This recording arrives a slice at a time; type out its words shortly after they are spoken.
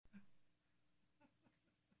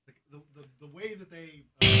the way that they.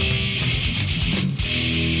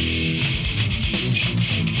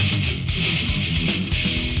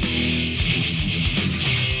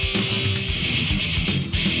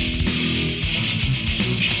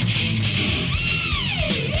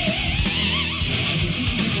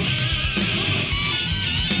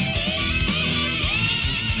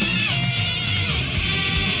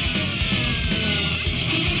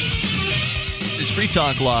 Free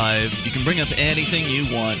Talk Live. You can bring up anything you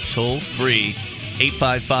want, toll free.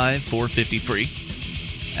 855-450-FREE.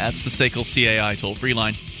 That's the SACL CAI toll free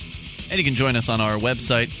line. And you can join us on our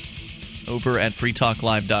website over at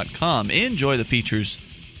freetalklive.com. Enjoy the features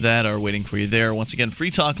that are waiting for you there. Once again,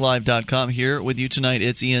 freetalklive.com. Here with you tonight,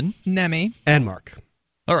 it's Ian, Nemi, and Mark.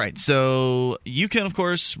 All right, so you can, of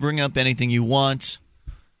course, bring up anything you want.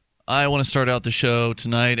 I want to start out the show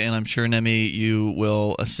tonight, and I'm sure, Nemi, you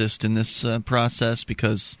will assist in this process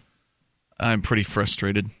because I'm pretty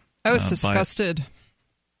frustrated. I was disgusted.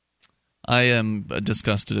 I am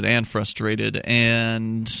disgusted and frustrated,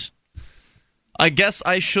 and I guess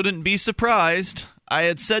I shouldn't be surprised. I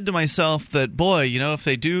had said to myself that, boy, you know, if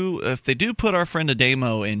they do put our friend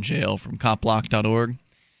Ademo in jail from copblock.org,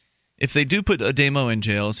 if they do put Ademo in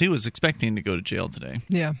jail, as he was expecting to go to jail today.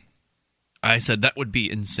 Yeah. I said that would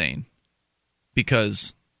be insane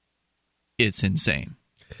because it's insane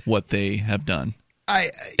what they have done.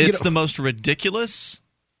 It's the most ridiculous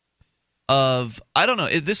of, I don't know,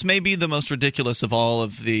 this may be the most ridiculous of all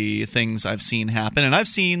of the things I've seen happen. And I've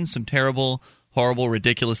seen some terrible, horrible,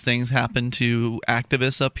 ridiculous things happen to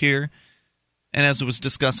activists up here. And as I was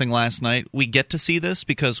discussing last night, we get to see this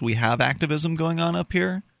because we have activism going on up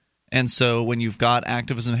here. And so when you've got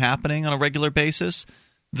activism happening on a regular basis,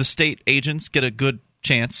 the state agents get a good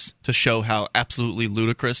chance to show how absolutely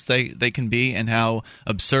ludicrous they can be and how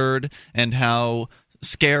absurd and how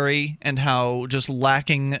scary and how just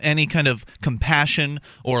lacking any kind of compassion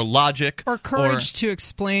or logic. Or courage to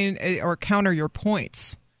explain or counter your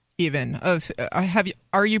points, even.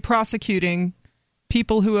 Are you prosecuting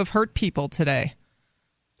people who have hurt people today?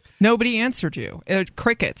 Nobody answered you.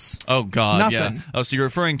 Crickets. Oh, God, Nothing. Yeah. Oh, so you're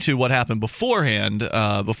referring to what happened beforehand,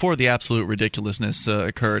 before the absolute ridiculousness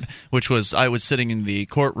occurred, which was I was sitting in the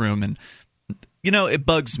courtroom, and, you know, it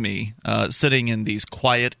bugs me sitting in these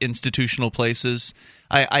quiet institutional places.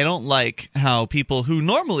 I don't like how people who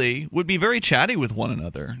normally would be very chatty with one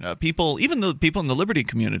another, even the people in the liberty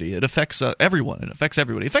community, it affects everyone. It affects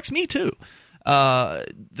everybody. It affects me, too.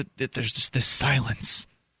 There's just this silence.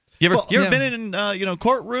 You ever been in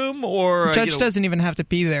courtroom or the judge doesn't even have to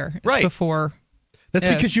be there. It's right before. That's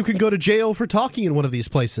because you can go to jail for talking in one of these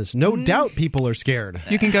places. No doubt people are scared.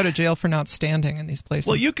 You can go to jail for not standing in these places.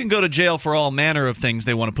 Well, you can go to jail for all manner of things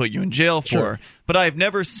they want to put you in jail for. Sure. But I've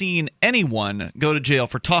never seen anyone go to jail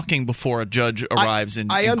for talking before a judge arrives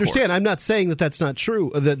in I understand. Court. I'm not saying that that's not true.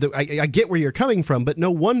 I get where you're coming from, but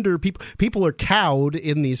no wonder people are cowed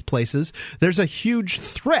in these places. There's a huge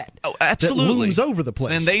threat that looms over the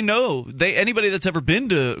place. And they know. Anybody that's ever been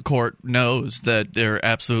to court knows that they're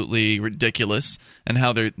absolutely ridiculous and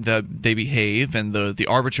how they behave and the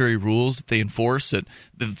arbitrary rules that they enforce at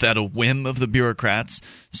a whim of the bureaucrats.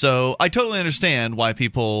 So I totally understand why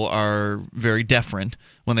people are very deferent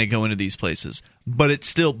when they go into these places. But it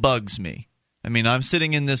still bugs me. I mean, we're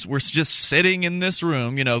just sitting in this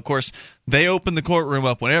room. You know, of course, they open the courtroom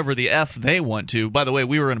up whenever the F they want to. By the way,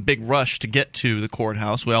 we were in a big rush to get to the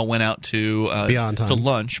courthouse. We all went out to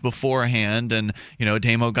lunch beforehand, and, you know,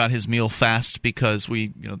 Ademo got his meal fast because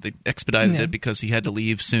they expedited it because he had to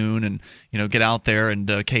leave soon and, you know, get out there.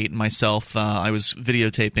 And Kate and myself, I was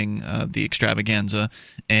videotaping the extravaganza,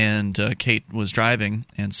 and Kate was driving,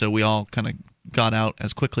 and so we all kind of got out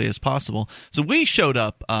as quickly as possible. So we showed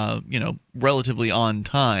up, relatively on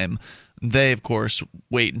time. They, of course,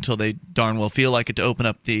 wait until they darn well feel like it to open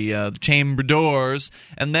up the chamber doors,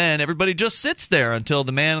 and then everybody just sits there until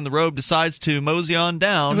the man in the robe decides to mosey on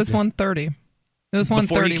down. It was 1:30. It was 1:30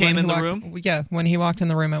 before he came in the room? Yeah, when he walked in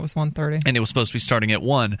the room, it was 1:30. And it was supposed to be starting at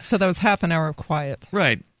 1. So that was half an hour of quiet.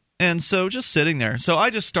 Right. And so just sitting there. So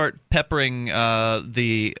I just start peppering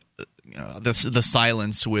the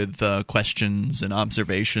silence with questions and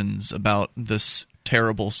observations about this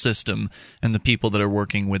terrible system and the people that are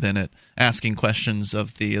working within it, asking questions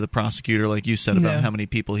of the prosecutor, like you said, about how many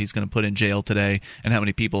people he's going to put in jail today, and how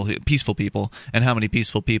many peaceful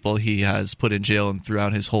people he has put in jail and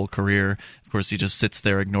throughout his whole career. Of course, he just sits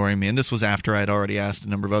there ignoring me. And this was after I'd already asked a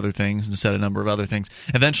number of other things and said a number of other things.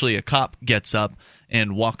 Eventually, a cop gets up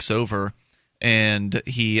and walks over and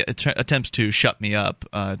he attempts to shut me up,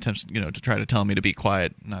 attempts to try to tell me to be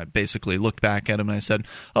quiet. And I basically looked back at him and I said,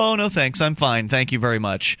 "Oh, no thanks, I'm fine, thank you very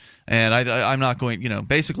much." And I'm not going,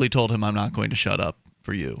 basically told him I'm not going to shut up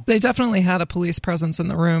for you. They definitely had a police presence in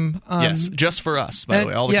the room. Yes, just for us, by the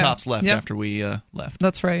way. All the cops left after we left.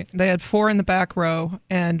 That's right. They had 4 in the back row,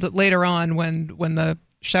 and later on, when the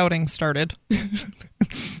shouting started,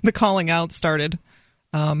 the calling out started,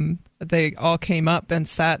 they all came up and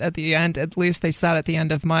sat at the end. At least they sat at the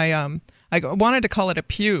end of my I wanted to call it a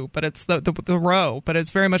pew, but it's the row, but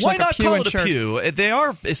it's very much like a pew in church. Why not call it a pew? They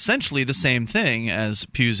are essentially the same thing as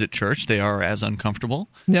pews at church. They are as uncomfortable.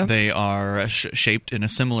 Yeah. They are shaped in a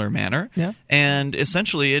similar manner. Yeah. And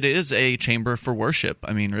essentially it is a chamber for worship.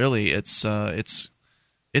 I mean, really, it's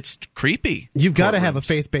creepy. You've got to have a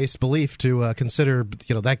faith-based belief to consider,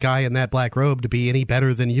 that guy in that black robe to be any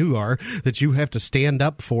better than you are. That you have to stand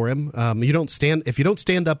up for him. If you don't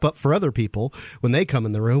stand up for other people when they come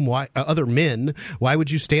in the room, why other men? Why would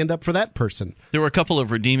you stand up for that person? There were a couple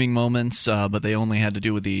of redeeming moments, but they only had to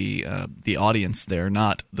do with the audience there,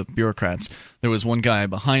 not the bureaucrats. There was one guy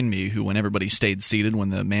behind me who, when everybody stayed seated,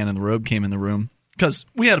 when the man in the robe came in the room, because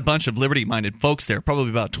we had a bunch of liberty-minded folks there,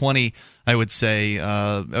 probably about 20, I would say,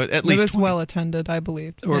 at least. It was well attended, I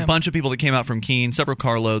believe. There were a bunch of people that came out from Keene. Several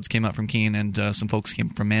carloads came out from Keene, and some folks came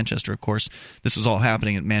from Manchester, of course. This was all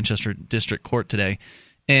happening at Manchester District Court today.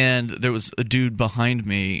 And there was a dude behind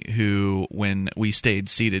me who, when we stayed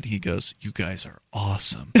seated, he goes, "You guys are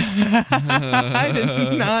awesome." I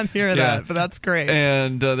did not hear that, but that's great.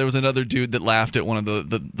 And there was another dude that laughed at one of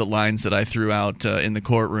the lines that I threw out in the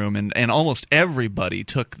courtroom, and almost everybody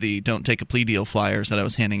took the "Don't Take a Plea Deal" flyers that I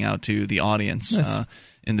was handing out to the audience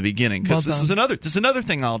in the beginning. Because this is another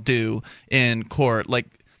thing I'll do in court. Like,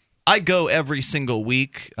 I go every single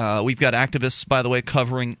week. We've got activists, by the way,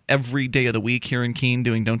 covering every day of the week here in Keene,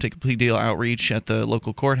 doing Don't Take a Plea Deal outreach at the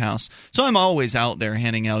local courthouse. So I'm always out there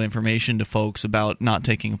handing out information to folks about not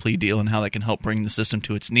taking a plea deal and how that can help bring the system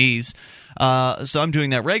to its knees. So I'm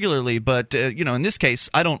doing that regularly. But, in this case,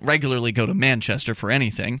 I don't regularly go to Manchester for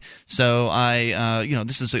anything. So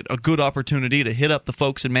this is a good opportunity to hit up the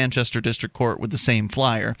folks in Manchester District Court with the same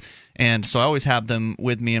flyer. And so I always have them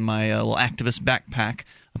with me in my little activist backpack.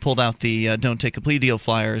 I pulled out the Don't Take a Plea Deal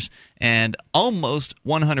flyers, and almost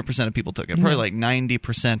 100% of people took it. Probably like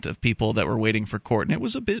 90% of people that were waiting for court. And it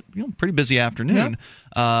was a bit, pretty busy afternoon.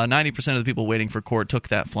 90% of the people waiting for court took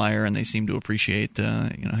that flyer, and they seemed to appreciate,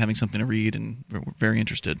 having something to read, and were very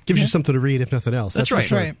interested. Gives you something to read, if nothing else. That's right.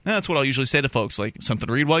 And that's what I'll usually say to folks, like, something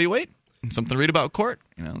to read while you wait, something to read about court,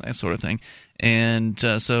 that sort of thing. And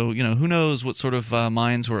so, who knows what sort of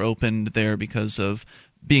minds were opened there because of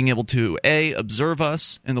being able to A, observe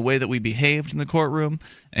us in the way that we behaved in the courtroom,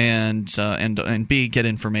 and B, get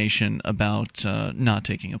information about not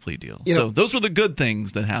taking a plea deal. So those were the good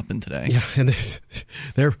things that happened today. Yeah, and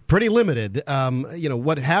they're pretty limited.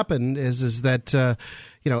 What happened is that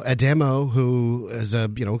Ademo, who is a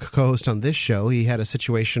co-host on this show, he had a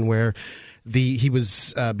situation where this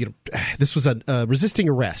was a resisting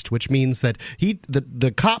arrest, which means that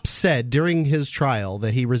the cops said during his trial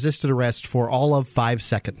that he resisted arrest for all of 5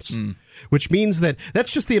 seconds. Which means that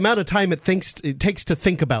that's just the amount of time it takes to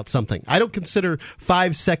think about something. I don't consider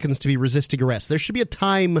 5 seconds to be resisting arrest. There should be a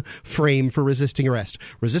time frame for resisting arrest.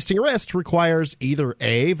 Resisting arrest requires either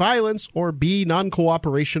A, violence, or B,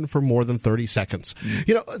 non-cooperation for more than 30 seconds.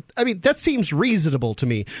 That seems reasonable to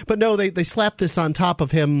me. But no, they slapped this on top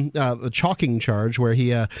of him, a chalking charge where he,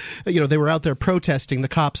 they were out there protesting, the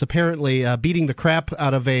cops apparently beating the crap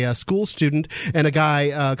out of a school student and a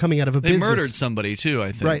guy coming out of a business. They murdered somebody too,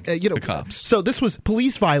 I think. Right. The cops. So this was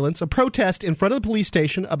police violence, a protest in front of the police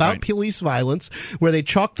station about police violence, where they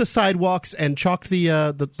chalked the sidewalks and chalked the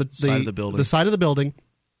side of the building. The side of the building.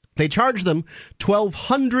 They charged them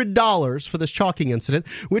 $1,200 for this chalking incident,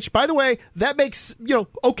 which, by the way, that makes,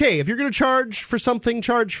 okay, if you're going to charge for something,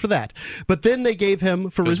 charge for that. But then they gave him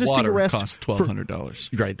for resisting arrest. Costs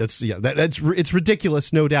 $1,200. Right. It's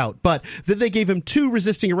ridiculous, no doubt. But then they gave him 2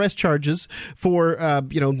 resisting arrest charges for,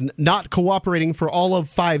 not cooperating for all of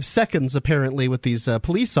 5 seconds, apparently, with these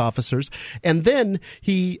police officers. And then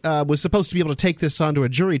he was supposed to be able to take this onto a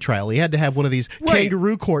jury trial. He had to have one of these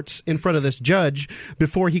kangaroo courts in front of this judge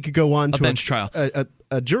before he could go on to bench trial.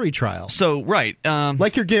 A jury trial. So, like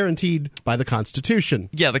you're guaranteed by the Constitution.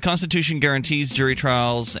 Yeah, the Constitution guarantees jury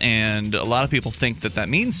trials, and a lot of people think that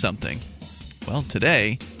means something. Well,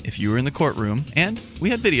 today, if you were in the courtroom, and we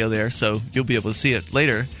had video there, so you'll be able to see it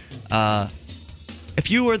later. If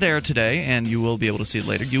you were there today, and you will be able to see it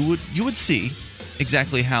later, you would see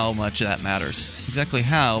exactly how much that matters. Exactly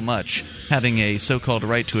how much having a so-called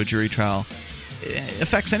right to a jury trial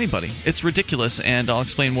affects anybody. It's ridiculous, and I'll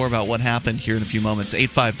explain more about what happened here in a few moments.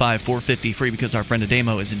 855-450-FREE, because our friend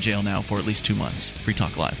Ademo is in jail now for at least 2 months. Free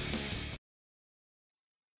Talk Live.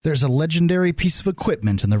 There's a legendary piece of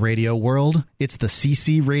equipment in the radio world. It's the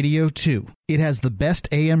CC Radio 2. It has the best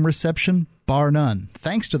AM reception, bar none,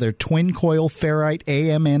 thanks to their twin-coil ferrite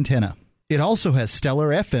AM antenna. It also has stellar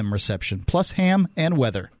FM reception, plus ham and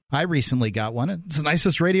weather. I recently got one. It's the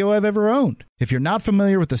nicest radio I've ever owned. If you're not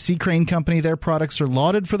familiar with the C. Crane Company, their products are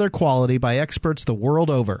lauded for their quality by experts the world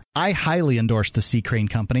over. I highly endorse the C. Crane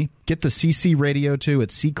Company. Get the CC Radio 2 at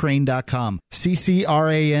ccrane.com,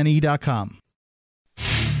 ccrane.com.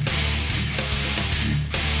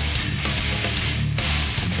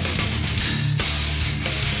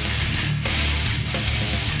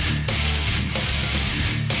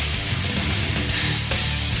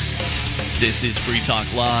 This is Free Talk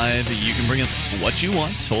Live. You can bring up what you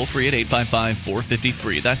want, toll free at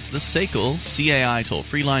 855-450-FREE. That's the SACL CAI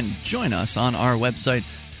toll-free line. Join us on our website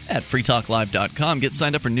at freetalklive.com. Get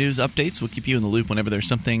signed up for news updates. We'll keep you in the loop whenever there's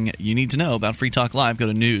something you need to know about Free Talk Live. Go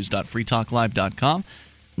to news.freetalklive.com.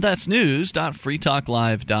 That's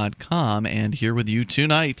news.freetalklive.com. And here with you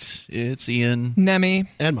tonight, it's Ian, Nemi,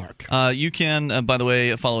 and Mark. You can, by the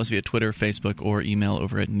way, follow us via Twitter, Facebook, or email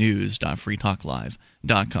over at news.freetalklive.com.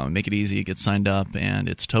 Make it easy, get signed up, and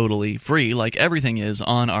it's totally free, like everything is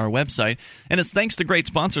on our website. And it's thanks to great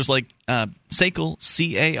sponsors like SACL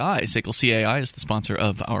CAI. SACL CAI is the sponsor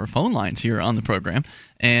of our phone lines here on the program.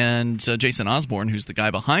 And Jason Osborne, who's the guy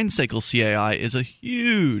behind SACL CAI, is a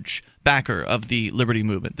huge backer of the Liberty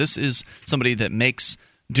Movement. This is somebody that makes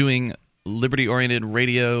doing liberty-oriented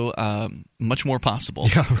radio much more possible.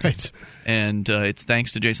 Yeah, right. And it's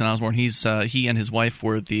thanks to Jason Osborne. He and his wife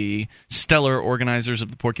were the stellar organizers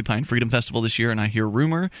of the Porcupine Freedom Festival this year, and I hear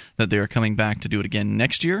rumor that they are coming back to do it again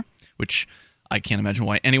next year, which I can't imagine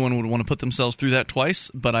why anyone would want to put themselves through that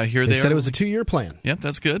twice, but I hear they said it was a 2-year plan. Yep,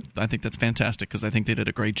 that's good. I think that's fantastic because I think they did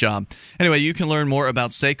a great job. Anyway, you can learn more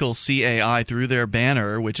about SACL CAI through their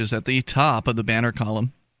banner, which is at the top of the banner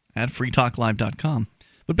column at freetalklive.com.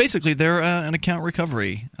 But basically, they're an account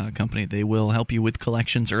recovery company. They will help you with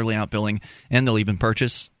collections, early outbilling, and they'll even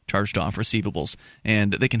purchase charged-off receivables.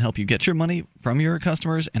 And they can help you get your money from your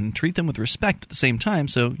customers and treat them with respect at the same time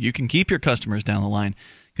so you can keep your customers down the line.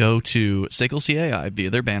 Go to SACL CAI via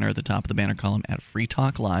their banner at the top of the banner column at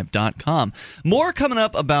freetalklive.com. More coming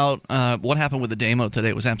up about what happened with Ademo today.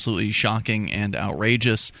 It was absolutely shocking and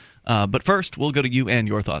outrageous. But first, we'll go to you and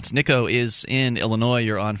your thoughts. Nico is in Illinois.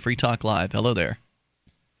 You're on Free Talk Live. Hello there.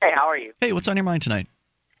 Hey, how are you? Hey, what's on your mind tonight?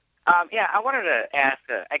 I wanted to ask,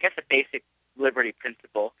 I guess, a basic liberty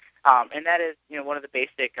principle, and that is, one of the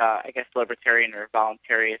basic, libertarian or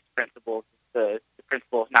voluntarist principles is the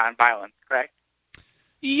principle of nonviolence, correct?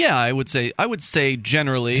 Yeah, I would say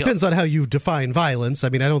generally. Depends on how you define violence. I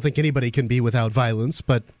mean, I don't think anybody can be without violence,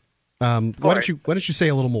 but why don't you say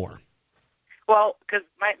a little more? Well, because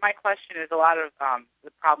my question is, a lot of the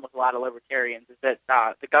problem with a lot of libertarians is that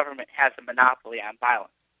the government has a monopoly on violence.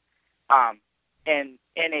 And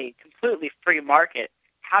in a completely free market,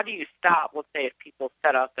 how do you stop, let's say, if people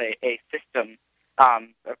set up a system, a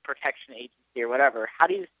protection agency or whatever, how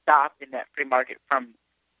do you stop in that free market from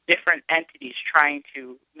different entities trying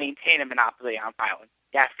to maintain a monopoly on violence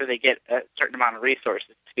after they get a certain amount of resources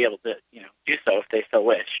to be able to, do so if they so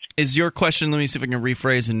wished? Is your question, let me see if I can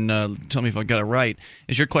rephrase and tell me if I got it right,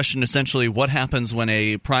 is your question essentially what happens when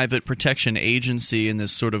a private protection agency in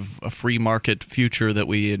this sort of a free market future that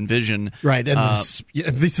we envision... Right, and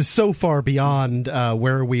this is so far beyond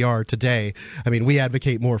where we are today. I mean, we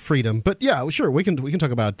advocate more freedom, but yeah, sure, we can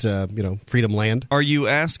talk about, freedom land. Are you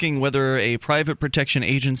asking whether a private protection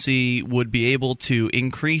agency would be able to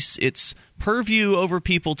increase its purview over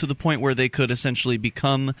people to the point where they could essentially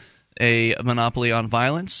become a monopoly on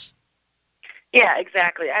violence? Yeah,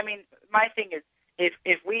 exactly. I mean, my thing is,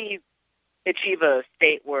 if we achieve a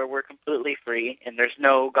state where we're completely free and there's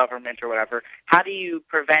no government or whatever, how do you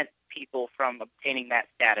prevent people from obtaining that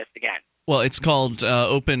status again? Well, it's called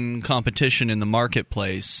open competition in the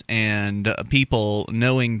marketplace and people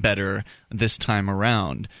knowing better this time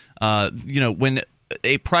around. When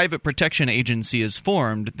a private protection agency is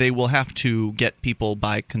formed, they will have to get people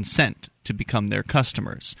by consent to become their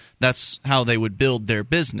customers. That's how they would build their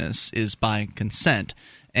business, is by consent.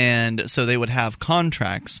 And so they would have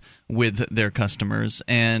contracts with their customers,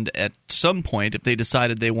 and at some point, if they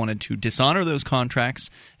decided they wanted to dishonor those contracts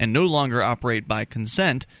and no longer operate by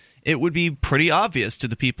consent, it would be pretty obvious to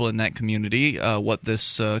the people in that community what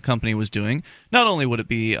this company was doing. Not only would it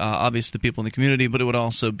be obvious to the people in the community, but it would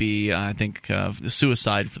also be, I think,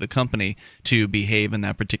 suicide for the company to behave in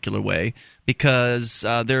that particular way, because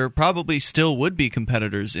there probably still would be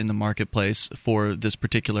competitors in the marketplace for this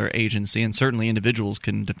particular agency, and certainly individuals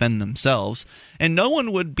can defend themselves. And no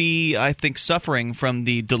one would be, I think, suffering from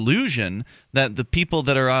the delusion that the people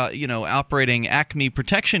that are operating Acme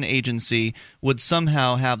Protection Agency would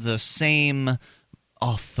somehow have the same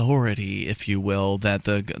authority, if you will, that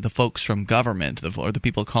the folks from government, or the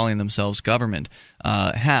people calling themselves government,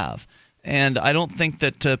 have. And I don't think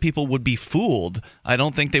that people would be fooled. I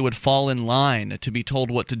don't think they would fall in line to be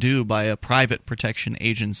told what to do by a private protection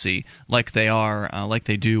agency like they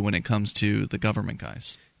do when it comes to the government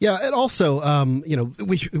guys. Yeah, and also,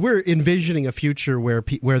 we're envisioning a future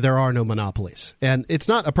where there are no monopolies, and it's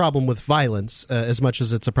not a problem with violence as much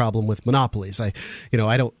as it's a problem with monopolies. I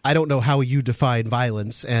don't know how you define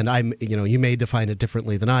violence, and you may define it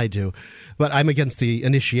differently than I do, but I'm against the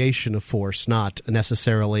initiation of force, not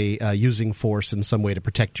necessarily using force in some way to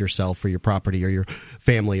protect yourself or your property or your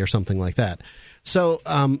family or something like that. So,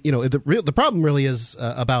 the problem really is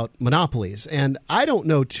about monopolies. And I don't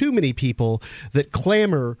know too many people that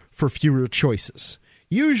clamor for fewer choices.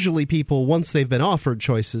 Usually people, once they've been offered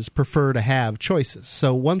choices, prefer to have choices.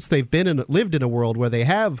 So once they've lived in a world where they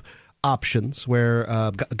have options,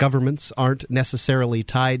 where governments aren't necessarily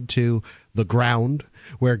tied to the ground,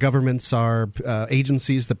 where governments are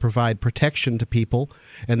agencies that provide protection to people,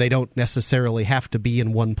 and they don't necessarily have to be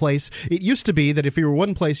in one place. It used to be that if you were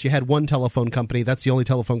one place, you had one telephone company. That's the only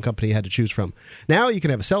telephone company you had to choose from. Now you can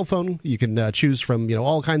have a cell phone. You can choose from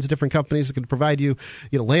all kinds of different companies that can provide you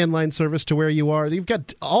landline service to where you are. You've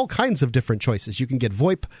got all kinds of different choices. You can get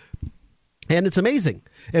VoIP. And it's amazing.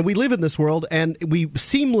 And we live in this world, and we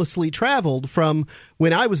seamlessly traveled from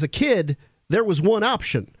when I was a kid, there was one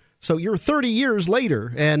option. So you're 30 years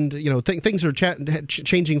later, and things are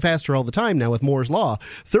changing faster all the time now with Moore's Law.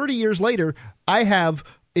 30 years later, I have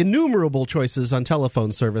innumerable choices on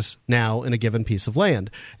telephone service now in a given piece of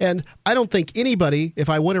land. And I don't think anybody, if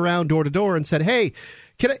I went around door to door and said, hey,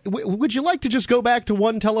 would you like to just go back to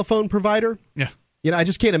one telephone provider? Yeah. I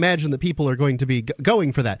just can't imagine that people are going to be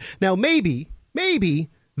going for that. Now, maybe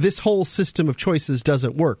this whole system of choices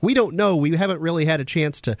doesn't work. We don't know. We haven't really had a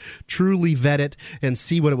chance to truly vet it and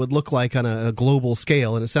see what it would look like on a global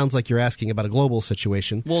scale. And it sounds like you're asking about a global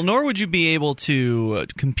situation. Well, nor would you be able to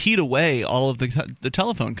compete away all of the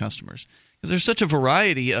telephone customers. Because there's such a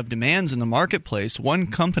variety of demands in the marketplace, one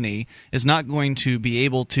company is not going to be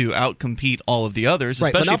able to outcompete all of the others,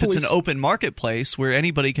 especially if it's an open marketplace where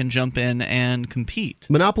anybody can jump in and compete.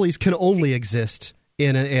 Monopolies can only exist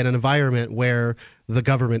in an environment where the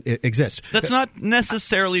government exists. That's not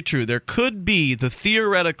necessarily true. There could be the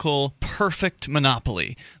theoretical perfect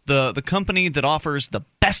monopoly, the company that offers the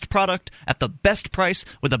best product at the best price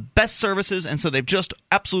with the best services, and so they've just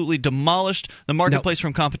absolutely demolished the marketplace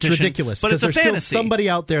from competition. It's ridiculous. But it's a there's fantasy. Still somebody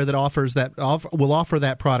out there that will offer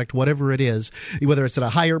that product, whatever it is, whether it's at a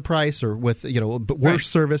higher price or with worse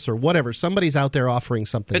service or whatever. Somebody's out there offering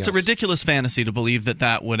something. It's a ridiculous fantasy to believe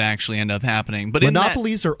that would actually end up happening. But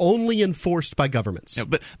monopolies are only enforced by governments. Yeah,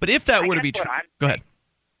 but if that were to be true, go ahead.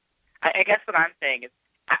 I guess what I'm saying is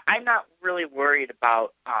I'm not really worried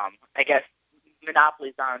about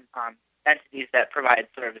monopolies on entities that provide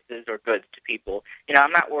services or goods to people.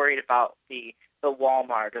 I'm not worried about the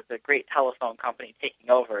Walmart or the great telephone company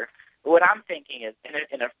taking over. What I'm thinking is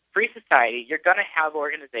in a free society, you're going to have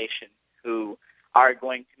organizations who are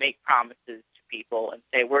going to make promises to people and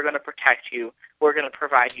say, we're going to protect you, we're going to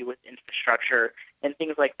provide you with infrastructure and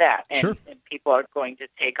things like that. And, sure. And people are going to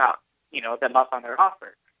take up, them up on their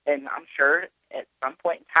offer. And I'm sure at some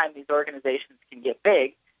point in time these organizations can get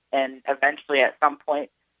big, and eventually at some point,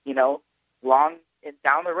 long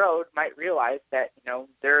down the road might realize that,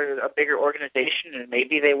 they're a bigger organization and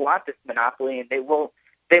maybe they want this monopoly and they will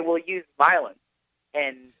use violence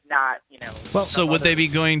and not, Well, so would they be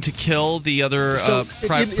going to kill the other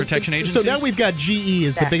private protection agencies? So now we've got GE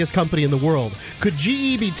as the biggest company in the world. Could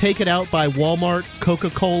GE be taken out by Walmart,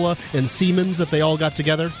 Coca-Cola, and Siemens if they all got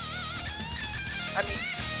together? I mean,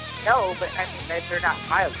 no, but they're not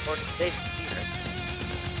violent organizations either.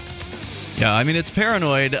 Yeah, I mean, it's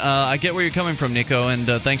paranoid. I get where you're coming from, Nico, and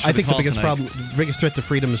thanks for the call the biggest threat to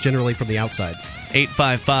freedom is generally from the outside.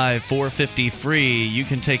 855-450-FREE. You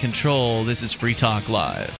can take control. This is Free Talk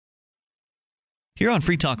Live. Here on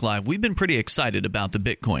Free Talk Live, we've been pretty excited about the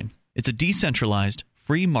Bitcoin. It's a decentralized,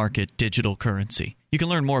 free market digital currency. You can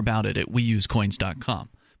learn more about it at weusecoins.com.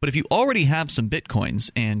 But if you already have some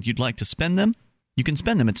Bitcoins and you'd like to spend them, you can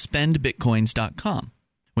spend them at spendbitcoins.com.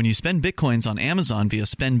 When you spend Bitcoins on Amazon via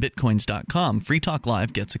spendbitcoins.com, Free Talk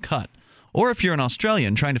Live gets a cut. Or if you're an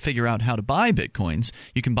Australian trying to figure out how to buy bitcoins,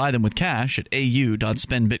 you can buy them with cash at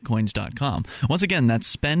au.spendbitcoins.com. Once again,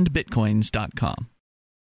 that's spendbitcoins.com.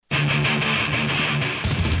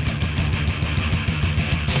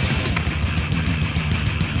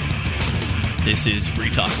 This is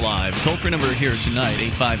Free Talk Live. Toll-free number here tonight,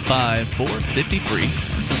 855-450-FREE.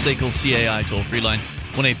 It's the SACL CAI toll-free line,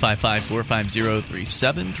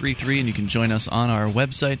 1-855-450-3733. And you can join us on our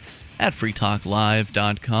website at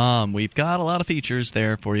freetalklive.com. We've got a lot of features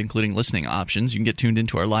there for you, including listening options. You can get tuned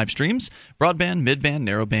into our live streams, broadband, midband,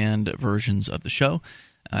 narrowband versions of the show.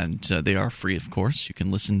 And they are free, of course. You can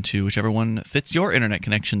listen to whichever one fits your internet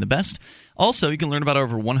connection the best. Also, you can learn about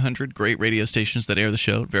over 100 great radio stations that air the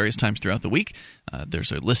show at various times throughout the week.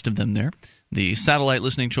 There's a list of them there. The satellite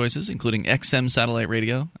listening choices, including XM satellite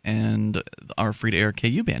radio and our free-to-air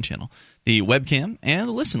KU band channel. The webcam and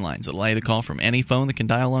the listen lines that allow you to call from any phone that can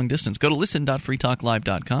dial long distance. Go to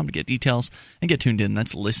listen.freetalklive.com to get details and get tuned in.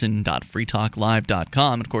 That's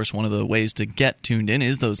listen.freetalklive.com. And of course, one of the ways to get tuned in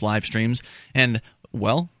is those live streams. And,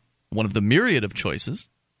 well, one of the myriad of choices,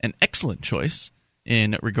 an excellent choice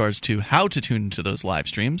in regards to how to tune into those live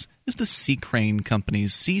streams, is the C-Crane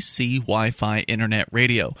Company's CC Wi-Fi Internet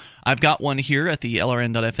Radio. I've got one here at the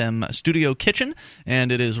LRN.FM studio kitchen,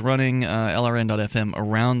 and it is running LRN.FM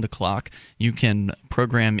around the clock. You can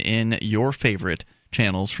program in your favorite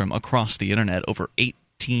channels from across the Internet. Over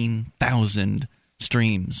 18,000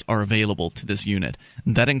 streams are available to this unit.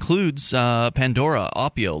 That includes Pandora,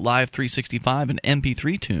 Opio, Live 365, and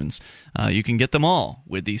MP3 tunes. You can get them all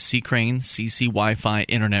with the C-Crane CC Wi-Fi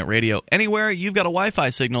Internet Radio. Anywhere you've got a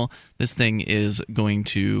Wi-Fi signal, this thing is going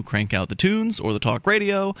to crank out the tunes or the talk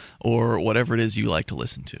radio or whatever it is you like to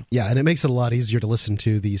listen to. Yeah, and it makes it a lot easier to listen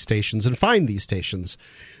to these stations and find these stations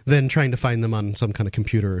than trying to find them on some kind of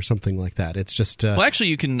computer or something like that. It's just... Well, actually,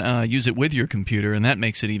 you can use it with your computer, and that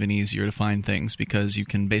makes it even easier to find things because you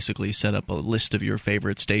can basically set up a list of your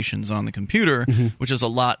favorite stations on the computer, which is a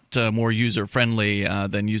lot more user-friendly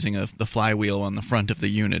than using the flywheel on the front of the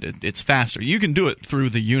unit. It's faster. You can do it through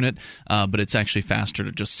the unit, but it's actually faster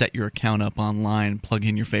to just set your account up online, plug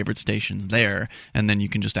in your favorite stations there, and then you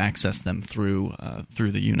can just access them through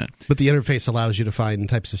the unit. But the interface allows you to find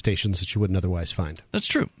types of stations that you wouldn't otherwise find. That's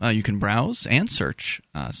true. You can browse and search,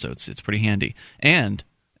 so it's pretty handy. And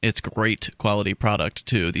it's great quality product,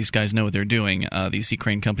 too. These guys know what they're doing. The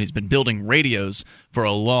C-Crane Company's been building radios for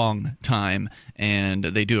a long time, and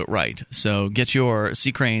they do it right. So get your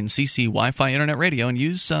C-Crane CC Wi-Fi Internet Radio and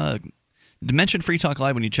use... mention Free Talk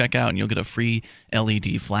Live when you check out, and you'll get a free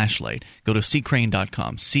LED flashlight. Go to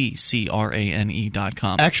ccrane.com,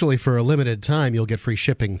 CCRANE.com. Actually, for a limited time, you'll get free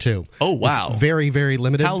shipping, too. Oh, wow. It's very, very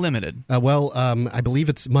limited. How limited? I believe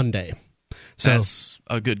it's Monday. So, that's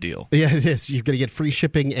a good deal. Yeah, it is. You're going to get free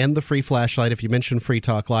shipping and the free flashlight if you mention Free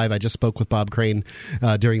Talk Live. I just spoke with Bob Crane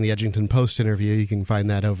during the Edgington Post interview. You can find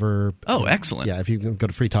that over... Oh, excellent. Yeah, if you go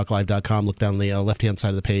to freetalklive.com, look down the left-hand side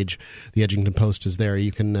of the page. The Edgington Post is there.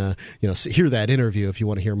 You can hear that interview if you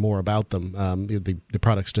want to hear more about them, the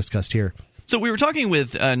products discussed here. So we were talking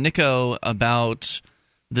with Nico about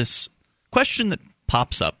this question that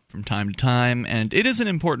pops up from time to time, and it is an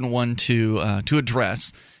important one to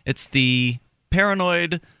address. It's the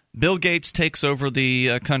paranoid Bill Gates takes over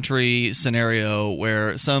the country scenario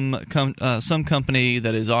where some company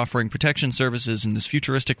that is offering protection services in this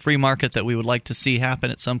futuristic free market that we would like to see happen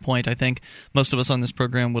at some point. I think most of us on this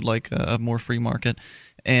program would like a more free market.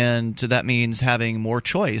 And that means having more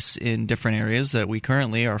choice in different areas that we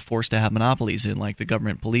currently are forced to have monopolies in, like the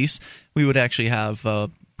government police. We would actually have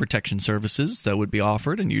protection services that would be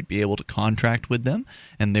offered, and you'd be able to contract with them,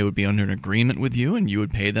 and they would be under an agreement with you, and you would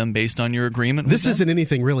pay them based on your agreement with them. This isn't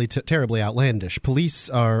anything really terribly outlandish. Police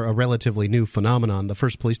are a relatively new phenomenon. The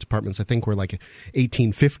first police departments, I think, were like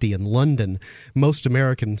 1850 in London. Most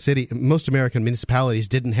American municipalities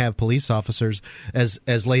didn't have police officers as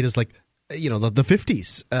late as the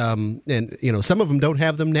 50s, and some of them don't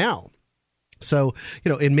have them now. So,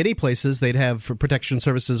 in many places they'd have protection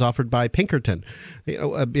services offered by Pinkerton,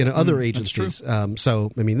 other agencies.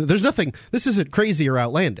 There's nothing. This isn't crazy or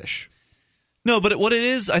outlandish. No, but what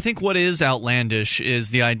is outlandish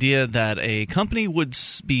is the idea that a company would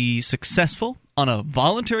be successful on a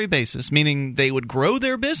voluntary basis, meaning they would grow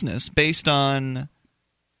their business based on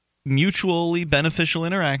mutually beneficial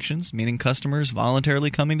interactions, meaning customers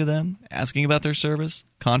voluntarily coming to them, asking about their service,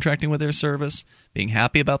 contracting with their service, being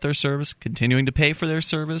happy about their service, continuing to pay for their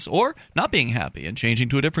service, or not being happy and changing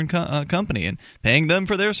to a different company and paying them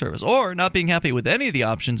for their service, or not being happy with any of the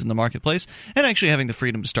options in the marketplace and actually having the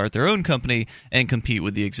freedom to start their own company and compete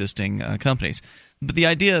with the existing companies. But the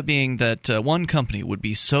idea being that one company would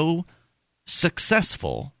be so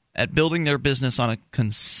successful at building their business on a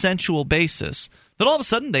consensual basis, that all of a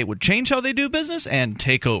sudden they would change how they do business and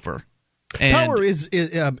take over. And, power is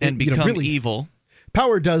and become really evil.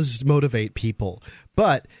 Power does motivate people,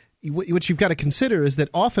 but what you've got to consider is that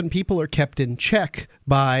often people are kept in check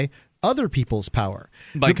by other people's power.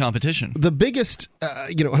 By competition. The biggest,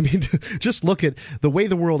 just look at the way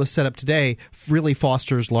the world is set up today really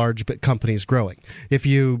fosters large companies growing. If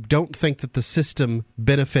you don't think that the system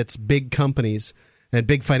benefits big companies and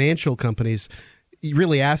big financial companies, you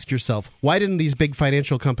really ask yourself, why didn't these big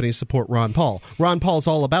financial companies support Ron Paul? Ron Paul's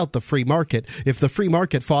all about the free market. If the free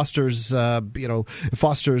market fosters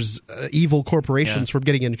evil corporations from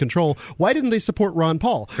getting in control, why didn't they support Ron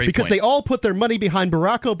Paul? Because they all put their money behind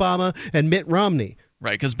Barack Obama and Mitt Romney.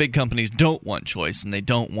 Right, because big companies don't want choice and they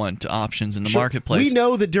don't want options in the marketplace. We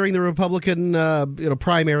know that during the Republican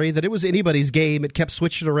primary that it was anybody's game. It kept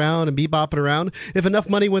switching around and bebopping around. If enough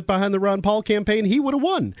money went behind the Ron Paul campaign, he would have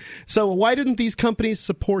won. So why didn't these companies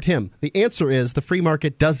support him? The answer is the free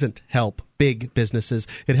market doesn't help big businesses.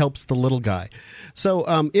 It helps the little guy. So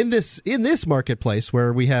in this marketplace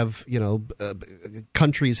where we have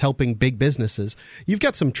countries helping big businesses, you've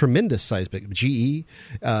got some tremendous size big GE,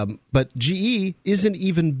 but GE isn't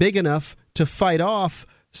even big enough to fight off,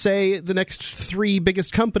 say, the next three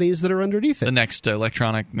biggest companies that are underneath it. The next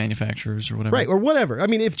electronic manufacturers or whatever. Right, or whatever. I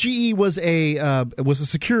mean, if GE was a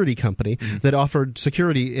security company that offered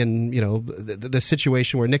security in the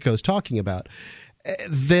situation where Nico's talking about,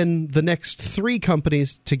 then the next three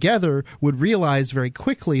companies together would realize very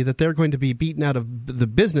quickly that they're going to be beaten out of the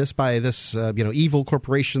business by this evil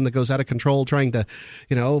corporation that goes out of control trying to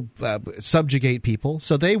subjugate people.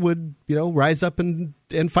 So they would rise up and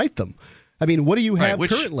fight them. I mean, what do you have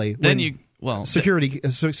currently?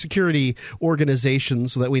 Security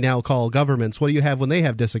organizations that we now call governments. What do you have when they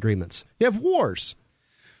have disagreements? You have wars.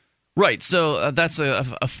 Right, so that's a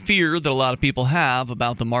fear that a lot of people have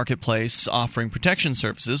about the marketplace offering protection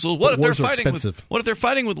services. Well, what if they're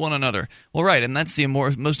fighting with one another? Well, right, and that's the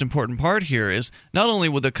most important part here is not only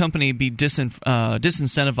would the company be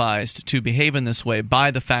disincentivized to behave in this way by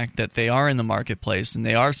the fact that they are in the marketplace and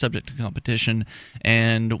they are subject to competition,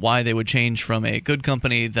 and why they would change from a good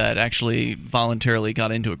company that actually voluntarily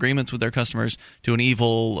got into agreements with their customers to an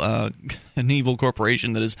evil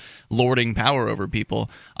corporation that is lording power over people.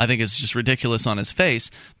 I think is just ridiculous on its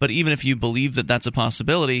face. But even if you believe that that's a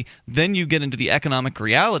possibility, then you get into the economic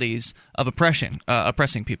realities of oppressing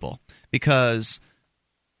people. Because,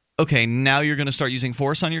 okay, now you're going to start using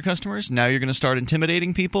force on your customers. Now you're going to start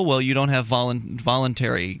intimidating people. Well, you don't have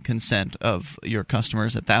voluntary consent of your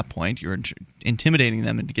customers at that point. You're intimidating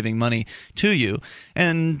them into giving money to you.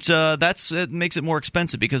 And it makes it more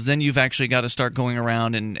expensive because then you've actually got to start going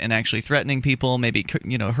around and actually threatening people, maybe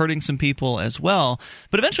hurting some people as well.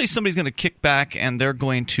 But eventually somebody's going to kick back and they're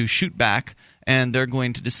going to shoot back. And they're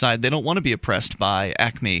going to decide they don't want to be oppressed by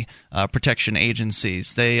Acme protection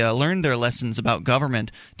agencies. They learned their lessons about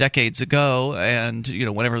government decades ago, and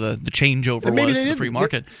whenever the changeover was to the free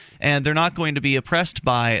market, and they're not going to be oppressed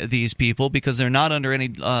by these people because they're not under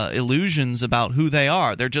any illusions about who they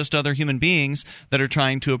are. They're just other human beings that are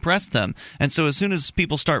trying to oppress them. And so as soon as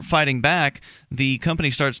people start fighting back, the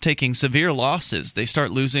company starts taking severe losses. They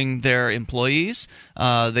start losing their employees.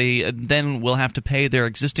 They then will have to pay their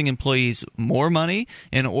existing employees more money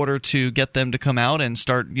in order to get them to come out and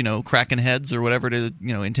start, cracking heads or whatever to,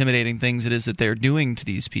 intimidating things it is that they're doing to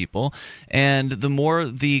these people. And the more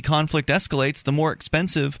the conflict escalates, the more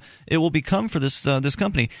expensive it will become for this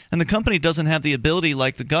company. And the company doesn't have the ability,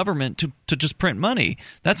 like the government, to just print money.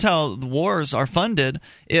 That's how the wars are funded.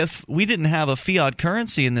 If we didn't have a fiat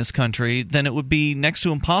currency in this country, then it would be next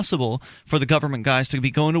to impossible for the government guys to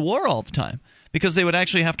be going to war all the time, because they would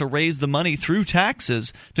actually have to raise the money through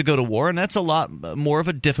taxes to go to war, and that's a lot more of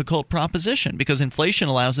a difficult proposition because inflation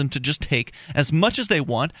allows them to just take as much as they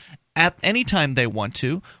want at any time they want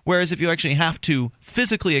to, whereas if you actually have to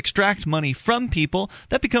physically extract money from people,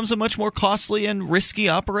 that becomes a much more costly and risky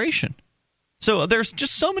operation. So there's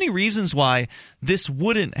just so many reasons why this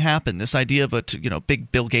wouldn't happen. This idea of a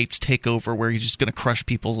big Bill Gates takeover where you're just going to crush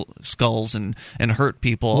people's skulls and hurt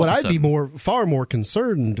people. What I'd be far more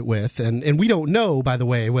concerned with, and we don't know, by the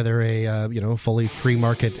way, whether a fully free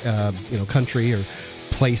market country or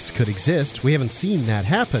place could exist. We haven't seen that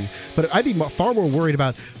happen. But I'd be far more worried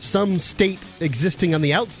about some state existing on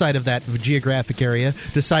the outside of that geographic area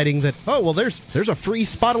deciding that, there's a free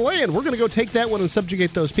spot of land. We're going to go take that one and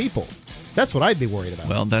subjugate those people. That's what I'd be worried about.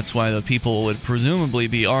 Well, that's why the people would presumably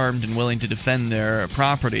be armed and willing to defend their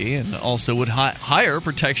property, and also would hire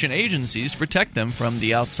protection agencies to protect them from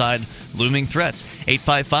the outside looming threats.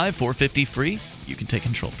 855-450-FREE. You can take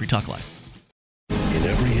control. Free Talk Live. In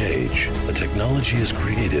every a technology is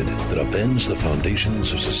created that upends the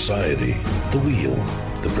foundations of society. The wheel,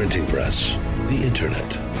 the printing press, the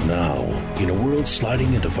internet. Now, in a world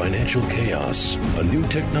sliding into financial chaos, a new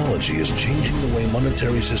technology is changing the way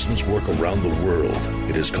monetary systems work around the world.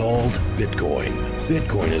 It is called Bitcoin.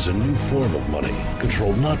 Bitcoin is a new form of money,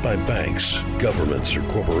 controlled not by banks, governments, or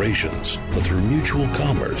corporations, but through mutual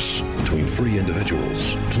commerce between free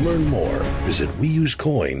individuals. To learn more, visit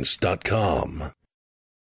weusecoins.com.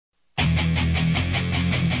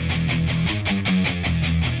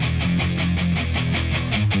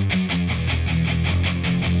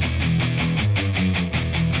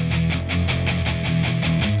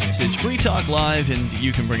 This is Free Talk Live, and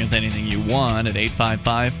you can bring up anything you want at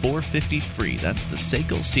 855-450-FREE. That's the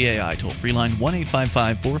SACL CAI toll-free line,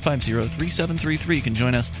 1-855-450-3733. You can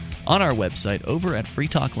join us on our website over at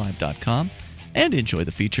freetalklive.com and enjoy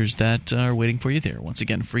the features that are waiting for you there. Once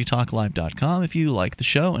again, freetalklive.com. If you like the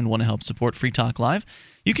show and want to help support Free Talk Live,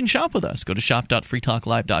 you can shop with us. Go to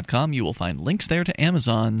shop.freetalklive.com. You will find links there to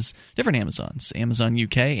Amazon's, different Amazons, Amazon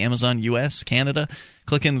UK, Amazon US, Canada.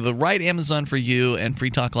 Click into the right Amazon for you, and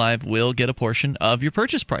Free Talk Live will get a portion of your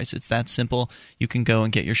purchase price. It's that simple. You can go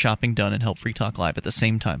and get your shopping done and help Free Talk Live at the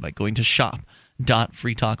same time by going to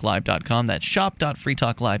shop.freetalklive.com. That's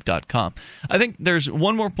shop.freetalklive.com. I think there's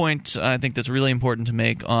one more point I think that's really important to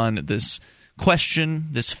make on this question,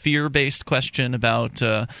 this fear-based question about...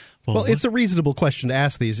 well, it's a reasonable question to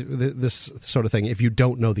ask this sort of thing if you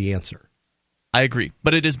don't know the answer. I agree,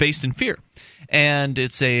 but it is based in fear. And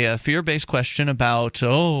it's a fear-based question about,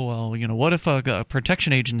 what if a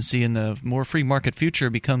protection agency in the more free market future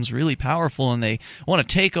becomes really powerful and they want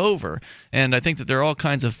to take over? And I think that there are all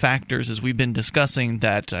kinds of factors, as we've been discussing,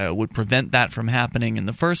 that would prevent that from happening in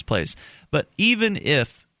the first place. But even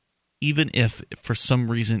if for some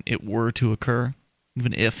reason it were to occur,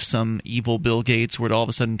 even if some evil Bill Gates were to all of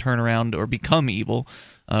a sudden turn around or become evil,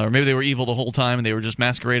 or maybe they were evil the whole time and they were just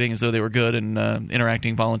masquerading as though they were good and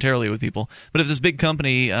interacting voluntarily with people. But if this big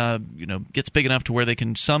company gets big enough to where they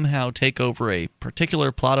can somehow take over a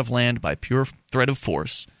particular plot of land by pure threat of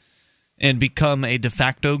force and become a de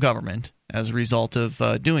facto government as a result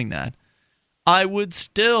of doing that, I would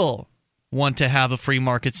still want to have a free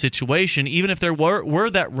market situation, even if there were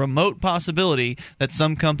that remote possibility that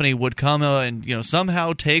some company would come and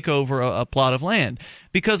somehow take over a plot of land,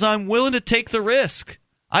 because I'm willing to take the risk.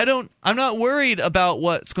 I'm not worried about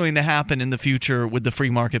what's going to happen in the future with the free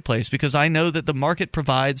marketplace, because I know that the market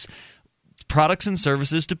provides products and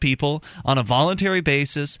services to people on a voluntary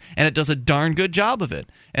basis, and it does a darn good job of it.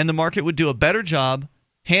 And the market would do a better job,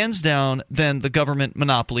 hands down, than the government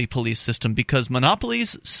monopoly police system, because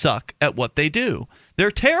monopolies suck at what they do.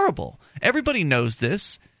 They're terrible. Everybody knows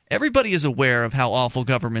this. Everybody is aware of how awful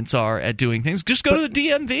governments are at doing things. Just go to the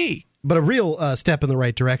DMV. But a real step in the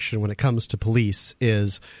right direction when it comes to police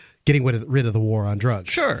is getting rid of the war on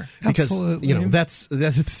drugs. Sure, because absolutely.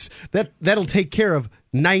 That'll take care of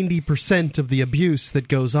 90% of the abuse that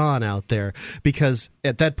goes on out there. Because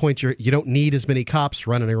at that point you don't need as many cops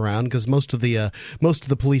running around, because most of the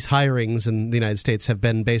police hirings in the United States have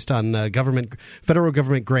been based on federal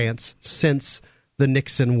government grants since the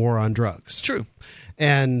Nixon war on drugs. It's true,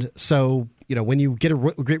 and so. When you get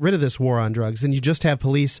rid of this war on drugs, then you just have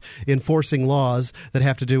police enforcing laws that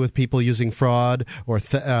have to do with people using fraud or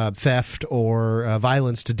theft or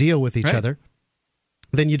violence to deal with each other.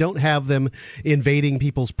 Then you don't have them invading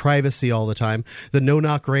people's privacy all the time. The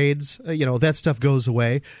no-knock raids, that stuff goes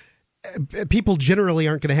away. People generally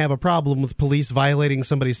aren't going to have a problem with police violating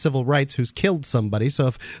somebody's civil rights who's killed somebody. So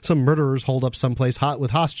if some murderers hold up someplace with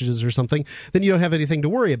hostages or something, then you don't have anything to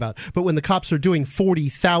worry about. But when the cops are doing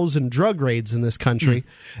 40,000 drug raids in this country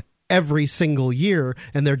every single year,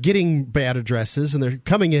 and they're getting bad addresses, and they're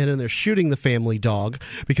coming in and they're shooting the family dog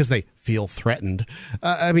because they feel threatened.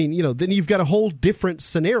 Then you've got a whole different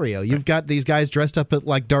scenario. You've got these guys dressed up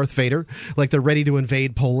like Darth Vader, like they're ready to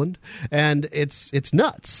invade Poland, and it's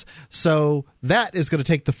nuts. So that is going to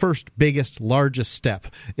take the first, biggest, largest step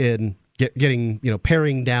in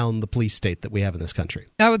paring down the police state that we have in this country.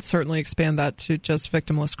 I would certainly expand that to just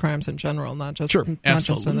victimless crimes in general, not just in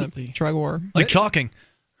the drug war. Like chalking.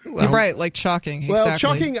 Well, right, like chalking. Well, exactly.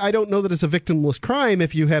 chalking, I don't know that it's a victimless crime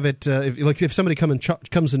if you have it. If somebody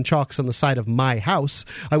comes and chalks on the side of my house,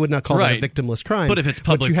 I would not call that a victimless crime. But if it's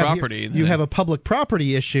public property, you have a public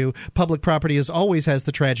property issue. Public property always has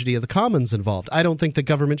the tragedy of the commons involved. I don't think the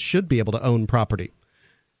government should be able to own property.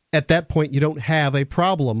 At that point, you don't have a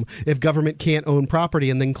problem if government can't own property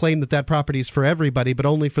and then claim that property is for everybody, but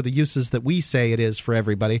only for the uses that we say it is for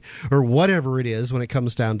everybody, or whatever it is when it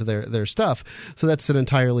comes down to their stuff. So that's an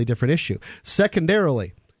entirely different issue.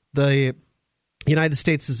 Secondarily, the United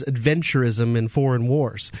States' adventurism in foreign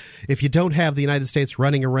wars. If you don't have the United States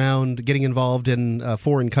running around, getting involved in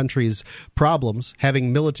foreign countries' problems,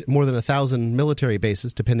 having more than 1,000 military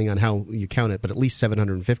bases, depending on how you count it, but at least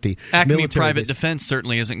 750 Acme military Private bases. Defense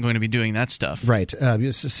certainly isn't going to be doing that stuff. Right.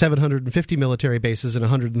 750 military bases in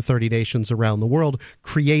 130 nations around the world,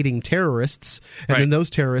 creating terrorists, and then those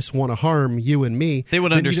terrorists want to harm you and me. They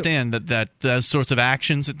would understand that those sorts of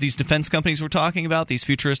actions that these defense companies we're talking about, these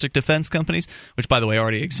futuristic defense companies, which, by the way,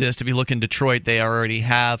 already exist. If you look in Detroit, they already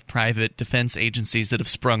have private defense agencies that have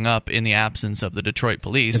sprung up in the absence of the Detroit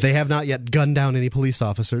police. They have not yet gunned down any police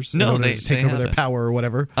officers. No, they take over their power or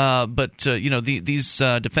whatever. But these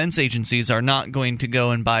defense agencies are not going to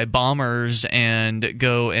go and buy bombers and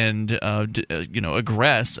go and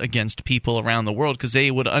aggress against people around the world, because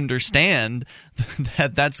they would understand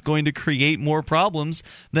that that's going to create more problems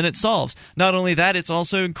than it solves. Not only that, it's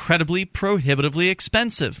also incredibly prohibitively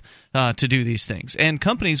expensive to do these things. And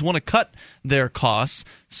companies want to cut their costs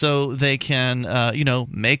so they can,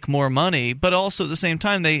 make more money. But also at the same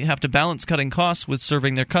time, they have to balance cutting costs with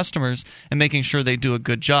serving their customers and making sure they do a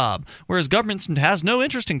good job. Whereas government has no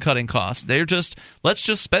interest in cutting costs. They're just, let's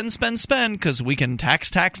just spend, because we can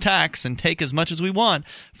tax, and take as much as we want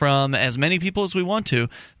from as many people as we want to.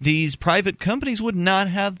 These private companies would not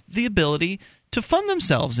have the ability to fund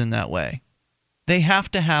themselves in that way. They have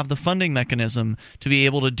to have the funding mechanism to be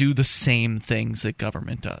able to do the same things that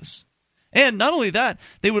government does. And not only that,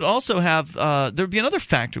 they would also have there would be another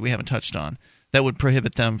factor we haven't touched on that would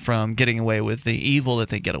prohibit them from getting away with the evil that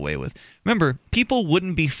they get away with. Remember, people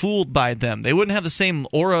wouldn't be fooled by them. They wouldn't have the same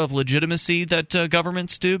aura of legitimacy that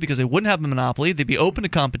governments do, because they wouldn't have a monopoly. They'd be open to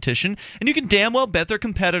competition, and you can damn well bet their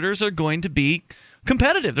competitors are going to be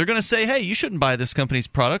competitive. They're going to say, hey, you shouldn't buy this company's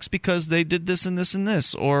products because they did this and this and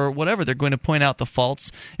this, or whatever. They're going to point out the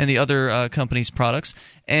faults in the other company's products.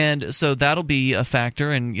 And so that'll be a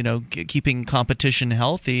factor in, keeping competition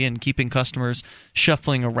healthy and keeping customers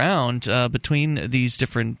shuffling around between these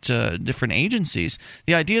different agencies.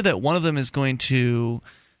 The idea that one of them is going to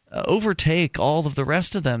overtake all of the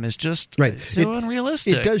rest of them is just so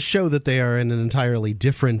unrealistic. It does show that they are in an entirely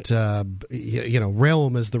different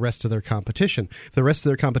realm as the rest of their competition. The rest of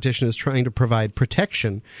their competition is trying to provide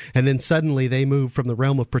protection, and then suddenly they move from the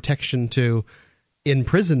realm of protection to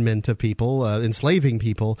imprisonment of people, enslaving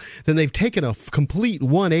people. Then they've taken a complete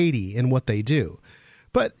 180 in what they do.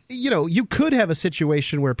 But, you could have a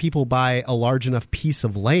situation where people buy a large enough piece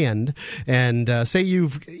of land and say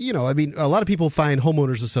a lot of people find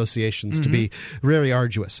homeowners associations to be very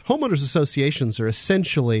arduous. Homeowners associations are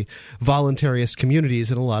essentially voluntarist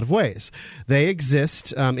communities in a lot of ways. They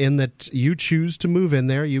exist in that you choose to move in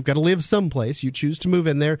there. You've got to live someplace. You choose to move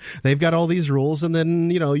in there. They've got all these rules. And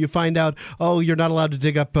then, you find out, you're not allowed to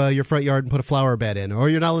dig up your front yard and put a flower bed in, or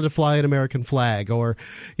you're not allowed to fly an American flag, or,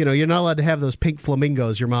 you're not allowed to have those pink flamingos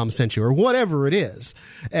your mom sent you, or whatever it is.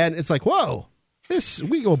 And it's like, whoa,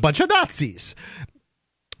 we go a bunch of Nazis.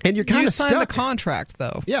 And you're kind of stuck. You signed the contract,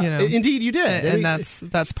 though. Yeah, indeed you did. And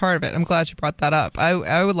that's part of it. I'm glad you brought that up.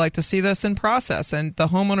 I would like to see this in process. And the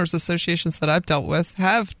homeowners associations that I've dealt with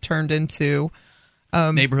have turned into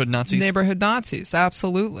neighborhood Nazis. Neighborhood Nazis,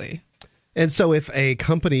 absolutely. And so if a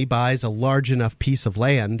company buys a large enough piece of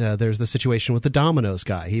land, there's the situation with the Domino's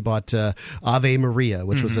guy. He bought Ave Maria,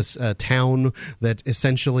 which was a town that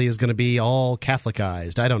essentially is going to be all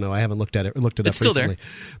Catholicized. I don't know. I haven't looked it up still recently.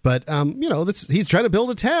 There. But, he's trying to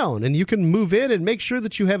build a town, and you can move in and make sure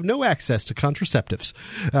that you have no access to contraceptives.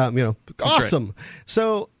 Awesome. Right.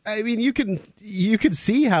 So, you can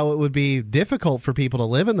see how it would be difficult for people to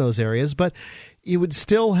live in those areas, but you would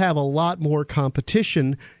still have a lot more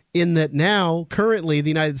competition, in that now, currently, the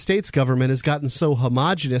United States government has gotten so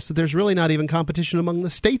homogenous that there's really not even competition among the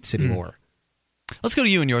states anymore. Let's go to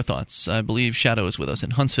you and your thoughts. I believe Shadow is with us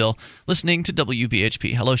in Huntsville, listening to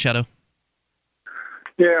WBHP. Hello, Shadow.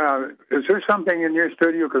 Yeah, is there something in your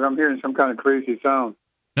studio? Because I'm hearing some kind of crazy sound.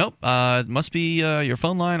 Nope. It must be your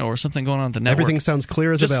phone line or something going on with the network. Everything sounds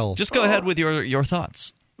clear as a bell. Just go ahead with your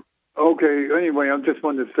thoughts. Okay. Anyway, I just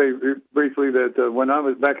wanted to say briefly that when I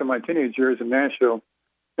was back in my teenage years in Nashville,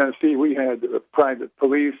 Tennessee, we had private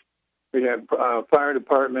police, we had fire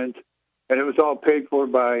department, and it was all paid for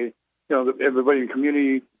by everybody in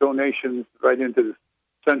community donations right into the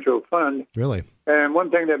central fund. Really? And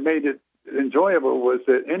one thing that made it enjoyable was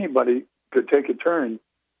that anybody could take a turn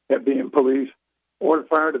at being police or the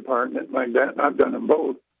fire department like that. And I've done them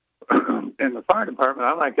both. In the fire department,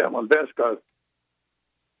 I like that one best because,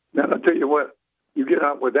 now I'll tell you what, you get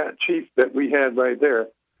out with that chief that we had right there.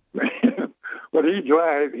 When he'd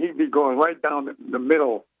drive, he'd be going right down the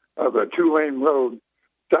middle of a 2-lane road,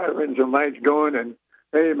 sirens and lights going, and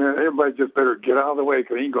hey, man, everybody just better get out of the way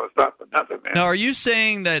because he ain't going to stop for nothing, man. Now, are you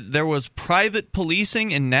saying that there was private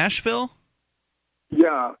policing in Nashville?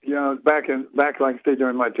 Yeah, back like I say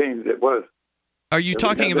during my teens, it was. Are you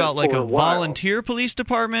talking about like a volunteer police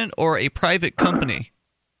department or a private company?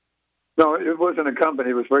 No, it wasn't a company.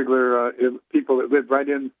 It was regular people that lived right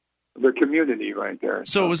in the community right there.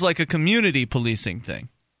 So it was like a community policing thing?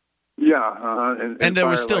 Yeah. And there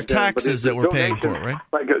were still taxes that were paying for it, right?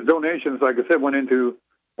 Like donations, like I said, went into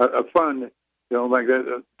a fund, like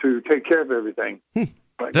that, to take care of everything.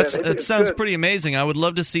 That sounds pretty amazing. I would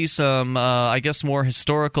love to see some, I guess, more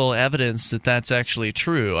historical evidence that that's actually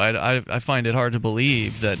true. I find it hard to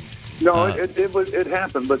believe that. No, it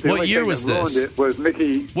happened. But the what only year thing was that ruined this? it was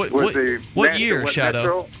Mickey. What year, Shadow?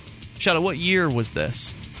 Metro. Shadow, what year was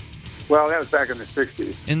this? Well, that was back in the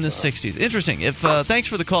 60s. In the 60s. Interesting. Thanks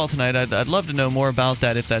for the call tonight. I'd love to know more about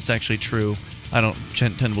that if that's actually true. I don't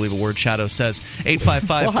tend to believe a word Shadow says.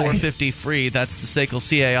 855-450-FREE. That's the SACL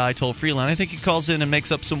CAI toll-free line. I think he calls in and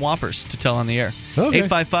makes up some whoppers to tell on the air. Okay.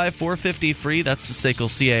 855-450-FREE. That's the SACL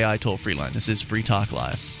CAI toll-free line. This is Free Talk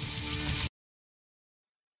Live.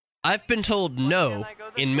 I've been told no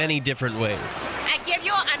in many different ways. I give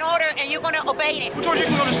you an order and you're going to obey it. George, you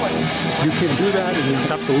can go this way. You can't do that and you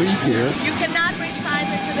have to leave here. You cannot bring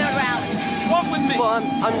signs into the rally. Walk with me. Well,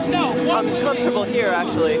 I'm comfortable here,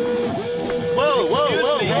 actually. Whoa.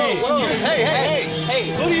 Hey.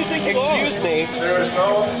 Who do you think you are? Excuse me. There is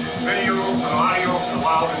no video and audio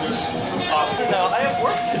allowed in this office. No, I have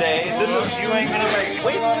work today. You ain't going to make it.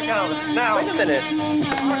 Wait a minute.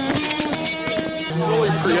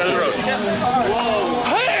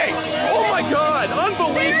 Hey! Oh my God!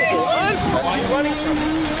 Unbelievable! Why are you running from me?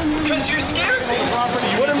 Because you're scared me.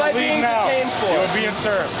 What am I being detained for? You're being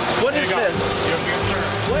served. What is this? You're being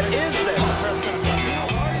served. What is this?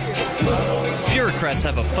 Bureaucrats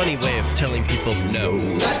have a funny way of telling people no.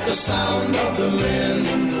 That's the sound of the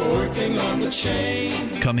men working on the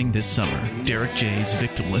chain. Coming this summer, Derek J's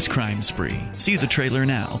Victimless Crime Spree. See the trailer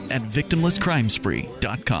now at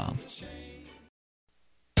victimlesscrimespree.com.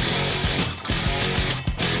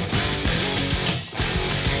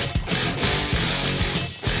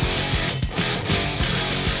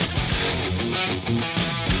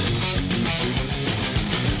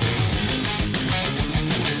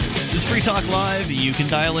 Free Talk Live. You can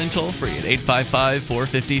dial in toll-free at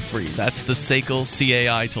 855-450-FREE. That's the SACL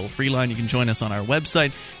CAI toll-free line. You can join us on our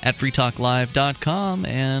website at freetalklive.com.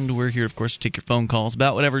 And we're here, of course, to take your phone calls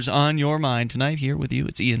about whatever's on your mind tonight. Here with you,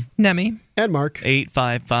 it's Ian. Nemi. And Mark.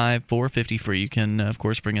 855-450-FREE. You can, of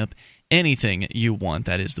course, bring up anything you want.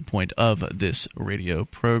 That is the point of this radio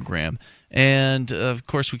program. And, of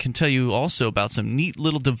course, we can tell you also about some neat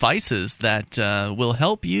little devices that will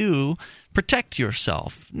help you protect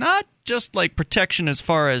yourself. Not just like protection as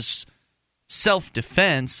far as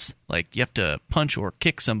self-defense, like you have to punch or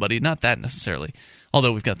kick somebody. Not that necessarily,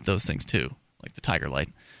 although we've got those things too, like the Tiger Light.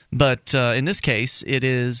 But in this case, it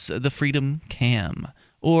is the Freedom Cam,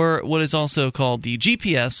 or what is also called the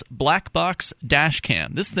GPS Black Box Dash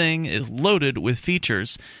Cam. This thing is loaded with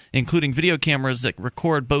features, including video cameras that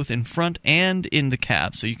record both in front and in the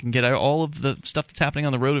cab. So you can get all of the stuff that's happening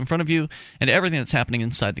on the road in front of you and everything that's happening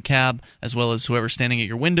inside the cab, as well as whoever's standing at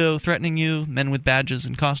your window threatening you, men with badges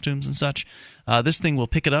and costumes and such. This thing will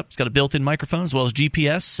pick it up. It's got a built-in microphone as well as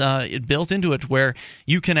GPS built into it, where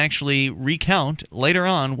you can actually recount later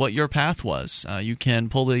on what your path was. You can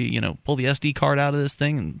pull the SD card out of this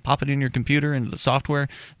thing and pop it in your computer into the software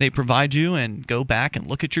they provide you, and go back and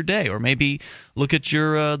look at your day, or maybe look at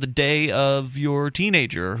your the day of your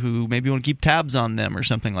teenager who maybe you want to keep tabs on them or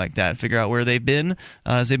something like that. Figure out where they've been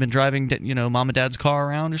as they've been driving, mom and dad's car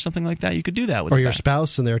around or something like that. You could do that with your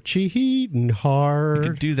spouse and they're cheating hard.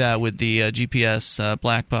 You could do that with the GPS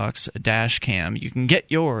Black Box Dash Cam. You can get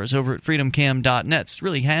yours over at freedomcam.net. It's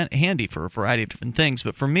really handy for a variety of different things,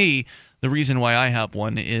 but for me, the reason why I have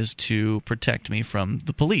one is to protect me from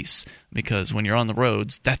the police, because when you're on the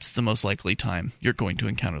roads, that's the most likely time you're going to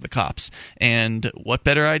encounter the cops. And what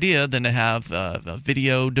better idea than to have a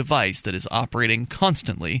video device that is operating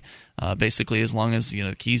constantly, basically as long as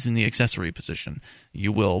the key's in the accessory position,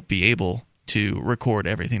 you will be able to record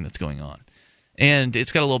everything that's going on. And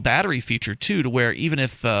it's got a little battery feature, too, to where even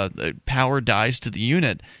if power dies to the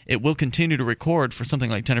unit, it will continue to record for something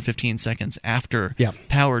like 10 or 15 seconds after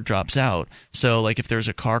power drops out. So, like if there's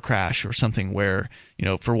a car crash or something where,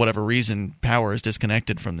 for whatever reason, power is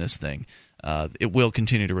disconnected from this thing, it will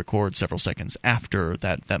continue to record several seconds after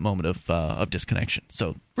that moment of disconnection.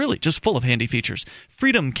 So, really, just full of handy features.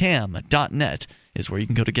 freedomcam.net is where you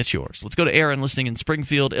can go to get yours. Let's go to Aaron, listening in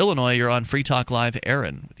Springfield, Illinois. You're on Free Talk Live.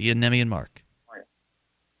 Aaron, with Ian, Nemi, and Mark.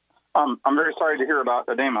 I'm very sorry to hear about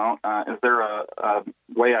Ademo. Is there a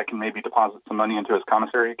way I can maybe deposit some money into his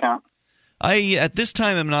commissary account? At this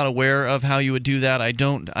time, I'm not aware of how you would do that.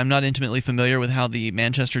 I'm not intimately familiar with how the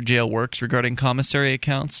Manchester jail works regarding commissary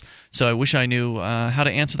accounts, so I wish I knew how to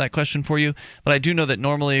answer that question for you. But I do know that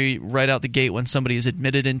normally, right out the gate, when somebody is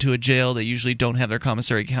admitted into a jail, they usually don't have their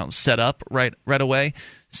commissary account set up right away.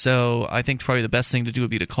 So I think probably the best thing to do would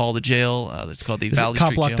be to call the jail. It's called the Valley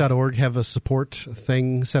Street Jail. Copblock.org have a support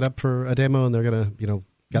thing set up for Ademo, and they're going to,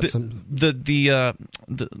 the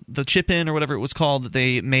chip in or whatever it was called that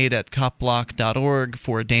they made at copblock.org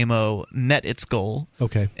for Ademo met its goal.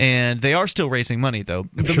 Okay, and they are still raising money though.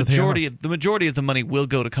 The majority of the money will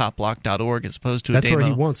go to copblock.org as opposed to Ademo. That's where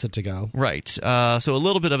he wants it to go. Right. So a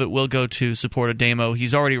little bit of it will go to support Ademo.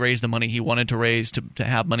 He's already raised the money he wanted to raise to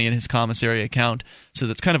have money in his commissary account, so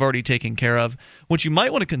that's kind of already taken care of. What you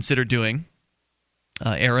might want to consider doing,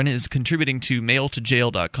 Aaron, is contributing to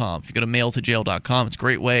mailtojail.com. If you go to mailtojail.com, it's a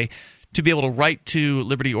great way to be able to write to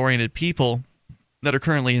liberty-oriented people that are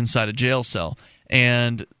currently inside a jail cell.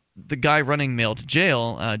 And the guy running Mail to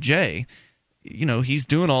Jail, Jay, he's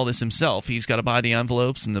doing all this himself. He's got to buy the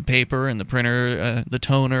envelopes and the paper and the printer, the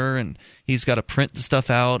toner, and he's got to print the stuff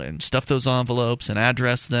out and stuff those envelopes and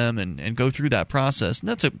address them and go through that process. And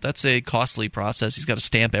that's a costly process. He's got to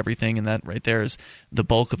stamp everything, and that right there is the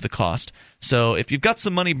bulk of the cost. So if you've got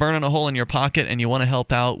some money burning a hole in your pocket and you want to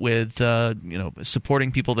help out with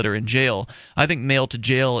supporting people that are in jail, I think Mail to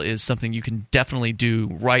Jail is something you can definitely do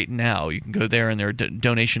right now. You can go there, and there are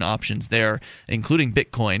donation options there, including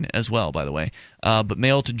Bitcoin as well, by the way. But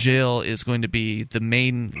Mail to Jail is going to be the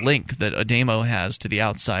main link that Ademo has to the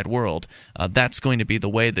outside world. That's going to be the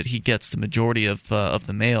way that he gets the majority of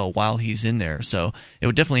the mail while he's in there. So it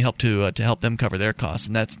would definitely help to help them cover their costs,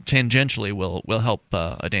 and that's tangentially will help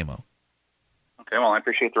Ademo. Okay, well, I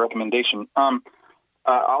appreciate the recommendation.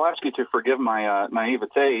 I'll ask you to forgive my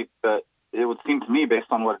naivete, but it would seem to me, based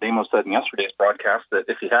on what Ademo said in yesterday's broadcast, that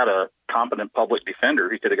if he had a competent public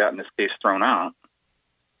defender, he could have gotten this case thrown out.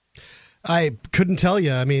 I couldn't tell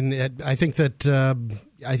you. I mean, I think that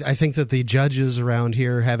I think that the judges around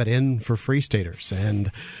here have it in for free staters,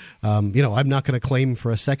 and I'm not going to claim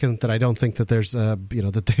for a second that I don't think that there's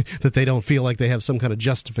that they don't feel like they have some kind of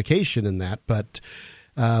justification in that, but.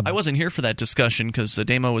 I wasn't here for that discussion because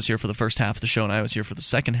Ademo was here for the first half of the show and I was here for the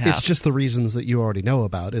second half. It's just the reasons that you already know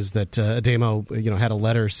about is that Ademo had a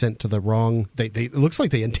letter sent to the wrong it looks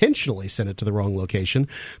like they intentionally sent it to the wrong location,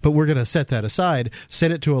 but we're going to set that aside.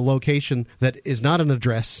 Send it to a location that is not an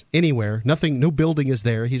address anywhere. No building is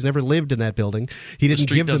there. He's never lived in that building. He didn't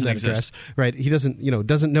give them that address. Right. He doesn't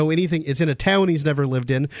know anything. It's in a town he's never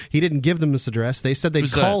lived in. He didn't give them this address. They said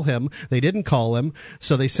they'd call him. They didn't call him.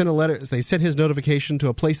 So they sent a letter. They sent his notification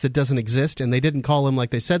to a place that doesn't exist, and they didn't call him like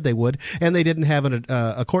they said they would, and they didn't have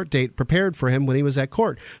a court date prepared for him when he was at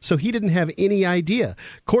court. So he didn't have any idea.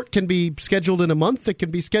 Court can be scheduled in a month. It can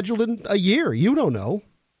be scheduled in a year. You don't know.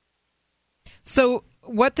 So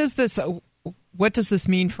what does this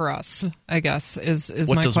mean for us, I guess, is my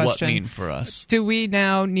question. What does what mean for us? Do we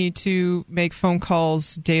now need to make phone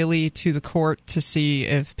calls daily to the court to see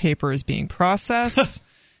if paper is being processed?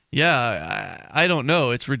 Yeah, I don't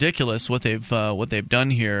know. It's ridiculous what they've done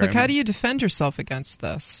here. How do you defend yourself against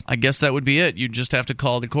this? I guess that would be it. You just have to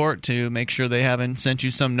call the court to make sure they haven't sent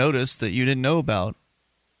you some notice that you didn't know about.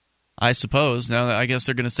 I suppose. Now, I guess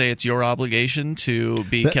they're going to say it's your obligation to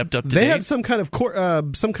be kept up to date. They have some kind of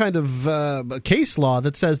case law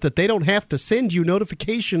that says that they don't have to send you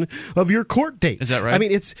notification of your court date. Is that right? I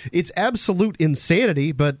mean, it's absolute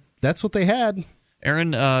insanity, but that's what they had.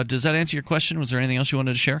 Aaron, does that answer your question? Was there anything else you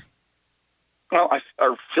wanted to share? Well, I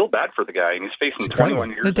feel bad for the guy, and he's facing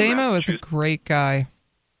 21 years. Ademo is a great guy.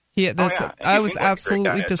 I was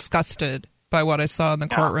absolutely disgusted by what I saw in the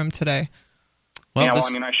courtroom today. Well,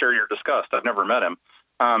 I share your disgust. I've never met him.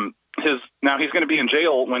 Now he's going to be in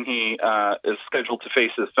jail when he is scheduled to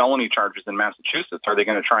face his felony charges in Massachusetts. Are they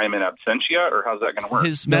going to try him in absentia, or how's that going to work?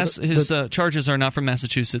 His charges are not from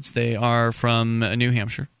Massachusetts. They are from New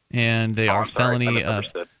Hampshire. And they are felony.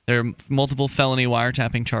 There are multiple felony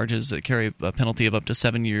wiretapping charges that carry a penalty of up to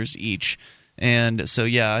 7 years each. And so,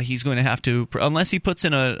 yeah, he's going to have to, unless he puts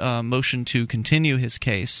in a motion to continue his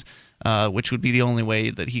case, which would be the only way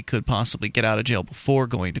that he could possibly get out of jail before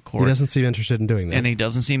going to court. He doesn't seem interested in doing that. And he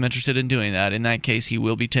doesn't seem interested in doing that. In that case, he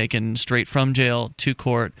will be taken straight from jail to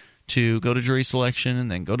court to go to jury selection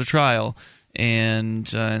and then go to trial. and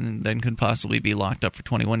then could possibly be locked up for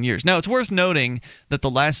 21 years. Now, it's worth noting that the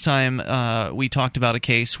last time we talked about a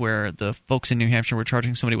case where the folks in New Hampshire were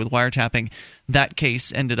charging somebody with wiretapping, that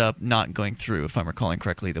case ended up not going through, if I'm recalling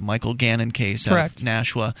correctly. The Michael Gannon case out of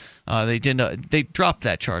Nashua, they dropped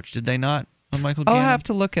that charge, did they not? Michael Gannon? I'll have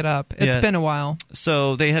to look it up. It's been a while.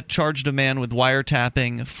 So they had charged a man with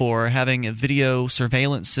wiretapping for having a video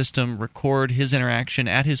surveillance system record his interaction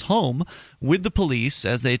at his home with the police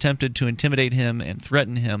as they attempted to intimidate him and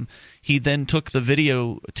threaten him. He then took the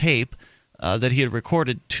videotape that he had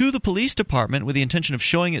recorded to the police department with the intention of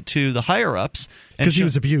showing it to the higher-ups. Because he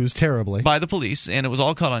was abused terribly. By the police, and it was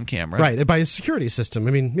all caught on camera. Right, and by his security system.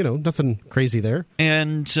 I mean, nothing crazy there.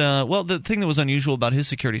 And, the thing that was unusual about his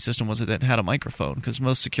security system was that it had a microphone, because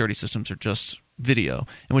most security systems are just video,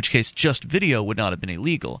 in which case just video would not have been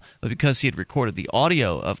illegal. But because he had recorded the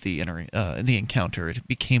audio of the encounter, it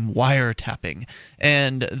became wiretapping.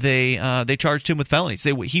 And they charged him with felonies.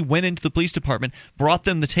 He went into the police department, brought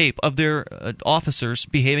them the tape of their officers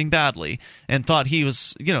behaving badly, and thought he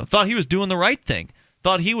was doing the right thing.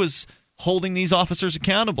 Thought he was holding these officers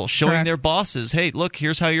accountable, showing their bosses, hey, look,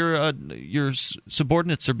 here's how your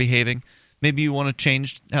subordinates are behaving. Maybe you want to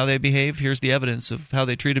change how they behave. Here's the evidence of how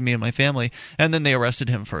they treated me and my family. And then they arrested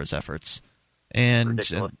him for his efforts. And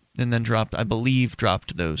then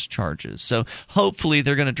dropped those charges. So hopefully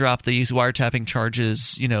they're going to drop these wiretapping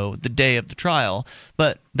charges, the day of the trial.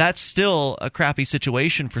 But that's still a crappy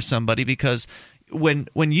situation for somebody, because when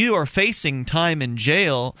you are facing time in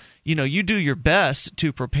jail, you do your best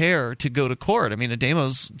to prepare to go to court. I mean,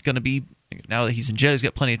 Ademo's going to be, now that he's in jail, he's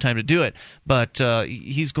got plenty of time to do it. But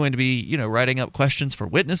he's going to be, writing up questions for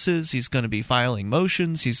witnesses. He's going to be filing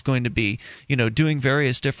motions. He's going to be, doing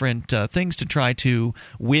various different things to try to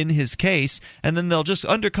win his case. And then they'll just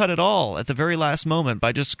undercut it all at the very last moment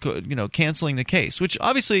by just, canceling the case, which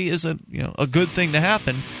obviously is a good thing to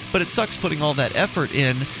happen. But it sucks putting all that effort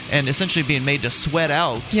in and essentially being made to sweat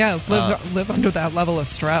out. Yeah, live under that level of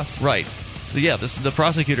stress. Right. Yeah, the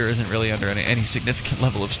prosecutor isn't really under any significant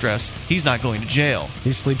level of stress. He's not going to jail.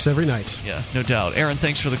 He sleeps every night. Yeah, no doubt. Aaron,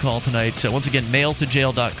 thanks for the call tonight. Once again,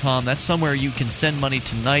 mailtojail.com. That's somewhere you can send money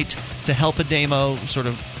tonight to help Ademo sort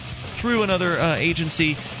of through another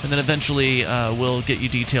agency, and then eventually we'll get you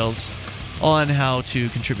details on how to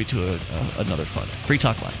contribute to another fund. Free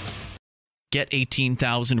Talk Live. Get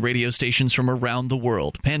 18,000 radio stations from around the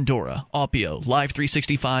world. Pandora, Opio, Live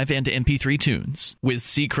 365, and MP3 tunes. With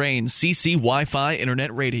C. Crane's CC Wi-Fi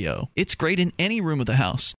Internet Radio. It's great in any room of the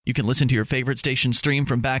house. You can listen to your favorite station stream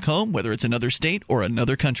from back home, whether it's another state or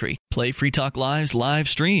another country. Play Free Talk Live's live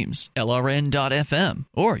streams, LRN.FM,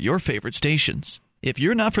 or your favorite stations. If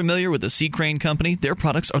you're not familiar with the C. Crane Company, their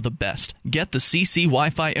products are the best. Get the CC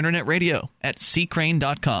Wi-Fi Internet Radio at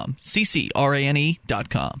ccrane.com,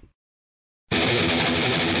 CCRANE.com.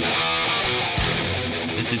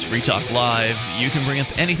 This is Free Talk Live. You can bring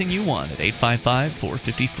up anything you want at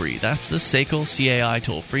 855-450-FREE. That's the SACL CAI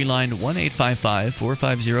toll-free line,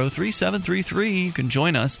 1-855-450-3733. You can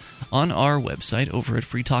join us on our website over at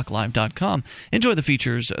freetalklive.com. Enjoy the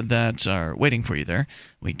features that are waiting for you there.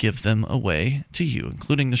 We give them away to you,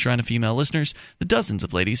 including the Shrine of Female Listeners, the dozens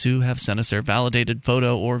of ladies who have sent us their validated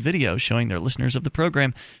photo or video showing they're listeners of the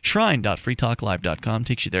program. Shrine.freetalklive.com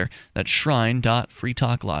takes you there. That's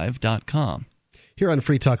shrine.freetalklive.com. Here on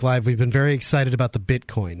Free Talk Live, we've been very excited about the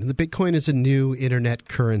Bitcoin. The Bitcoin is a new internet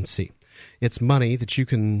currency. It's money that you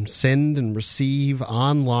can send and receive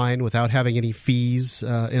online without having any fees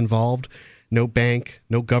involved. No bank,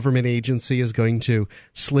 no government agency is going to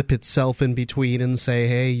slip itself in between and say,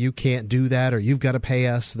 hey, you can't do that, or you've got to pay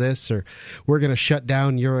us this, or we're going to shut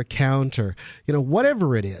down your account, or,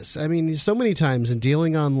 whatever it is. I mean, so many times in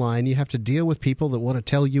dealing online, you have to deal with people that want to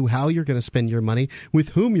tell you how you're going to spend your money, with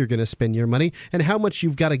whom you're going to spend your money, and how much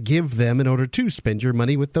you've got to give them in order to spend your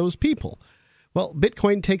money with those people. Well,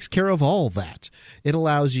 Bitcoin takes care of all that. It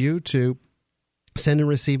allows you to send and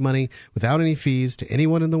receive money without any fees to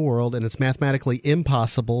anyone in the world, and it's mathematically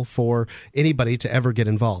impossible for anybody to ever get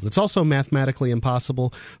involved. It's also mathematically impossible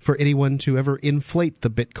for anyone to ever inflate the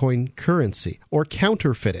Bitcoin currency or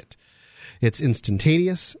counterfeit it. It's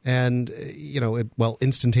instantaneous, and,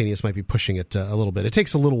 instantaneous might be pushing it a little bit. It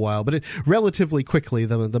takes a little while, but relatively quickly,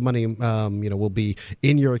 the money, will be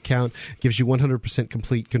in your account, gives you 100%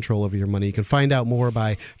 complete control over your money. You can find out more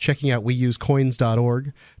by checking out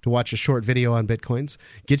weusecoins.org to watch a short video on Bitcoins.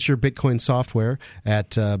 Get your Bitcoin software at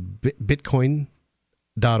bitcoin.org.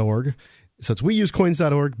 So it's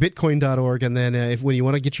weusecoins.org, bitcoin.org, and then when you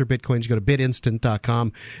want to get your bitcoins, you go to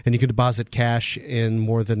bitinstant.com, and you can deposit cash in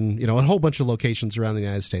more than, a whole bunch of locations around the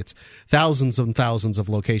United States. Thousands and thousands of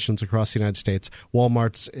locations across the United States.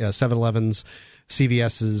 Walmart's, 7-Elevens,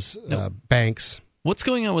 CVS's, banks. What's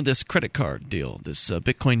going on with this credit card deal, this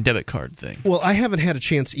Bitcoin debit card thing? Well, I haven't had a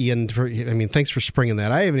chance, Ian. Thanks for springing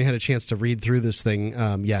that. I haven't had a chance to read through this thing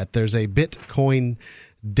yet. There's a Bitcoin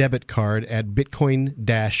debit card at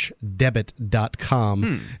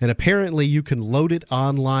bitcoin-debit.com, and apparently you can load it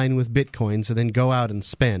online with Bitcoins and then go out and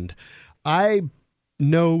spend. I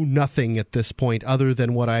know nothing at this point other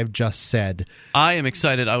than what I've just said. I am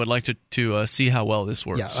excited. I would like to see how well this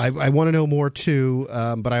works. Yeah, I want to know more too,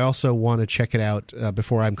 but I also want to check it out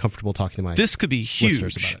before I'm comfortable talking to my This could be huge.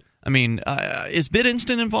 About it. I mean, is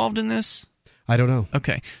BitInstant involved in this? I don't know.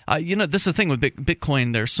 Okay. This is the thing with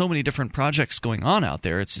Bitcoin. There's so many different projects going on out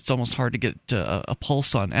there. It's almost hard to get a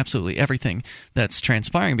pulse on absolutely everything that's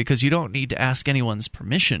transpiring because you don't need to ask anyone's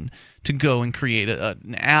permission to go and create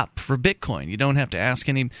an app for Bitcoin. You don't have to ask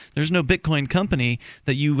any. There's no Bitcoin company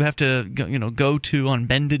that you have to go to on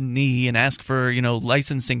bended knee and ask for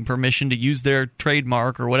licensing permission to use their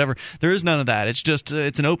trademark or whatever. There is none of that. It's just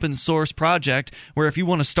it's an open source project where if you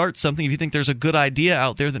want to start something, if you think there's a good idea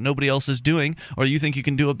out there that nobody else is doing, or you think you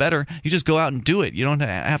can do it better, you just go out and do it. You don't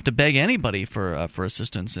have to beg anybody for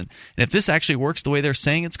assistance. And if this actually works the way they're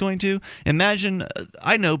saying it's going to, imagine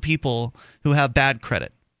I know people who have bad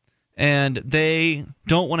credit. And they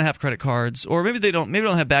don't want to have credit cards, or maybe they don't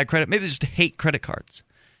have bad credit. Maybe they just hate credit cards,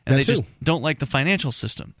 and they just don't like the financial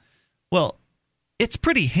system. Well, it's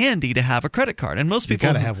pretty handy to have a credit card, and most people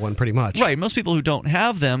got to have one pretty much. Right. Most people who don't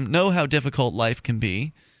have them know how difficult life can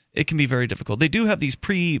be. It can be very difficult. They do have these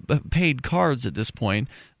prepaid cards at this point.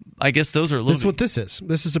 I guess those are. This is what this is.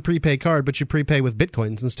 This is a prepaid card, but you prepay with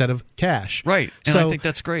Bitcoins instead of cash. Right, and I think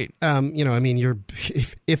that's great.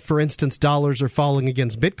 If for instance dollars are falling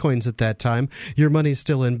against Bitcoins at that time, your money's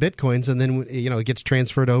still in Bitcoins, and then it gets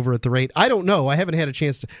transferred over at the rate. I don't know. I haven't had a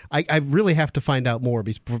chance to. I really have to find out more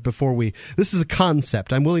before we. This is a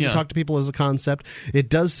concept. I'm willing to talk to people as a concept. It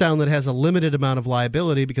does sound that it has a limited amount of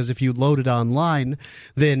liability because if you load it online,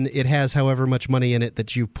 then it has however much money in it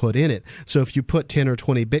that you've put in it. So if you put 10 or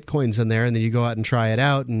 20 Bitcoins in there and then you go out and try it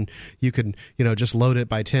out and you can, just load it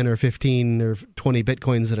by 10 or 15 or 20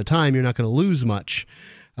 Bitcoins at a time, you're not going to lose much.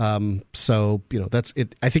 So that's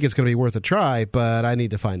it. I think it's going to be worth a try, but I need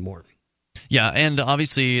to find more. Yeah, and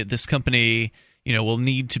obviously this company, will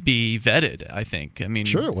need to be vetted, I think. I mean,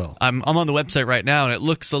 sure it will. I'm on the website right now, and it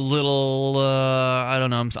looks a little, I don't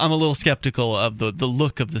know, I'm a little skeptical of the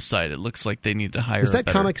look of the site. It looks like they need to hire Is that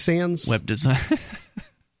Comic Sans? Web design.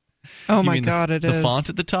 Oh my God! It is the font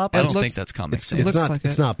at the top. I don't think that's Comic Sans.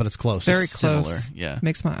 It's not, but it's close. Very it's close. Similar, yeah,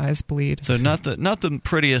 makes my eyes bleed. So not the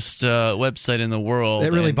prettiest website in the world.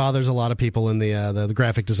 It really bothers a lot of people in the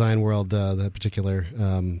graphic design world. The particular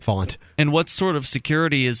font. And what sort of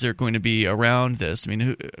security is there going to be around this? I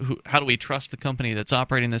mean, how do we trust the company that's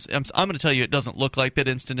operating this? I'm going to tell you, it doesn't look like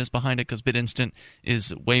BitInstant is behind it because BitInstant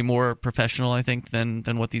is way more professional, I think, than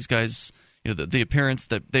what these guys. The appearance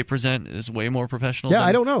that they present is way more professional. Yeah,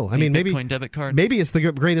 I don't know. I mean, maybe Bitcoin debit card. Maybe it's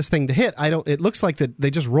the greatest thing to hit. It looks like that they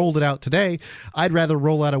just rolled it out today. I'd rather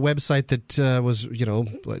roll out a website that was,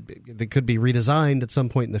 that could be redesigned at some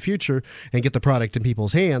point in the future and get the product in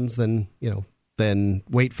people's hands than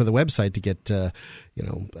wait for the website to get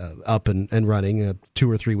up and running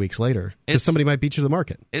 2 or 3 weeks later because somebody might beat you to the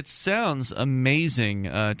market. It sounds amazing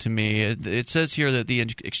to me. It says here that the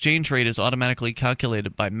exchange rate is automatically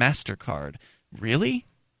calculated by MasterCard. Really?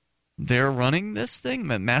 They're running this thing?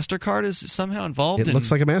 MasterCard is somehow involved? It looks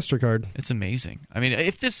like a MasterCard. It's amazing. I mean,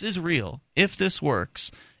 if this is real, if this works,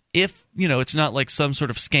 if it's not like some sort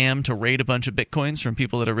of scam to raid a bunch of Bitcoins from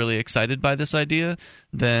people that are really excited by this idea,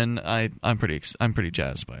 then I'm pretty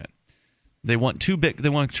jazzed by it. They want they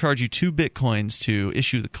want to charge you 2 Bitcoins to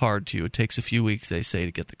issue the card to you. It takes a few weeks, they say,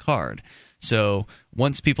 to get the card. So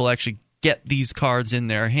once people actually get these cards in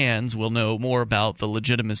their hands, we'll know more about the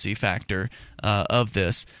legitimacy factor of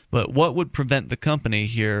this. But what would prevent the company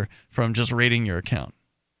here from just raiding your account?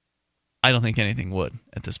 I don't think anything would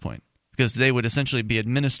at this point. Because they would essentially be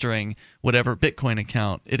administering whatever Bitcoin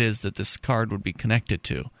account it is that this card would be connected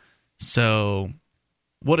to. So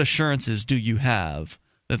what assurances do you have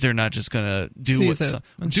that they're not just going to do what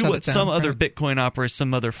some other Bitcoin operators,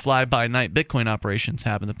 some other fly-by-night Bitcoin operations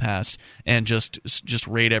have in the past and just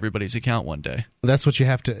raid everybody's account one day? That's what you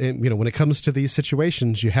have to, when it comes to these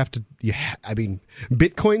situations, you have to,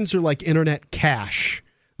 Bitcoins are like internet cash.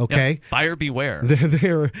 Okay, yeah. Buyer beware.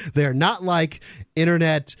 They're not like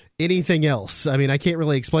internet anything else. I mean, I can't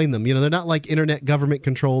really explain them. They're not like internet government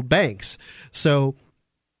controlled banks. So,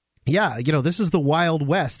 yeah, this is the Wild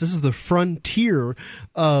West. This is the frontier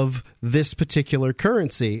of this particular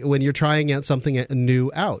currency when you're trying out something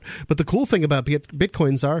new out. But the cool thing about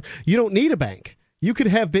Bitcoins are you don't need a bank. You could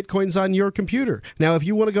have Bitcoins on your computer. Now, if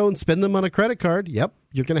you want to go and spend them on a credit card, yep,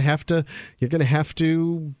 you're going to have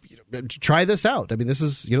to try this out. I mean, this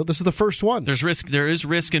is the first one. There is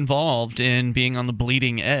risk involved in being on the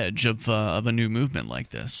bleeding edge of a new movement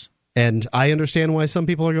like this. And I understand why some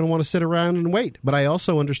people are going to want to sit around and wait, but I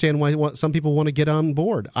also understand why some people want to get on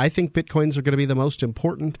board. I think Bitcoins are going to be the most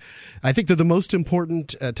important. I think they're the most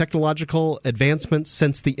important technological advancement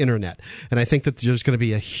since the internet, and I think that there's going to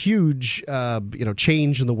be a huge,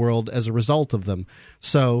 change in the world as a result of them.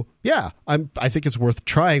 So, yeah, I think it's worth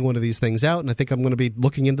trying one of these things out, and I think I'm going to be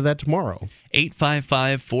looking into that tomorrow.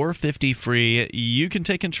 855-450-FREE. You can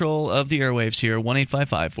take control of the airwaves here.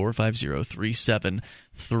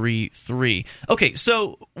 1-855-450-3733. Okay,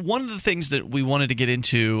 so one of the things that we wanted to get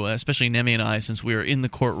into, especially Nemi and I, since we were in the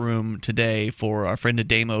courtroom today for our friend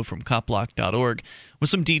Ademo from copblock.org,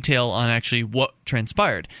 was some detail on actually what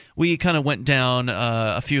transpired. We kind of went down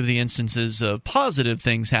a few of the instances of positive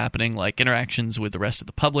things happening, like interactions with the rest of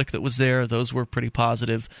the public that was there. Those were pretty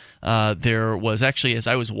positive. There was actually, as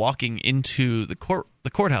I was walking into the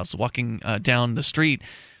courthouse, walking down the street,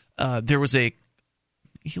 there was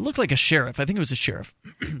he looked like a sheriff. I think it was a sheriff.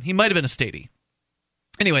 He might have been a statey.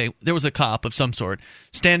 Anyway, there was a cop of some sort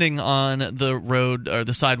standing on the road or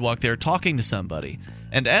the sidewalk there talking to somebody.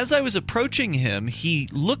 And as I was approaching him, he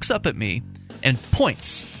looks up at me and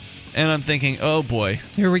points. And I'm thinking, oh boy.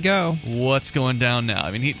 Here we go. What's going down now?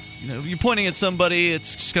 I mean, you're pointing at somebody.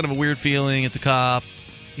 It's just kind of a weird feeling. It's a cop.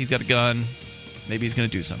 He's got a gun. Maybe he's going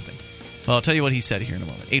to do something. Well, I'll tell you what he said here in a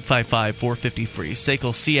moment. 855-450-FREE.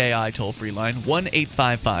 SACL CAI toll-free line.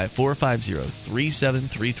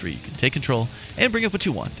 1-855-450-3733. You can take control and bring up what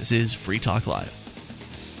you want. This is Free Talk Live.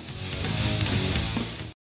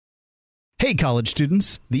 Hey, college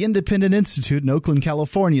students. The Independent Institute in Oakland,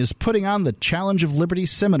 California is putting on the Challenge of Liberty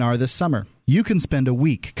seminar this summer. You can spend a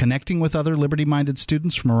week connecting with other liberty-minded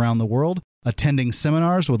students from around the world, attending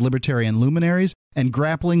seminars with libertarian luminaries, and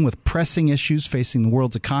grappling with pressing issues facing the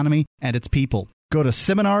world's economy and its people. Go to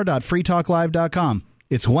seminar.freetalklive.com.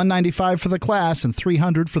 It's $195 for the class and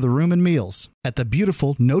 $300 for the room and meals at the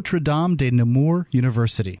beautiful Notre Dame de Namur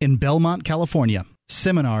University in Belmont, California.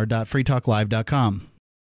 Seminar.freetalklive.com.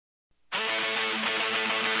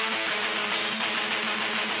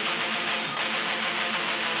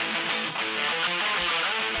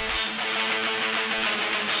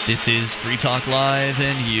 This is Free Talk Live,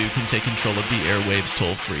 and you can take control of the airwaves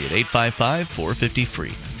toll-free at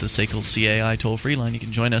 855-450-FREE. It's the SACL CAI toll-free line. You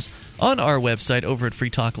can join us on our website over at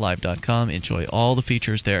freetalklive.com. Enjoy all the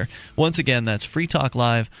features there. Once again, that's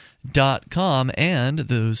freetalklive.com, and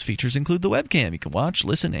those features include the webcam. You can watch,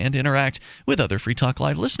 listen, and interact with other Free Talk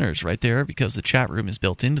Live listeners right there because the chat room is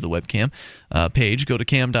built into the webcam page. Go to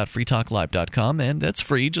cam.freetalklive.com, and that's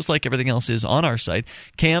free, just like everything else is on our site,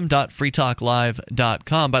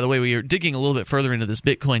 cam.freetalklive.com. By the way, we are digging a little bit further into this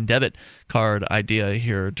Bitcoin debit card idea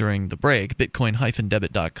here during the break,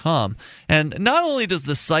 bitcoin-debit.com. And not only does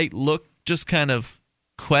the site look just kind of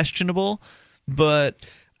questionable, but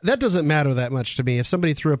that doesn't matter that much to me. If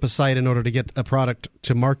somebody threw up a site in order to get a product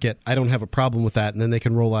to market, I don't have a problem with that, and then they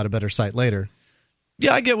can roll out a better site later.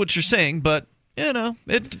 Yeah, I get what you're saying, but,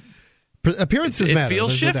 appearances matter. It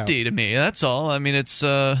feels shifty to me, that's all. I mean, it's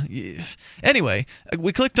anyway,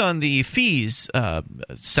 we clicked on the fees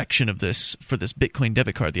section of this for this Bitcoin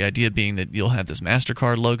debit card, the idea being that you'll have this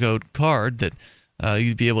MasterCard logoed card that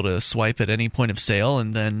you'd be able to swipe at any point of sale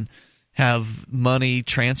and then have money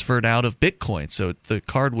transferred out of Bitcoin. So the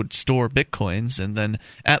card would store Bitcoins, and then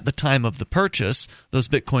at the time of the purchase, those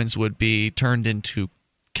Bitcoins would be turned into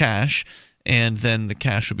cash, and then the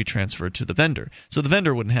cash would be transferred to the vendor. So the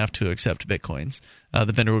vendor wouldn't have to accept Bitcoins.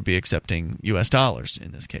 The vendor would be accepting US dollars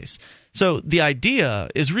in this case. So the idea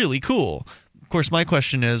is really cool. Of course, my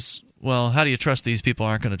question is, well, how do you trust these people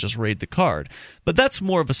aren't going to just raid the card? But that's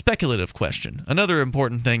more of a speculative question. Another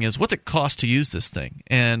important thing is, what's it cost to use this thing?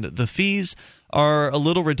 And the fees are a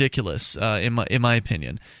little ridiculous, in my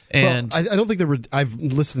opinion. And I don't think I've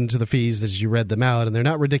listened to the fees as you read them out, and they're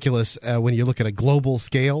not ridiculous when you look at a global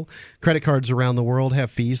scale. Credit cards around the world have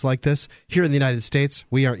fees like this. Here in the United States,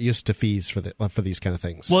 we aren't used to fees for these kind of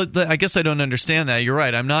things. Well, I guess I don't understand that. You're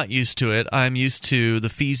right. I'm not used to it. I'm used to the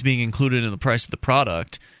fees being included in the price of the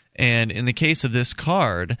product. And in the case of this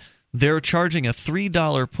card, they're charging a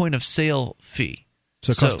 $3 point of sale fee.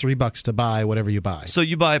 So it costs $3 to buy whatever you buy. So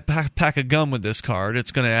you buy a pack of gum with this card,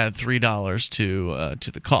 it's going to add $3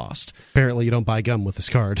 to the cost. Apparently, you don't buy gum with this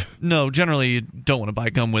card. No, generally you don't want to buy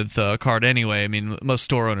gum with a card anyway. I mean, most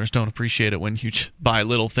store owners don't appreciate it when you buy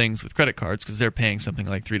little things with credit cards because they're paying something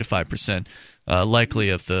like 3 to 5%. Likely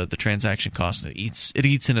of the transaction cost, and it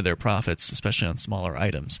eats into their profits, especially on smaller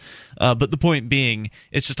items. But the point being,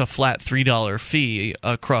 it's just a flat $3 fee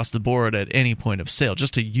across the board at any point of sale.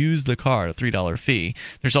 Just to use the card, a $3 fee.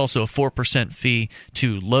 There's also a 4% fee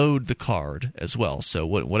to load the card as well. So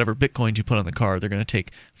whatever Bitcoin you put on the card, they're going to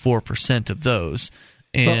take 4% of those.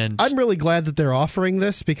 And I'm really glad that they're offering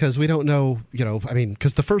this because we don't know,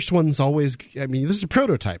 because the first one's always, this is a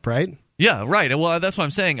prototype, right? Yeah, right. Well, that's what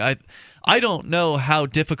I'm saying. I don't know how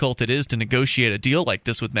difficult it is to negotiate a deal like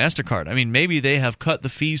this with MasterCard. I mean, maybe they have cut the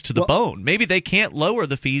fees to the bone. Maybe they can't lower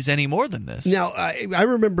the fees any more than this. Now, I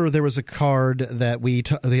remember there was a card that we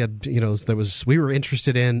were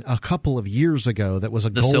interested in a couple of years ago that was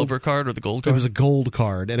the silver card or the gold card? It was a gold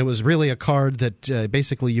card, and it was really a card that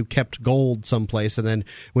basically you kept gold someplace, and then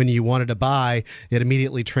when you wanted to buy, it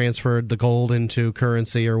immediately transferred the gold into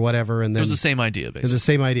currency or whatever. And then it was the same idea, basically. It was the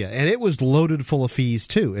same idea. And it was loaded full of fees,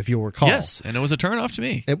 too, if you'll recall. Yes, and it was a turnoff to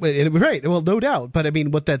me. Right. Well, no doubt. But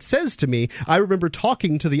what that says to me, I remember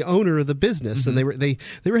talking to the owner of the business, and they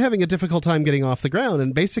were having a difficult time getting off the ground.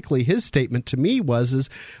 And basically, his statement to me was,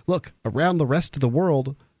 look, around the rest of the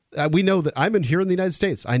world, we know that I'm here in the United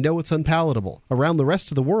States. I know it's unpalatable. Around the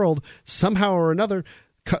rest of the world, somehow or another,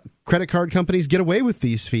 credit card companies get away with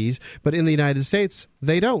these fees, but in the United States,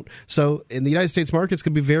 they don't. So in the United States market, it's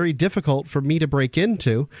going to be very difficult for me to break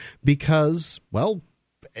into because,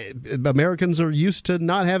 Americans are used to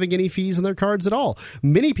not having any fees in their cards at all.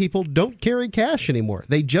 Many people don't carry cash anymore.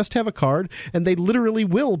 They just have a card, and they literally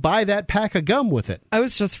will buy that pack of gum with it. I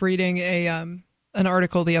was just reading an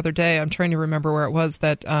article the other day. I'm trying to remember where it was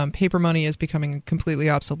that paper money is becoming completely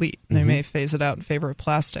obsolete. And they may phase it out in favor of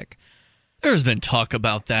plastic. There's been talk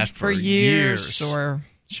about that for years. Sure.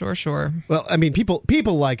 Well,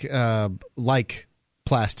 people like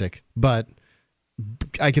plastic, but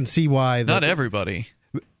I can see why. Not everybody.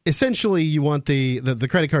 Essentially, you want the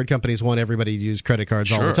credit card companies want everybody to use credit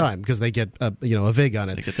cards all the time because they get a vig on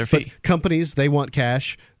it. They get their fee. But companies, they want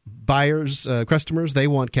cash. Buyers, customers, they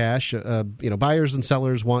want cash. Buyers and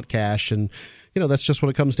sellers want cash, and that's just what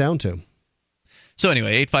it comes down to. So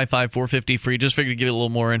anyway, 855-450-FREE. Just figured to give you a little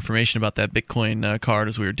more information about that Bitcoin card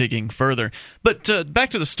as we were digging further. But back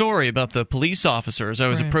to the story about the police officer. As I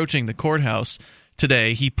was approaching the courthouse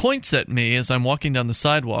today, he points at me as I'm walking down the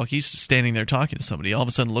sidewalk. He's standing there talking to somebody. All of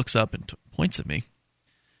a sudden looks up and points at me.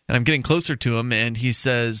 And I'm getting closer to him, and he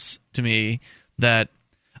says to me that,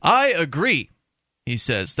 I agree. He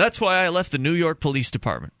says, that's why I left the New York Police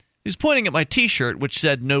Department. He was pointing at my T-shirt, which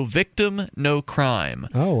said, no victim, no crime.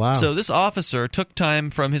 Oh, wow. So this officer took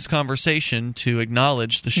time from his conversation to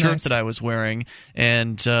acknowledge the shirt that I was wearing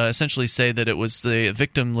and essentially say that it was the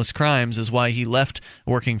victimless crimes is why he left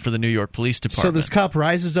working for the New York Police Department. So this cop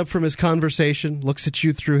rises up from his conversation, looks at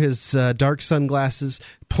you through his dark sunglasses,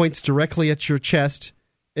 points directly at your chest,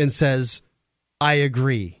 and says, I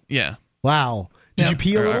agree. Yeah. Wow. Did you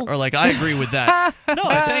pee a little? Or like, I agree with that. No,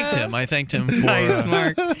 I thanked him. I thanked him for nice,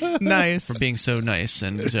 Mark. Nice. For being so nice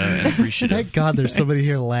and appreciative. Thank God there's somebody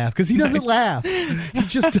here to laugh because he doesn't laugh. He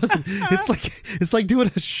just doesn't. It's like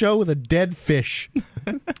doing a show with a dead fish.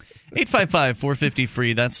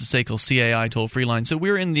 855-450-FREE. That's the SACL CAI toll-free line. So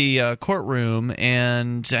we were in the courtroom,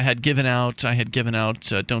 and I had given out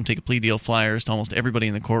don't take a plea deal flyers to almost everybody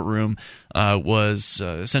in the courtroom. Was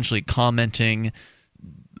essentially commenting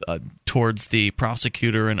towards the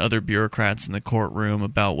prosecutor and other bureaucrats in the courtroom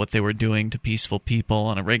about what they were doing to peaceful people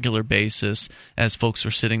on a regular basis as folks were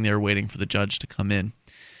sitting there waiting for the judge to come in.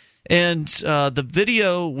 And the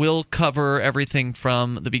video will cover everything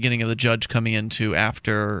from the beginning of the judge coming in to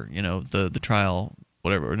after, the trial,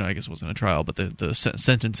 whatever. No, I guess it wasn't a trial, but the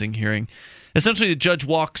sentencing hearing. Essentially, the judge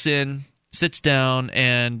walks in, sits down,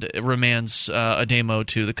 and remands Ademo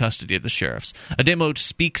to the custody of the sheriffs. Ademo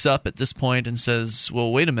speaks up at this point and says,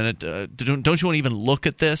 well, wait a minute, don't you want to even look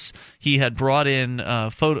at this? He had brought in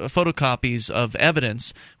photocopies of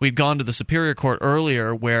evidence. We'd gone to the Superior Court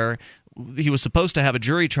earlier where he was supposed to have a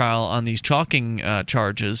jury trial on these chalking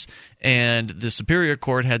charges, and the Superior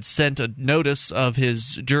Court had sent a notice of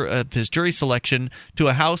his jury selection to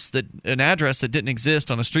an address that didn't exist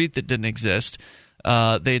on a street that didn't exist.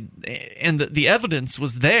 The evidence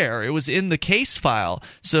was there. It was in the case file.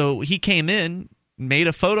 So he came in, made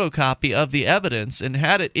a photocopy of the evidence, and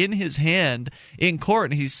had it in his hand in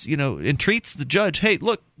court. And he's, entreats the judge, hey,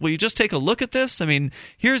 look, will you just take a look at this? I mean,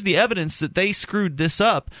 here's the evidence that they screwed this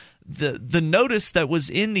up. the notice that was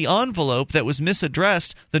in the envelope that was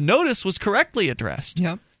misaddressed, the notice was correctly addressed.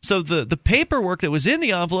 Yep. So the paperwork that was in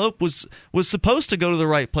the envelope was supposed to go to the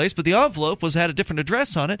right place, but the envelope had a different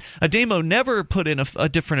address on it. Ademo never put in a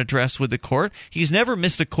different address with the court. He's never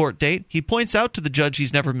missed a court date. He points out to the judge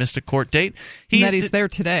he's never missed a court date. And that he's there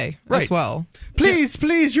today as well.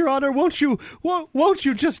 Please, Your Honor, won't you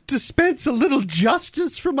just dispense a little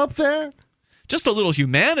justice from up there? Just a little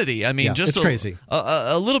humanity. I mean, just it's crazy.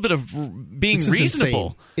 A little bit of being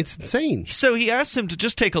reasonable. It's insane. So he asks him to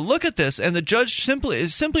just take a look at this, and the judge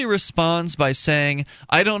simply responds by saying,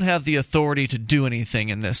 "I don't have the authority to do anything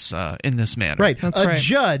in this manner." Right. That's right.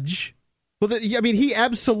 Judge. Well, he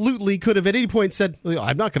absolutely could have at any point said,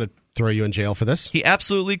 "I'm not going to throw you in jail for this." He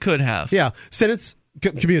absolutely could have. Yeah. Sentence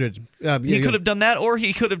commuted. He could have done that, or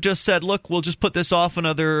he could have just said, "Look, we'll just put this off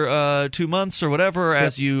another 2 months or whatever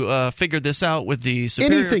as you figure this out with the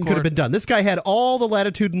Superior Court." Anything could have been done. This guy had all the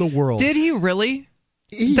latitude in the world. Did he really?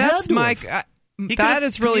 That's my. That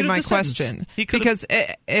is really my question. Because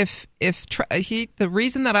the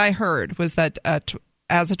reason that I heard was that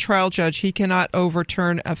as a trial judge, he cannot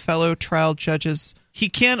overturn a fellow trial judge's. He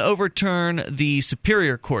can overturn the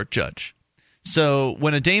Superior Court judge. So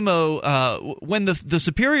when Ademo, when the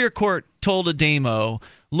Superior Court told Ademo,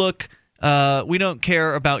 "Look, we don't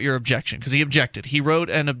care about your objection," because he objected. He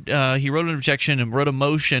wrote an objection and wrote a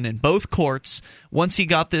motion in both courts. Once he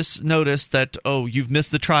got this notice that, you've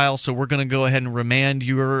missed the trial, so we're going to go ahead and remand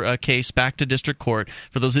your case back to district court.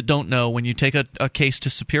 For those that don't know, when you take a case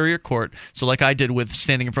to Superior Court, so like I did with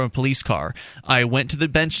standing in front of a police car, I went to the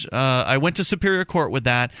bench. I went to Superior Court with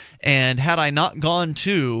that, and had I not gone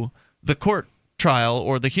to the court trial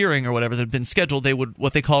or the hearing or whatever that had been scheduled, they would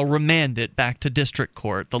what they call remand it back to district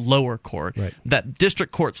court, the lower court. Right. That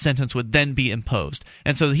district court sentence would then be imposed.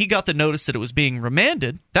 And so he got the notice that it was being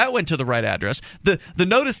remanded. That went to the right address. The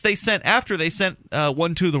notice they sent after they sent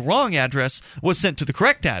one to the wrong address was sent to the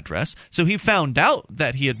correct address. So he found out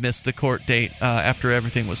that he had missed the court date after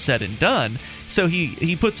everything was said and done. So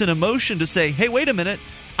he puts in a motion to say, "Hey, wait a minute,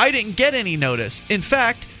 I didn't get any notice. In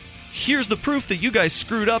fact, here's the proof that you guys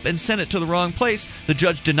screwed up and sent it to the wrong place." The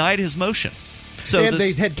judge denied his motion. So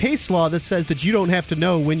they had case law that says that you don't have to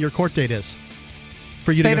know when your court date is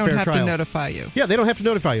for you to get a fair trial. They don't have to notify you. Yeah, they don't have to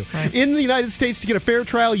notify you. Right. In the United States, to get a fair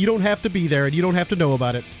trial, you don't have to be there and you don't have to know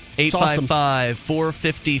about it.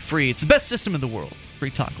 855-450-FREE. It's the best system in the world. Free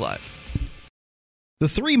Talk Live. The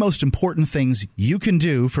three most important things you can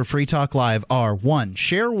do for Free Talk Live are: 1,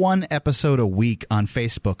 share one episode a week on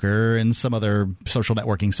Facebook or in some other social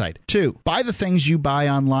networking site. 2, buy the things you buy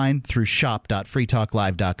online through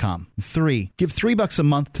shop.freetalklive.com. 3, give $3 a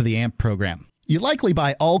month to the AMP program. You likely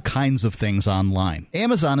buy all kinds of things online.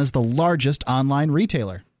 Amazon is the largest online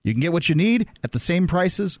retailer. You can get what you need at the same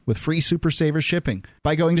prices with free Super Saver shipping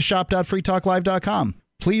by going to shop.freetalklive.com.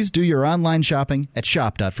 Please do your online shopping at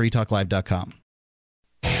shop.freetalklive.com.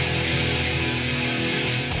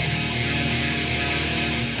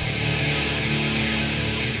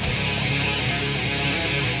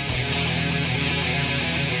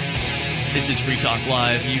 This is Free Talk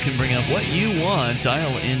Live. You can bring up what you want.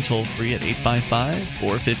 Dial in toll-free at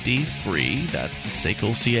 855-450-FREE. That's the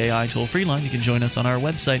SACL CAI toll-free line. You can join us on our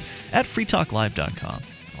website at freetalklive.com.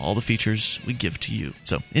 All the features we give to you.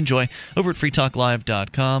 So enjoy. Over at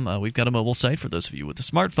freetalklive.com, we've got a mobile site for those of you with a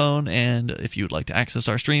smartphone. And if you would like to access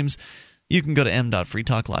our streams, you can go to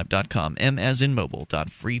m.freetalklive.com, m as in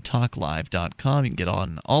mobile.freetalklive.com. You can get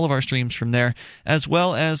on all of our streams from there, as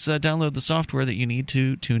well as download the software that you need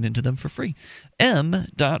to tune into them for free.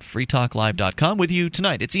 m.freetalklive.com. With you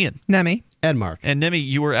tonight, it's Ian. Nemi. And Mark. And Nemi,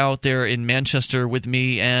 you were out there in Manchester with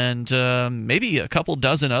me and maybe a couple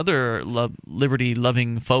dozen other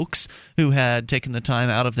liberty-loving folks who had taken the time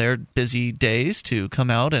out of their busy days to come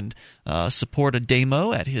out and support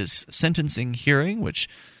Ademo at his sentencing hearing, which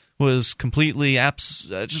was completely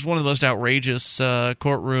just one of the most outrageous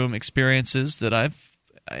courtroom experiences that I've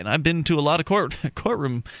been to a lot of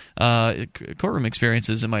courtroom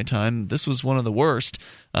experiences in my time. This was one of the worst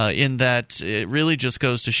in that it really just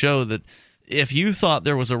goes to show that if you thought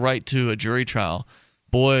there was a right to a jury trial,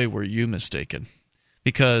 boy, were you mistaken.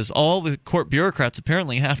 Because all the court bureaucrats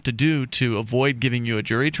apparently have to do to avoid giving you a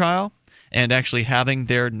jury trial and actually having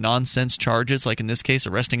their nonsense charges, like in this case,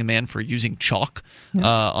 arresting a man for using chalk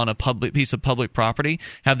on a public piece of public property,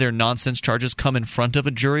 have their nonsense charges come in front of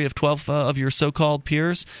a jury of 12 of your so-called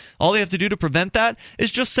peers. All they have to do to prevent that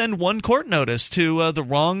is just send one court notice to the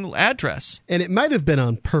wrong address. And it might have been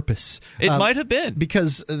on purpose. It might have been.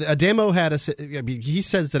 Because Ademo he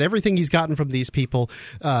says that everything he's gotten from these people,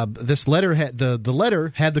 this letter had the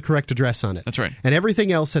letter had the correct address on it. That's right. And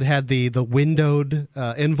everything else had the windowed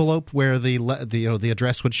envelope where the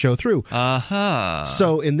address would show through.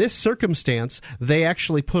 So in this circumstance, they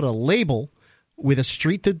actually put a label with a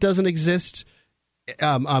street that doesn't exist,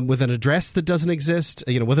 with an address that doesn't exist,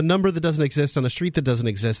 with a number that doesn't exist on a street that doesn't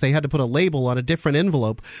exist. They had to put a label on a different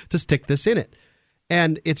envelope to stick this in it.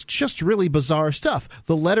 And it's just really bizarre stuff.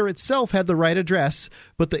 The letter itself had the right address,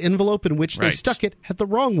 but the envelope in which they stuck it had the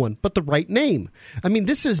wrong one, but the right name. I mean,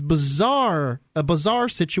 this is a bizarre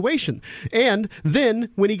situation. And then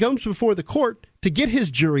when he comes before the court to get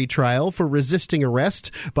his jury trial for resisting arrest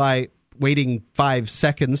by waiting 5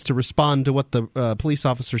 seconds to respond to what the police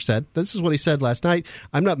officer said. This is what he said last night.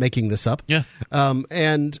 I'm not making this up. Yeah.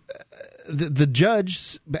 And the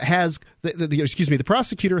judge has the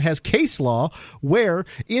prosecutor has case law where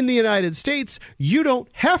in the United States you don't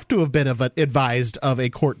have to have been advised of a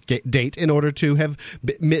court date in order to have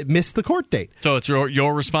missed the court date. So it's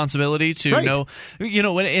your responsibility to know.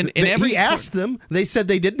 He asked them. They said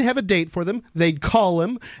they didn't have a date for them. They'd call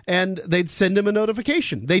him and they'd send him a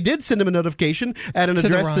notification. They did send him a notification at an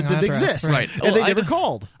address that didn't exist, right? And they never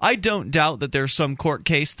called. I don't doubt that there's some court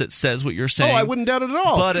case that says what you're saying. Oh, I wouldn't doubt it at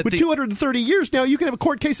all. But with 230 years now, you can have a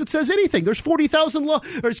court case that says anything. There's 40,000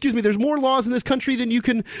 there's more laws in this country than you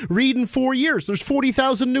can read in 4 years. There's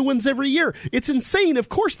 40,000 new ones every year. It's insane. Of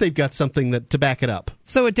course they've got something to back it up.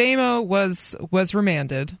 So Ademo was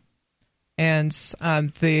remanded, and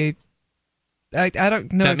I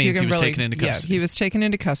don't know that if means you can he was really. Taken into custody. Yeah, he was taken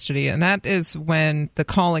into custody, and that is when the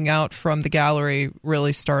calling out from the gallery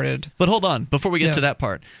really started. But hold on, before we get to that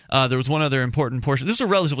part, there was one other important portion. This was a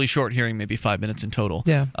relatively short hearing, maybe 5 minutes in total.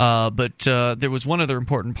 Yeah. But there was one other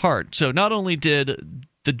important part. So not only did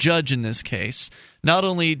the judge in this case, not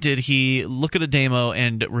only did he look at Ademo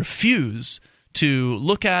and refuse to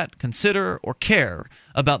look at, consider, or care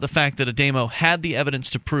about the fact that Ademo had the evidence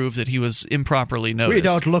to prove that he was improperly noticed. We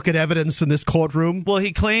don't look at evidence in this courtroom. Well,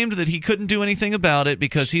 he claimed that he couldn't do anything about it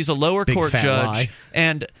because he's a lower court judge. Lie.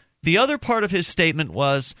 And the other part of his statement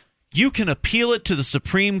was, you can appeal it to the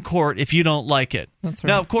Supreme Court if you don't like it. That's right.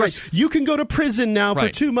 Now, of course, you can go to prison now for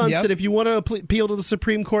 2 months, and if you want to appeal to the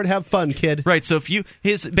Supreme Court, have fun, kid. Right. So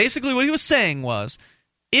basically what he was saying was,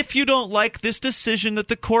 if you don't like this decision that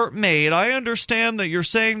the court made, I understand that you're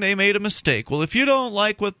saying they made a mistake. Well, if you don't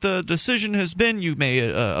like what the decision has been, you may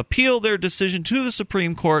appeal their decision to the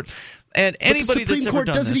Supreme Court. And anybody that's ever done this, the Supreme Court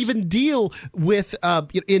doesn't even deal with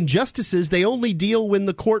injustices. They only deal when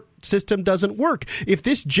the court system doesn't work. If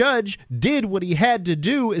this judge did what he had to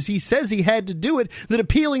do, as he says he had to do it, then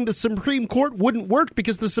appealing to the Supreme Court wouldn't work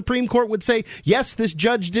because the Supreme Court would say, yes, this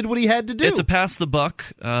judge did what he had to do. It's a pass the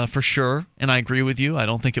buck for sure, and I agree with you. I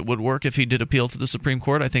don't think it would work if he did appeal to the Supreme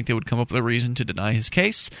Court. I think they would come up with a reason to deny his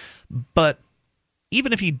case. But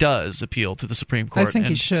even if he does appeal to the Supreme Court, I think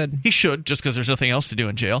he should. He should, just because there's nothing else to do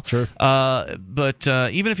in jail. Sure. But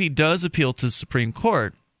even if he does appeal to the Supreme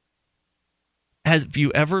Court, have you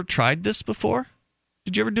ever tried this before?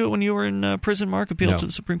 Did you ever do it when you were in prison, Mark? Appeal to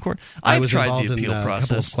the Supreme Court? I've tried involved the appeal in process.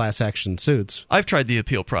 A couple of class action suits. I've tried the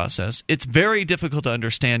appeal process. It's very difficult to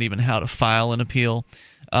understand even how to file an appeal.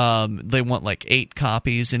 They want like 8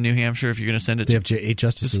 copies in New Hampshire if you're going to send it. They have 8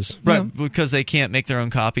 justices, right? Because they can't make their own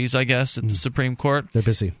copies, I guess, at the Supreme Court. They're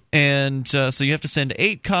busy, and so you have to send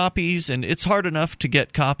 8 copies, and it's hard enough to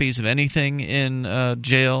get copies of anything in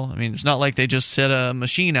jail. I mean, it's not like they just set a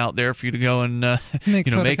machine out there for you to go and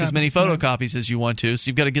make as many photocopies as you want to. So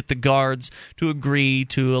you've got to get the guards to agree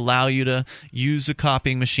to allow you to use a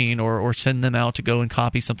copying machine or send them out to go and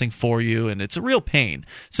copy something for you, and it's a real pain.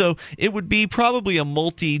 So it would be probably a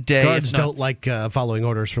multi-day. Guards don't like following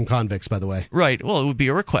orders from convicts, by the way. Right. Well, it would be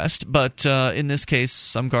a request, but in this case,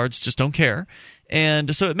 some guards just don't care.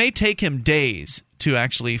 And so it may take him days to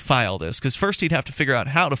actually file this, because first he'd have to figure out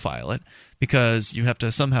how to file it, because you have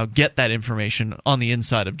to somehow get that information on the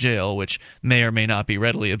inside of jail, which may or may not be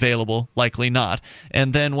readily available, likely not.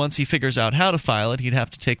 And then once he figures out how to file it, he'd have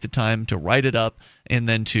to take the time to write it up, and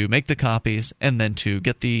then to make the copies, and then to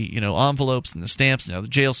get the envelopes and the stamps. Now, the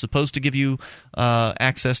jail's supposed to give you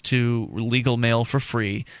access to legal mail for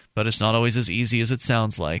free, but it's not always as easy as it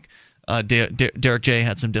sounds like. Derek J.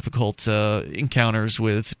 had some difficult encounters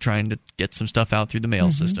with trying to get some stuff out through the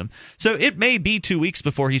mail system. So it may be 2 weeks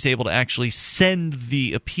before he's able to actually send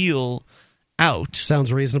the appeal out.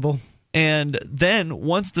 Sounds reasonable. And then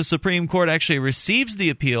once the Supreme Court actually receives the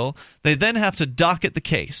appeal, they then have to docket the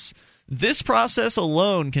case. This process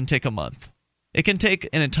alone can take a month. It can take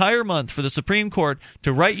an entire month for the Supreme Court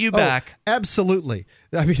to write you back. Absolutely.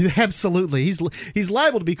 I mean, absolutely. He's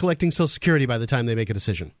liable to be collecting Social Security by the time they make a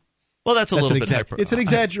decision. Well, that's a little bit it's an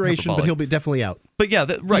exaggeration, but he'll be definitely out. But yeah,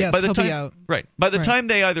 right. Yes, by the he'll time, be out. Right. By the time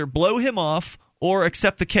they either blow him off or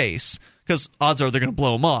accept the case, because odds are they're going to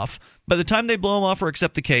blow him off. By the time they blow him off or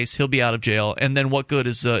accept the case, he'll be out of jail. And then what good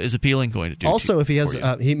is appealing going to do? Also, if he has,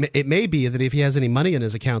 it may be that if he has any money in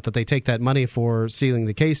his account, that they take that money for sealing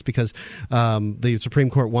the case because the Supreme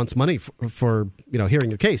Court wants money for hearing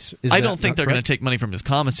your case. I don't think they're going to take money from his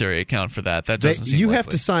commissary account for that. That doesn't seem You likely. have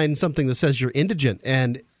to sign something that says you're indigent,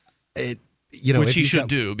 and which he should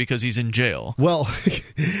do because he's in jail. Well,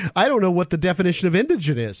 I don't know what the definition of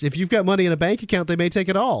indigent is. If you've got money in a bank account, they may take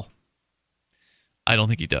it all. I don't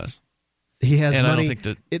think he does. He has and money. I don't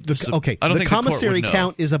think the commissary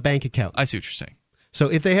account is a bank account. I see what you're saying. So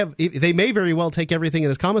they may very well take everything in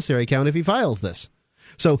his commissary account if he files this.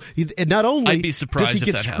 So not only I'd be surprised does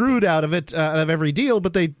he get screwed out of it out of every deal,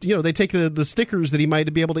 but they take the stickers that he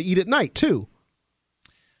might be able to eat at night too.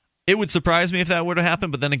 It would surprise me if that were to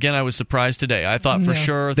happen, but then again, I was surprised today. I thought for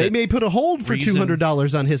sure that they may put a hold for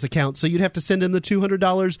 $200 on his account, so you'd have to send him the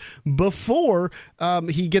 $200 before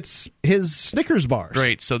he gets his Snickers bars.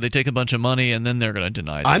 Great, so they take a bunch of money and then they're going to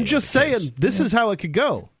deny. I'm just saying, this is how it could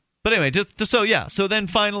go. But anyway, so then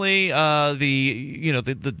finally,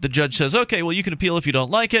 the judge says, okay, well, you can appeal if you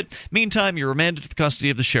don't like it. Meantime, you're remanded to the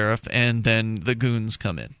custody of the sheriff, and then the goons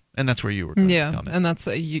come in. And that's where you were going to comment. And that's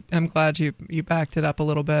I'm glad you backed it up a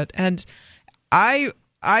little bit. And I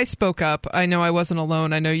spoke up. I know I wasn't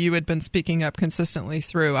alone. I know you had been speaking up consistently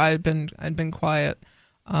through. I'd been quiet.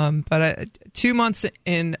 But 2 months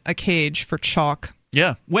in a cage for chalk.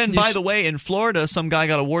 Yeah. By the way, in Florida, some guy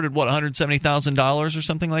got awarded $170,000 or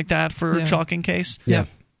something like that for a chalking case. Yeah.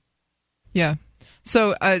 Yeah.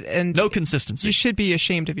 So and no consistency. You should be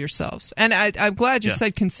ashamed of yourselves. And I'm glad you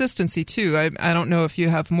said consistency too. I don't know if you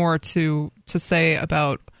have more to say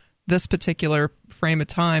about this particular frame of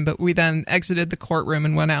time, but we then exited the courtroom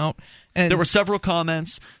and went out. And there were several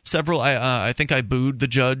comments. I think I booed the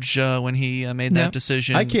judge when he made that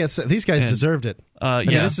decision. I can't say these guys deserved it. I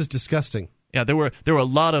mean, this is disgusting. Yeah, there were a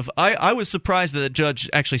lot of. I was surprised that the judge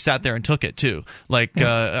actually sat there and took it too. Like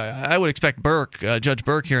I would expect Judge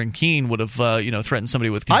Burke here in Keene would have threatened somebody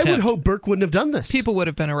with contempt. I would hope Burke wouldn't have done this. People would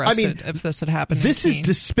have been arrested if this had happened. This is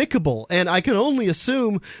despicable, and I can only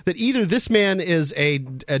assume that either this man is a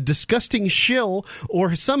disgusting shill,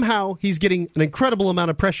 or somehow he's getting an incredible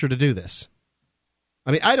amount of pressure to do this.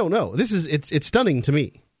 I mean, I don't know. It's stunning to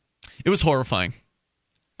me. It was horrifying.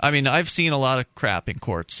 I mean, I've seen a lot of crap in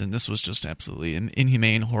courts, and this was just absolutely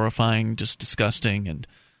inhumane, horrifying, just disgusting,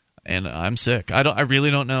 and I'm sick. I really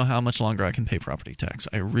don't know how much longer I can pay property tax.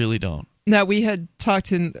 I really don't. Now, we had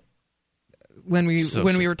talked when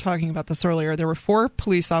we were talking about this earlier. There were 4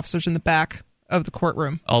 police officers in the back of the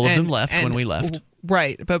courtroom. All of them left when we left.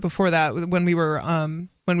 Right, but before that, when we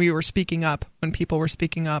were speaking up, when people were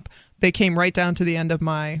speaking up, they came right down to the end of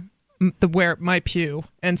my pew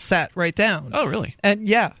and sat right down. Oh, really? And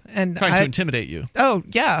and trying to intimidate you. Oh,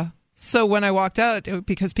 yeah. So when I walked out,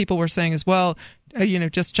 because people were saying as well,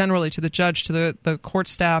 just generally to the judge, to the court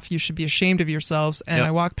staff, you should be ashamed of yourselves. And I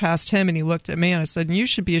walked past him and he looked at me and I said, you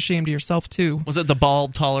should be ashamed of yourself too. Was it the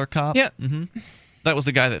bald, taller cop? Yeah. Mm-hmm. That was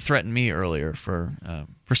the guy that threatened me earlier for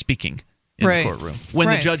speaking in the courtroom when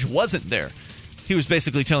the judge wasn't there. He was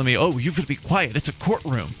basically telling me, "Oh, you've got to be quiet. It's a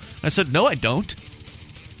courtroom." I said, "No, I don't.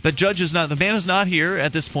 The man is not here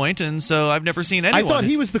at this point, and so I've never seen anyone." I thought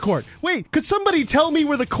he was the court. Wait, could somebody tell me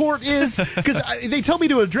where the court is? Because they tell me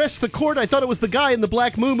to address the court. I thought it was the guy in the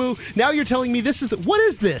black muumuu. Now you're telling me this is what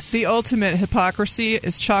is this? The ultimate hypocrisy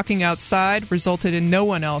is chalking outside resulted in no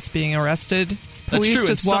one else being arrested. Police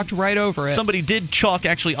just walked right over it. Somebody did chalk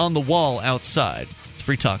actually on the wall outside. It's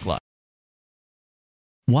Free Talk Live.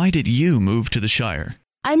 Why did you move to the Shire?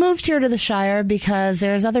 I moved here to the Shire because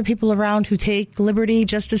there's other people around who take liberty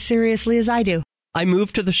just as seriously as I do. I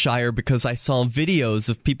moved to the Shire because I saw videos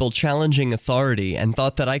of people challenging authority and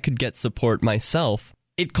thought that I could get support myself.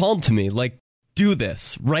 It called to me, like, do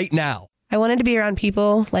this right now. I wanted to be around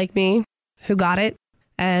people like me who got it,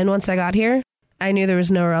 and once I got here, I knew there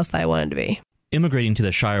was nowhere else that I wanted to be. Immigrating to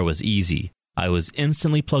the Shire was easy. I was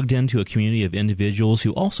instantly plugged into a community of individuals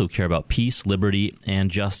who also care about peace, liberty,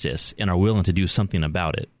 and justice, and are willing to do something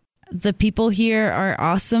about it. The people here are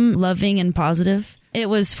awesome, loving, and positive. It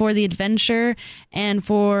was for the adventure and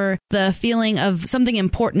for the feeling of something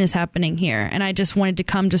important is happening here, and I just wanted to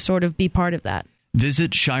come to sort of be part of that.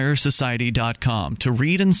 Visit ShireSociety.com to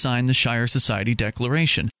read and sign the Shire Society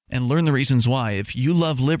Declaration and learn the reasons why, if you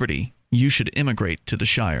love liberty, you should immigrate to the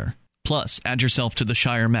Shire. Plus, add yourself to the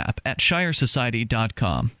Shire map at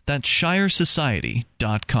ShireSociety.com. That's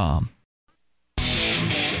ShireSociety.com.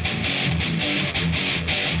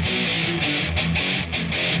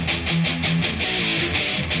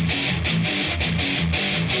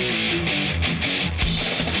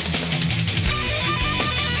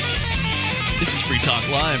 This is Free Talk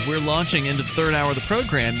Live. We're launching into the third hour of the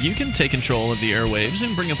program. You can take control of the airwaves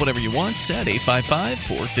and bring up whatever you want at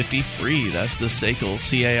 855-450-FREE. That's the SACL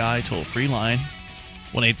CAI toll-free line.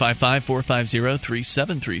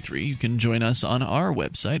 1-855-450-3733. You can join us on our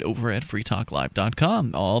website over at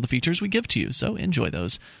freetalklive.com. All the features we give to you, so enjoy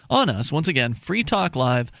those on us. Once again,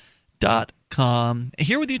 freetalklive.com.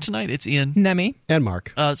 Here with you tonight, it's Ian. Nemi. And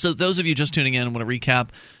Mark. So those of you just tuning in, I want to recap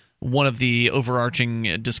one of the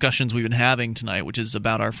overarching discussions we've been having tonight, which is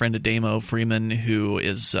about our friend Ademo Freeman, who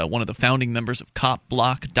is one of the founding members of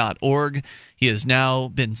copblock.org. He has now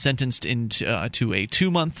been sentenced into to a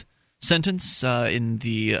 2-month sentence in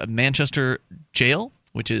the Manchester jail,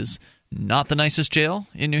 which is not the nicest jail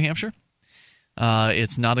in New Hampshire.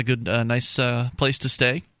 It's not a good, nice place to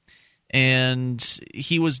stay. And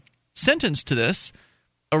he was sentenced to this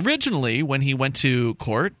originally when he went to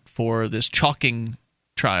court for this chalking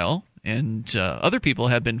trial, and other people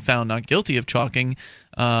have been found not guilty of chalking,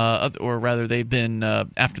 or rather they've been,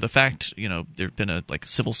 after the fact, there have been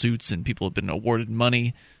civil suits and people have been awarded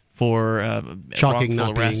money for chalking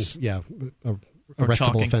not arrests. being a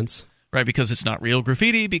arrestable offense. Right, because it's not real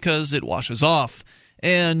graffiti, because it washes off.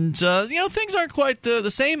 And, things aren't quite the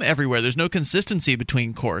same everywhere. There's no consistency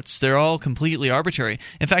between courts. They're all completely arbitrary.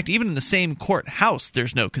 In fact, even in the same courthouse,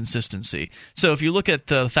 there's no consistency. So if you look at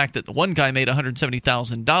the fact that one guy made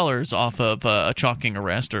 $170,000 off of a chalking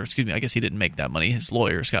arrest, or excuse me, I guess he didn't make that money. His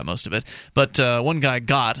lawyers got most of it. But one guy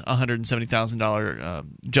got a $170,000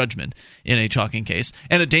 judgment in a chalking case,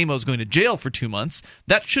 and Ademo's going to jail for 2 months.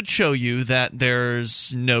 That should show you that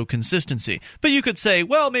there's no consistency. But you could say,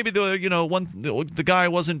 well, maybe the guy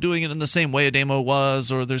wasn't doing it in the same way Ademo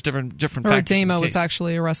was, or there's different factors. Or Ademo was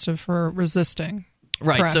actually arrested for resisting.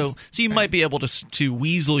 Right, so you might be able to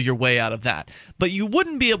weasel your way out of that. But you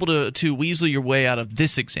wouldn't be able to weasel your way out of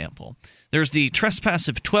this example. There's the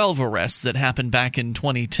Trespassive 12 arrests that happened back in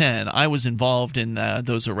 2010. I was involved in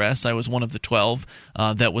those arrests. I was one of the 12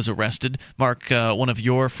 that was arrested. Mark, one of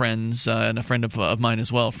your friends and a friend of mine as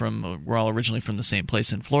well, we're all originally from the same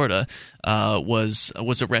place in Florida, was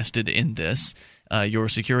arrested in this. Your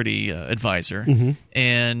security advisor,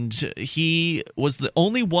 and he was the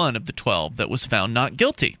only one of the 12 that was found not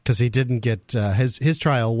guilty because he didn't get his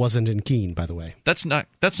trial wasn't in Keene, by the way. That's not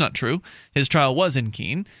true. His trial was in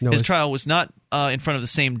Keene. No, his trial was not in front of the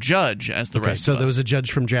same judge as the rest. So of us. there was a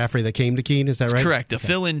judge from Jaffrey that came to Keene. Is that right? That's correct. A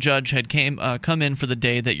fill-in judge had come in for the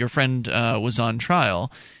day that your friend was on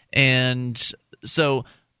trial, and so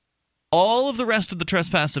all of the rest of the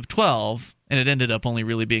Trespassive 12. And it ended up only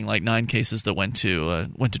really being 9 cases that went to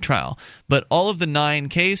trial. But all of the 9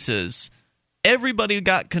 cases, everybody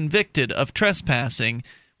got convicted of trespassing.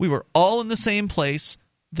 We were all in the same place.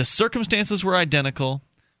 The circumstances were identical.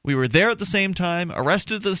 We were there at the same time,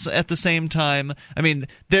 arrested at the same time. I mean,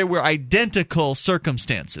 there were identical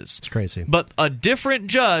circumstances. It's crazy. But a different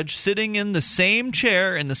judge sitting in the same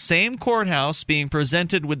chair in the same courthouse being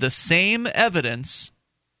presented with the same evidence,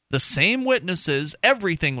 the same witnesses,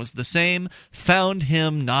 everything was the same, found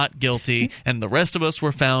him not guilty, and the rest of us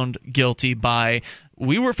were found guilty by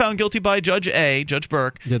Judge A, Judge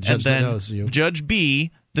Burke, the judge and then that knows you. Judge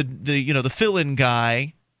B, the fill-in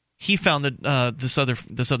guy. He found this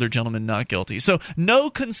other gentleman not guilty. So no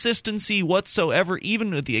consistency whatsoever,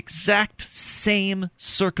 even with the exact same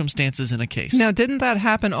circumstances in a case. Now, didn't that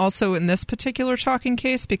happen also in this particular talking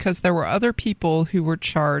case? Because there were other people who were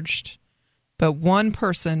charged, but one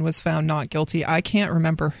person was found not guilty. I can't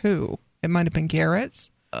remember who. It might have been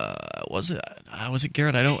Garrett. Was it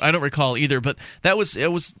Garrett? I don't recall either. But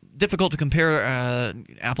it was difficult to compare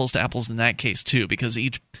apples to apples in that case too, because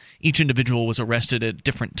each individual was arrested at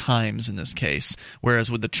different times in this case.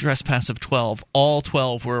 Whereas with the Trespassive 12, all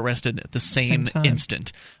 12 were arrested at the same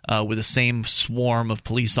instant, with the same swarm of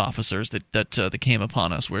police officers that came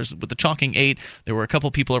upon us. Whereas with the Chalking 8, there were a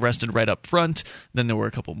couple people arrested right up front, then there were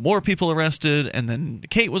a couple more people arrested, and then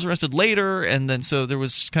Kate was arrested later, and then so there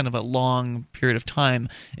was kind of a long period of time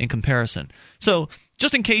in comparison. So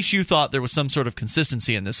just in case you thought there was some sort of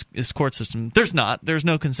consistency in this court system, there's not. There's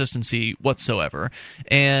no consistency whatsoever.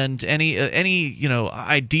 And any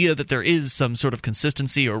idea that there is some sort of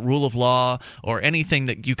consistency or rule of law or anything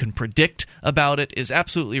that you can predict about it is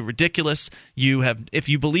absolutely ridiculous. If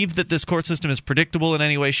you believe that this court system is predictable in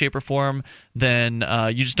any way, shape, or form, then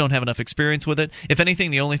you just don't have enough experience with it. If anything,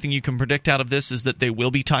 the only thing you can predict out of this is that they will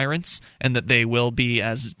be tyrants and that they will be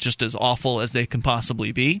just as awful as they can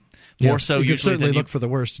possibly be. More so, you can usually certainly look for the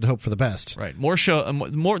worst and hope for the best. Right.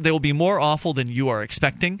 They will be more awful than you are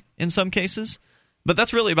expecting in some cases. But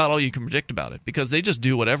that's really about all you can predict about it, because they just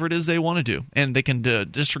do whatever it is they want to do, and they can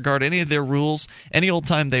disregard any of their rules any old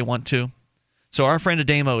time they want to. So our friend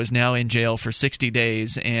Ademo is now in jail for 60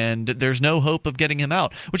 days, and there's no hope of getting him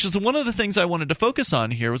out, which is one of the things I wanted to focus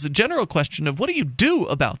on here was a general question of what do you do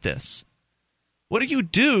about this? What do you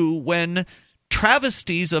do when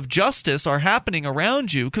travesties of justice are happening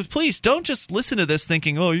around you? Because please don't just listen to this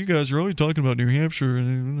thinking, oh, you guys are always talking about New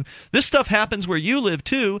Hampshire. This stuff happens where you live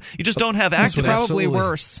too. You just don't have activists. Probably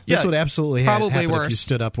worse. This would absolutely happen worse if you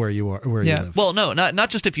stood up where you live. Well, no, not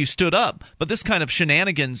just if you stood up, but this kind of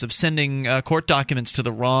shenanigans of sending court documents to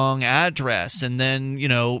the wrong address and then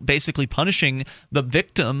basically punishing the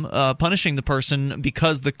victim, punishing the person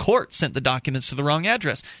because the court sent the documents to the wrong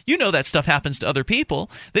address. That stuff happens to other people.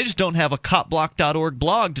 They just don't have a copblock.org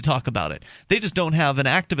blog to talk about it. They just don't have an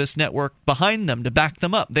activist network behind them to back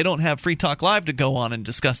them up. They don't have Free Talk Live to go on and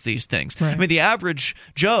discuss these things. Right. I mean, the average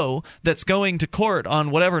Joe that's going to court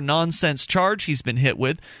on whatever nonsense charge he's been hit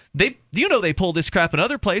with, they pull this crap in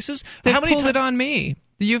other places. They pulled it on me.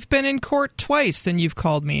 You've been in court twice, and you've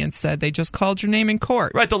called me and said they just called your name in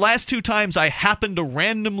court. Right. The last two times I happened to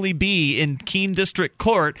randomly be in Keene District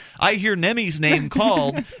Court, I hear Nemi's name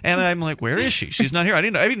called, and I'm like, where is she? She's not here. I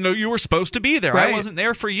didn't know you were supposed to be there. Right. I wasn't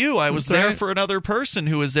there for you. I was there for another person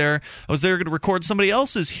who was there. I was there to record somebody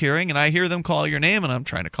else's hearing, and I hear them call your name, and I'm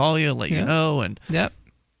trying to call you and let you know. And Yep.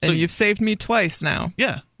 So you've saved me twice now.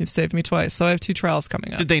 Yeah. You've saved me twice. So I have 2 trials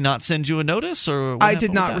coming up. Did they not send you a notice? Or I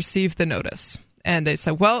did not receive the notice. And they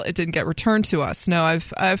said, well, it didn't get returned to us. No,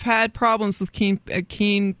 I've had problems with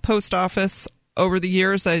Keene Post Office over the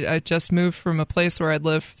years. I just moved from a place where I'd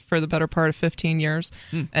lived for the better part of 15 years.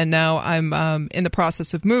 And now I'm in the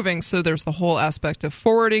process of moving. So there's the whole aspect of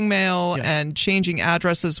forwarding mail and changing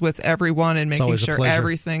addresses with everyone and making sure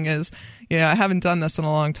everything is, I haven't done this in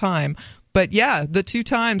a long time. But yeah, the 2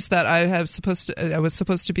 times that I was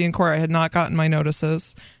supposed to be in court, I had not gotten my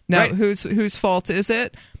notices. Now, whose fault is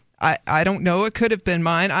it? I don't know. It could have been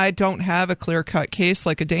mine. I don't have a clear-cut case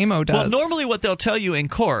like Ademo does. Well, normally what they'll tell you in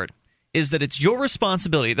court is that it's your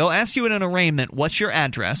responsibility. They'll ask you in an arraignment, what's your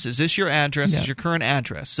address? Is this your address? Is your current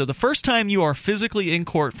address? So the first time you are physically in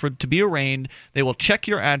court to be arraigned, they will check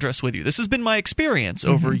your address with you. This has been my experience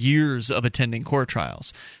over years of attending court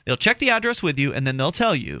trials. They'll check the address with you, and then they'll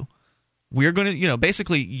tell you, we're going to,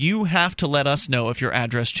 basically, you have to let us know if your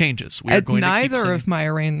address changes. At neither of my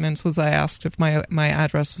arraignments was I asked if my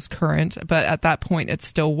address was current, but at that point, it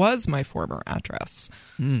still was my former address.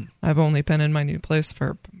 I've only been in my new place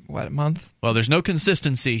for, a month? Well, there's no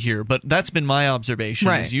consistency here, but that's been my observation.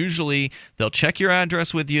 Right. Is usually they'll check your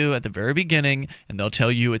address with you at the very beginning, and they'll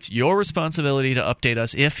tell you it's your responsibility to update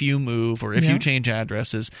us if you move or if you change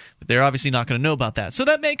addresses. But they're obviously not going to know about that. So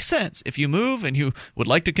that makes sense. If you move and you would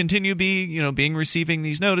like to continue receiving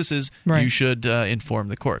these notices, you should inform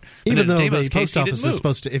the court. Even though the post office is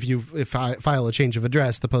supposed to, if I file a change of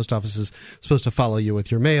address, the post office is supposed to follow you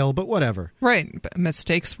with your mail, but whatever. Right. But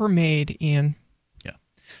mistakes were made, Ian. Yeah.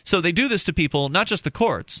 So they do this to people, not just the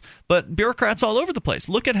courts, but bureaucrats all over the place.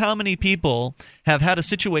 Look at how many people have had a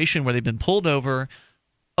situation where they've been pulled over.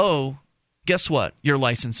 Oh, guess what? Your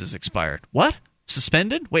license is expired. What?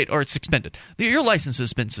 Suspended? Wait, or it's suspended. Your license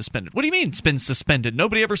has been suspended. What do you mean it's been suspended?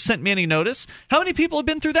 Nobody ever sent me any notice? How many people have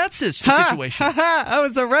been through that situation? I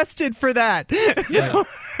was arrested for that. Yeah.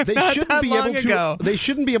 They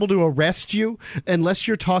shouldn't be able to arrest you unless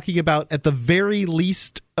you're talking about, at the very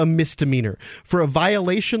least, a misdemeanor. For a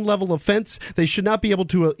violation level offense, they should not be able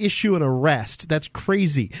to issue an arrest. That's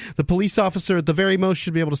crazy. The police officer at the very most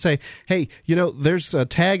should be able to say, hey, there's a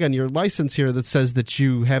tag on your license here that says that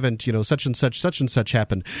you haven't, such and such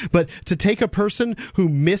happened. But to take a person who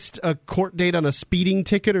missed a court date on a speeding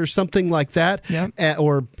ticket or something like that,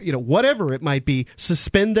 or whatever it might be,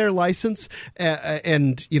 suspend their license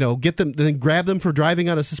and get them, then grab them for driving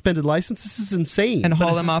on a suspended license. This is insane. And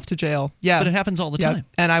haul them off to jail. Yeah. But it happens all the time.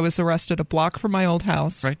 And I was arrested a block from my old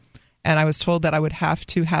house. Right. And I was told that I would have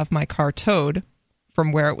to have my car towed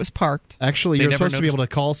from where it was parked. Actually, you're supposed to be able to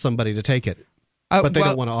call somebody to take it. But they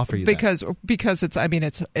don't want to offer you that. Because it's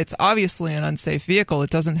obviously an unsafe vehicle. It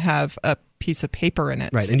doesn't have a piece of paper in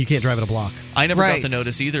it. Right, and you can't drive it a block. I never got the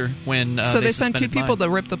notice either when So they sent two people to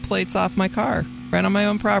rip the plates off my car right on my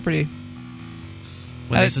own property.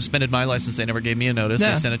 When they suspended my license, they never gave me a notice.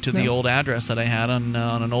 They sent it to the old address that I had on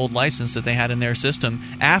an old license that they had in their system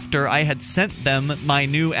after I had sent them my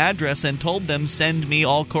new address and told them, send me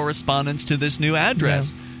all correspondence to this new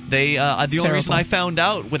address. Yeah. The only reason I found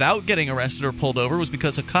out without getting arrested or pulled over was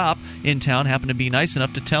because a cop in town happened to be nice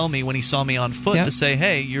enough to tell me when he saw me on foot to say,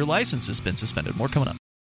 hey, your license has been suspended. More coming up.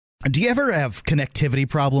 Do you ever have connectivity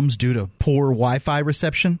problems due to poor Wi-Fi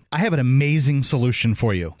reception? I have an amazing solution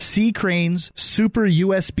for you. C-Crane's Super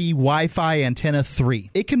USB Wi-Fi Antenna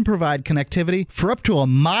 3. It can provide connectivity for up to a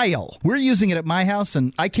mile. We're using it at my house,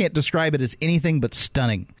 and I can't describe it as anything but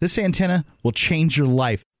stunning. This antenna will change your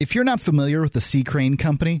life. If you're not familiar with the C-Crane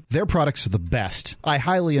company, their products are the best. I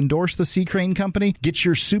highly endorse the C-Crane company. Get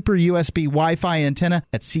your Super USB Wi-Fi antenna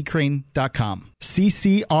at ccrane.com.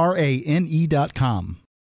 CCRANE.com.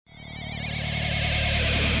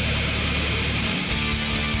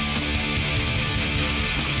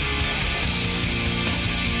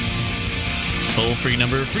 Toll-free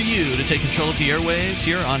number for you to take control of the airwaves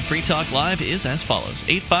here on Free Talk Live is as follows: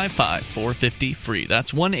 855-450-FREE.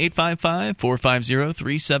 That's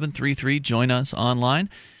 1-855-450-3733. Join us online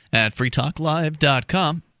at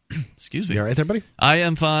freetalklive.com. Excuse me. You all right there, buddy? I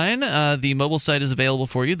am fine. The mobile site is available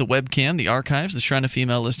for you. The webcam, the archives, the Shrine of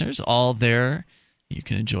Female Listeners, all there. You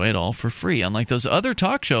can enjoy it all for free. Unlike those other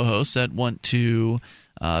talk show hosts that want to...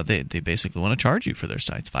 They basically want to charge you for their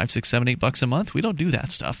sites. $5, $6, $7, $8 a month. We don't do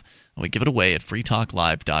that stuff. We give it away at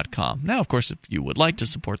freetalklive.com. Now, of course, if you would like to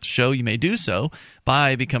support the show, you may do so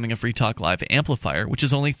by becoming a Free Talk Live amplifier, which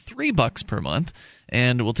is only $3 per month.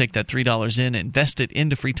 And we'll take that $3 in, invest it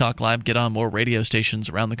into Free Talk Live, get on more radio stations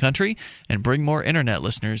around the country, and bring more internet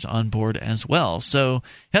listeners on board as well. So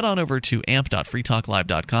head on over to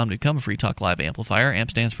amp.freetalklive.com to become a Free Talk Live amplifier.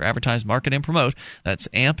 AMP stands for Advertise, Market, and Promote. That's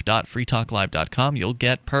amp.freetalklive.com. You'll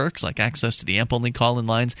get perks like access to the AMP-only call-in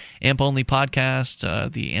lines, AMP-only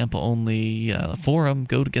podcast, the AMP-only forum.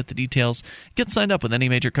 Go to get the details. Get signed up with any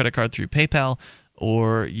major credit card through PayPal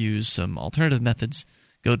or use some alternative methods.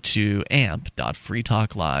 Go to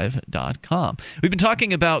amp.freetalklive.com. We've been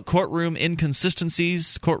talking about courtroom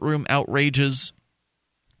inconsistencies, courtroom outrages.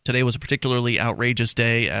 Today was a particularly outrageous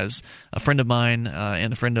day as a friend of mine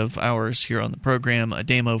and a friend of ours here on the program,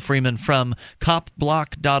 Ademo Freeman from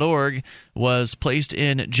copblock.org, was placed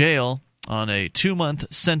in jail on a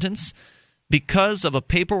 2-month sentence because of a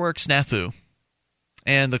paperwork snafu.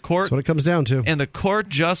 And the court... That's what it comes down to. And the court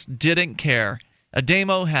just didn't care.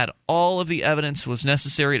 Ademo had all of the evidence was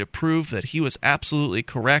necessary to prove that he was absolutely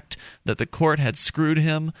correct, that the court had screwed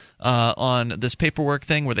him on this paperwork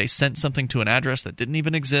thing where they sent something to an address that didn't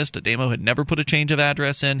even exist. Ademo had never put a change of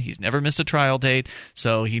address in. He's never missed a trial date,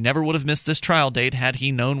 so he never would have missed this trial date had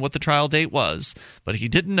he known what the trial date was. But he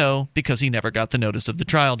didn't know because he never got the notice of the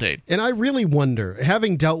trial date. And I really wonder,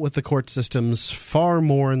 having dealt with the court systems far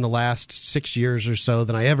more in the last 6 years or so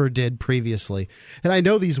than I ever did previously, and I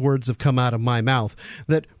know these words have come out of my mouth,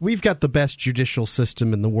 that we've got the best judicial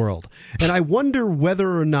system in the world. And I wonder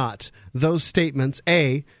whether or not those statements,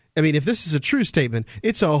 if this is a true statement,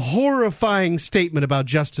 it's a horrifying statement about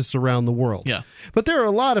justice around the world. Yeah. But there are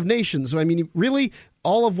a lot of nations. Really,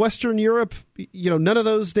 all of Western Europe, none of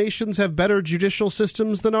those nations have better judicial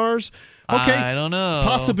systems than ours? Okay. I don't know.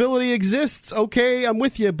 Possibility exists. Okay, I'm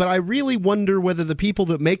with you. But I really wonder whether the people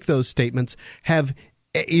that make those statements have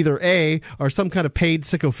either are some kind of paid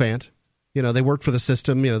sycophant. They work for the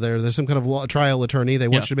system. They're some kind of trial attorney. They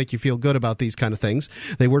want you to make you feel good about these kind of things.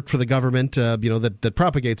 They work for the government, that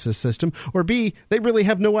propagates this system. Or B, they really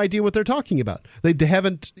have no idea what they're talking about. They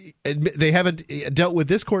haven't dealt with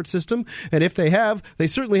this court system, and if they have, they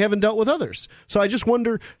certainly haven't dealt with others. So I just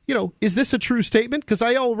wonder, is this a true statement? Because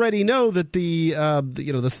I already know that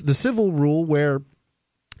the civil rule where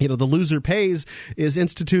the loser pays is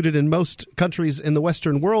instituted in most countries in the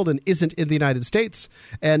Western world and isn't in the United States.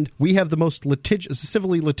 And we have the most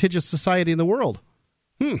civilly litigious society in the world.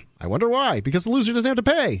 I wonder why. Because the loser doesn't have to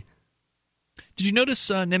pay. Did you notice,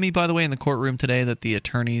 Nemi, by the way, in the courtroom today that the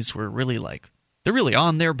attorneys were really they're really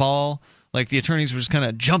on their ball? Like the attorneys were just kind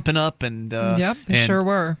of jumping up and yep, they sure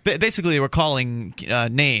were. Basically, they were calling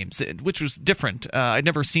names, which was different. I'd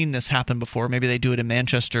never seen this happen before. Maybe they do it in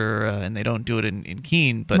Manchester and they don't do it in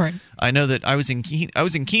Keene. But right. I know that I was in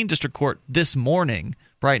Keene District Court this morning,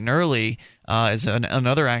 bright and early, as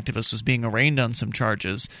another activist was being arraigned on some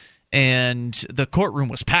charges. and the courtroom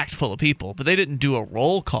was packed full of people, but they didn't do a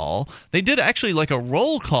roll call. They did actually like a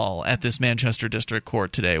roll call at this Manchester District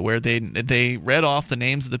Court today, where they read off the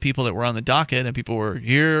names of the people that were on the docket, and people were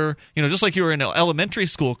here, just like you were in an elementary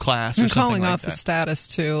school class or something calling like off that. The status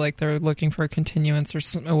too, like they're looking for a continuance or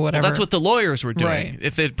whatever. Well, that's what the lawyers were doing. Right.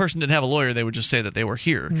 If the person didn't have a lawyer, they would just say that they were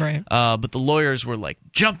here. Right. But the lawyers were like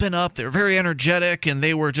jumping up. They were very energetic, and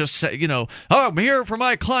they were just, oh, I'm here for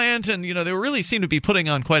my client, and they really seemed to be putting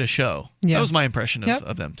on quite a show. Yeah. That was my impression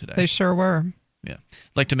of them today. They sure were. Yeah.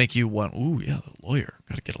 Like to make you want, ooh, yeah, the lawyer.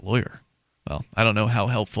 Got to get a lawyer. Well, I don't know how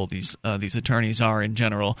helpful these attorneys are in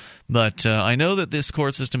general, but I know that this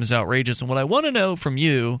court system is outrageous, and what I want to know from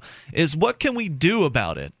you is, what can we do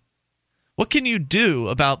about it? What can you do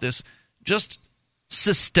about this just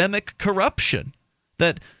systemic corruption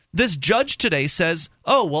that this judge today says,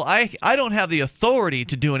 oh, well, I don't have the authority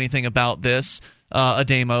to do anything about this,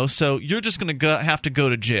 Ademo, so you're just going to have to go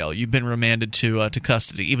to jail. You've been remanded to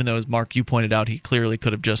custody, even though, as Mark, you pointed out, he clearly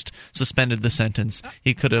could have just suspended the sentence.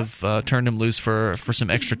 He could have turned him loose for some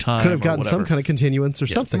extra time. Could have gotten some kind of continuance or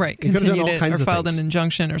something. Right, He could have done all kinds or of filed things. an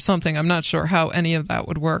injunction or something. I'm not sure how any of that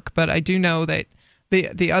would work, but I do know that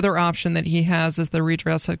the other option that he has is the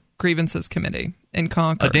Redress of Grievances Committee in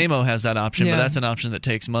Concord. Ademo has that option, but that's an option that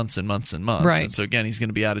takes months and months and months. Right. And so again, he's going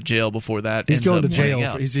to be out of jail before that. He's ends going up to jail. playing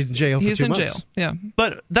out. He's in jail for 2 months. Jail. Yeah.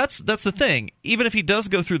 But that's the thing. Even if he does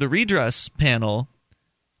go through the redress panel,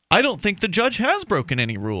 I don't think the judge has broken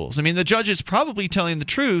any rules. I mean, the judge is probably telling the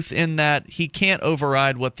truth in that he can't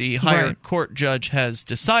override what the higher court judge has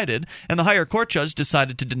decided, and the higher court judge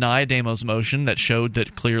decided to deny Ademo's motion that showed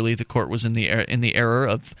that clearly the court was in the error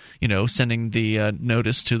of sending the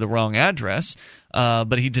notice to the wrong address.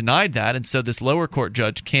 But he denied that, and so this lower court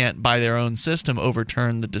judge can't, by their own system,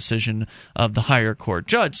 overturn the decision of the higher court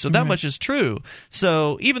judge. So that much is true.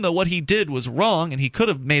 So even though what he did was wrong, and he could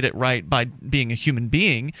have made it right by being a human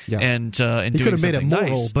being and doing something nice. He could have made it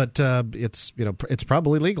moral, but it's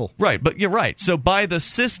probably legal. Right, but you're right. So by the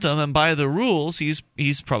system and by the rules,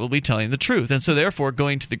 he's probably telling the truth, and so therefore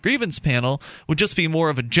going to the grievance panel would just be more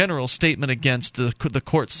of a general statement against the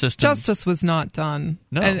court system. Justice was not done.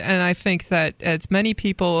 No, and I think that it's many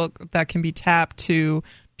people that can be tapped to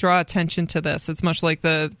draw attention to this. It's much like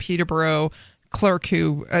the Peterborough clerk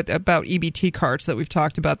who about EBT cards that we've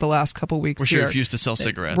talked about the last couple weeks. Where she refused to sell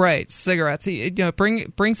cigarettes. Right, cigarettes. He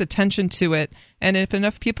brings attention to it, and if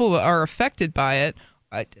enough people are affected by it,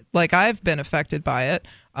 like I've been affected by it,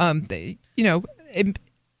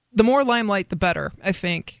 the more limelight, the better, I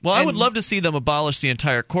think. Well, I would love to see them abolish the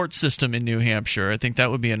entire court system in New Hampshire. I think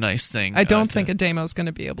that would be a nice thing. I don't think Ademo's going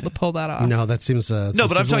to be able to pull that off. No, that seems no,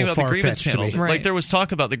 but I'm talking about the grievance panel. Right. Like there was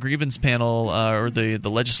talk about the grievance panel or the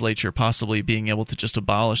legislature possibly being able to just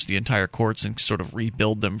abolish the entire courts and sort of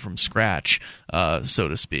rebuild them from scratch, so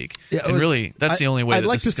to speak. Yeah, and really, that's the only way. I'd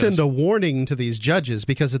like to send a warning to these judges,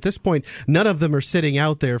 because at this point, none of them are sitting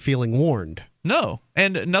out there feeling warned. No,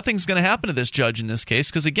 and nothing's going to happen to this judge in this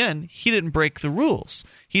case because, again, he didn't break the rules.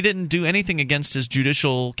 He didn't do anything against his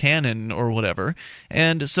judicial canon or whatever.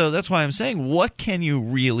 And so that's why I'm saying, what can you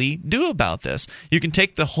really do about this? You can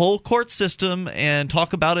take the whole court system and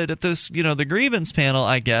talk about it at this, the grievance panel,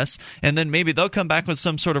 I guess, and then maybe they'll come back with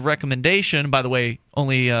some sort of recommendation. By the way,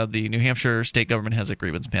 only the New Hampshire state government has a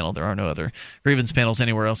grievance panel. There are no other grievance panels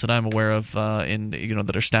anywhere else that I'm aware of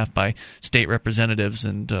that are staffed by state representatives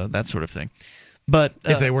and that sort of thing. But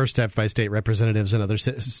if they were staffed by state representatives in other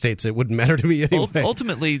states, it wouldn't matter to me anyway.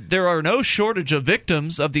 Ultimately, there are no shortage of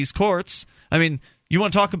victims of these courts. I mean, you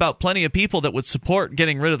want to talk about plenty of people that would support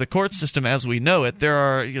getting rid of the court system as we know it. There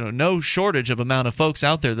are, no shortage of amount of folks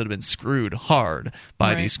out there that have been screwed hard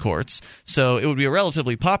by these courts. So it would be a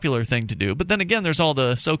relatively popular thing to do. But then again, there's all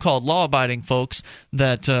the so-called law-abiding folks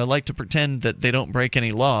that like to pretend that they don't break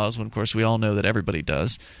any laws, when, of course, we all know that everybody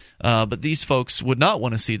does. But these folks would not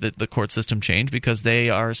want to see the court system change because they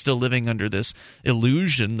are still living under this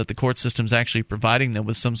illusion that the court system is actually providing them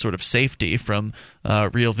with some sort of safety from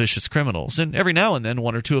real vicious criminals. And every now and then,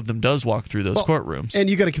 one or two of them does walk through those courtrooms. And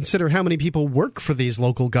you got to consider how many people work for these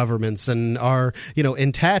local governments and are,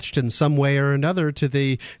 attached in some way or another to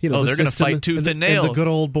the, they're going to fight tooth and nail. The good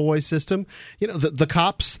old boy system. The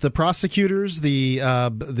cops, the prosecutors, the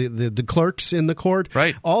clerks in the court.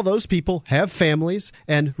 Right. All those people have families.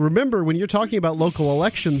 And remember, when you're talking about local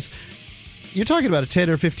elections, you're talking about a 10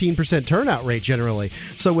 or 15% turnout rate generally.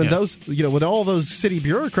 So when when all those city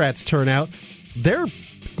bureaucrats turn out, they're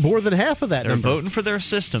more than half of that They're number. voting for their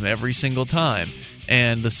system every single time.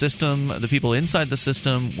 And the people inside the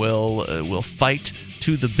system will fight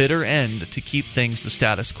to the bitter end to keep things the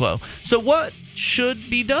status quo. So what should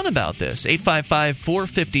be done about this?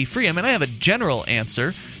 855-450-FREE. I mean, I have a general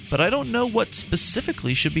answer. but I don't know what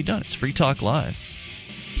specifically should be done. It's Free Talk Live.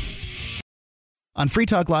 On Free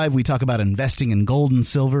Talk Live, we talk about investing in gold and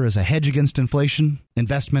silver as a hedge against inflation,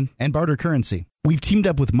 investment, and barter currency. We've teamed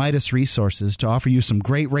up with Midas Resources to offer you some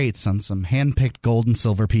great rates on some hand-picked gold and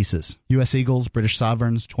silver pieces. U.S. Eagles, British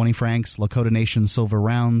Sovereigns, 20 francs, Lakota Nation silver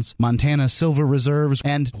rounds, Montana silver reserves,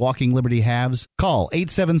 and Walking Liberty halves. Call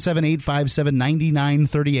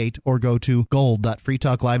 877-857-9938 or go to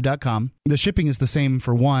gold.freetalklive.com. The shipping is the same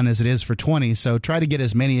for 1 as it is for 20, so try to get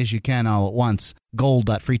as many as you can all at once.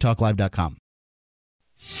 Gold.freetalklive.com.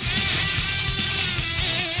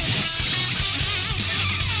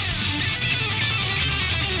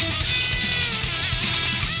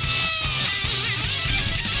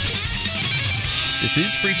 This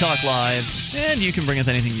is Free Talk Live, and you can bring up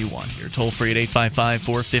anything you want here. Toll free at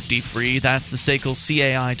 855-450-FREE. That's the SACL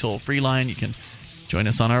CAI toll-free line. You can join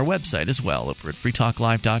us on our website as well over at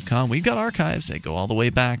freetalklive.com. We've got archives. They go all the way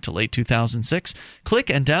back to late 2006. Click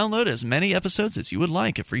and download as many episodes as you would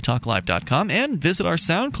like at freetalklive.com, and visit our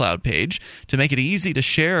SoundCloud page to make it easy to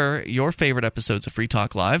share your favorite episodes of Free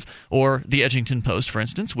Talk Live or the Edgington Post, for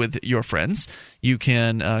instance, with your friends. You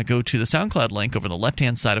can go to the SoundCloud link over the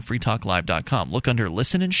left-hand side of freetalklive.com. Look under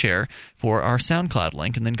Listen and Share for our SoundCloud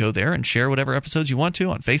link, and then go there and share whatever episodes you want to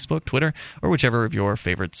on Facebook, Twitter, or whichever of your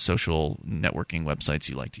favorite social networking websites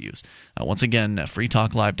you like to use. Once again,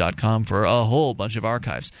 freetalklive.com for a whole bunch of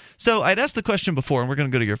archives. So I'd asked the question before, and we're going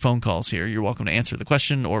to go to your phone calls here. You're welcome to answer the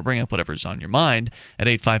question or bring up whatever's on your mind at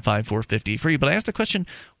 855-450-FREE. But I asked the question,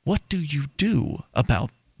 what do you do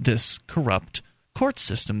about this corrupt court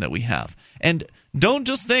system that we have? And don't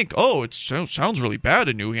just think, oh, it sounds really bad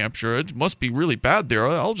in New Hampshire. It must be really bad there.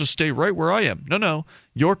 I'll just stay right where I am. No.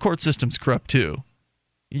 Your court system's corrupt too.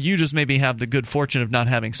 You just maybe have the good fortune of not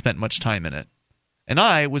having spent much time in it. And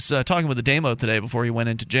I was talking with Ademo today before he went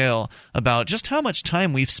into jail about just how much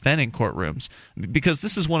time we've spent in courtrooms, because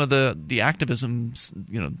this is one of the activism's,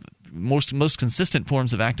 most consistent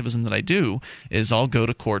forms of activism that I do is I'll go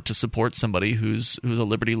to court to support somebody who's a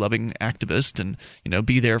liberty-loving activist and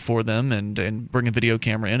be there for them and bring a video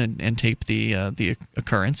camera in and tape the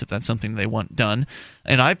occurrence if that's something they want done.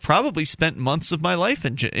 And I've probably spent months of my life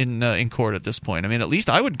in court at this point. I mean, at least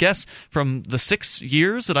I would guess from the 6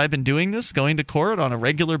 years that I've been doing this, going to court on a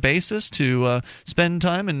regular basis to spend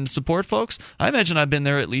time and support folks, I imagine I've been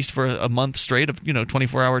there at least for a month straight of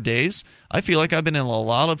 24-hour days. I feel like I've been in a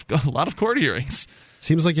lot of court hearings.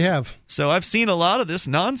 Seems like you have. So I've seen a lot of this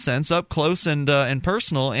nonsense up close and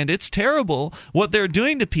personal, and it's terrible what they're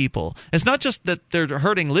doing to people. It's not just that they're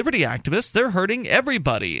hurting liberty activists, they're hurting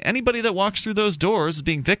everybody. Anybody that walks through those doors is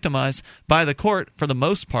being victimized by the court for the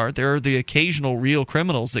most part. There are the occasional real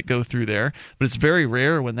criminals that go through there, but it's very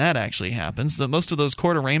rare when that actually happens. Most of those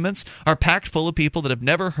court arraignments are packed full of people that have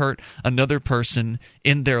never hurt another person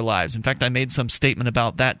in their lives. In fact, I made some statement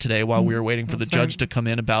about that today while we were waiting for the judge to come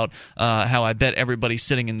in about how I bet everybody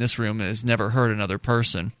sitting in this room has never hurt another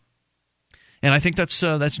person. And I think that's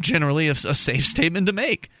generally a safe statement to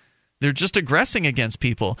make. They're just aggressing against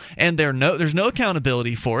people, and there's no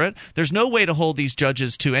accountability for it. There's no way to hold these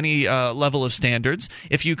judges to any level of standards.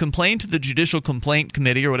 If you complain to the Judicial Complaint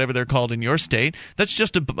Committee or whatever they're called in your state, that's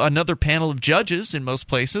just another panel of judges in most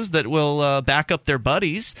places that will back up their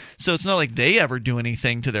buddies. So it's not like they ever do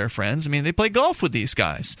anything to their friends. I mean, they play golf with these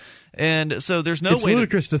guys. And so there's no way. It's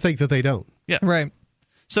ludicrous to think that they don't. Yeah. Right.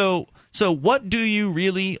 So what do you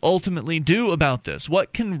really ultimately do about this?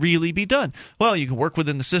 What can really be done? Well, you can work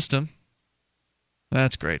within the system.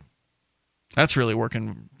 That's great. That's really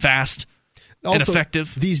working fast and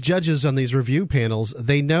effective. These judges on these review panels,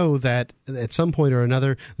 they know that at some point or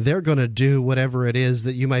another, they're going to do whatever it is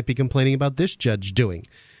that you might be complaining about this judge doing.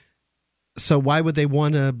 So why would they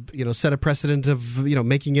want to, set a precedent of,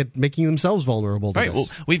 making themselves vulnerable to this? Well,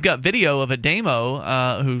 we've got video of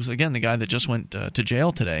Ademo, who's, again, the guy that just went to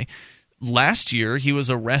jail today. Last year, he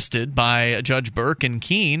was arrested by Judge Burke in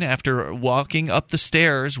Keene after walking up the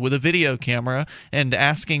stairs with a video camera and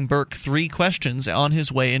asking Burke 3 questions on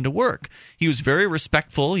his way into work. He was very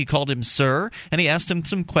respectful. He called him sir, and he asked him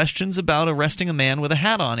some questions about arresting a man with a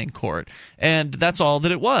hat on in court. And that's all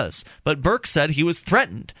that it was. But Burke said he was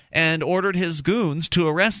threatened and ordered his goons to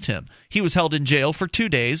arrest him. He was held in jail for 2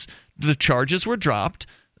 days. The charges were dropped.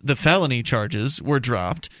 The felony charges were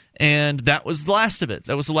dropped, and that was the last of it.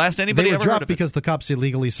 That was the last anybody ever heard of it. They were dropped because the cops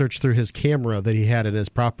illegally searched through his camera that he had in his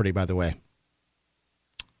property, by the way.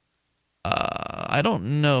 I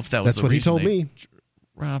don't know if that was That's what he told me.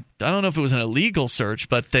 I don't know if it was an illegal search,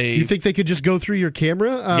 but they... You think they could just go through your camera?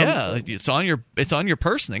 Yeah, it's on your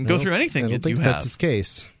person. They can go through anything you have. I don't think that's the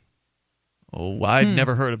case. Oh, I'd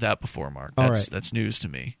never heard of that before, Mark. All That's news to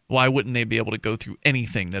me. Why wouldn't they be able to go through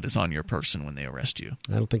anything that is on your person when they arrest you?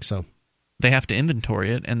 I don't think so. They have to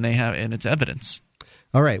inventory it, and it's evidence.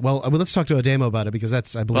 All right. Well, let's talk to Ademo about it, because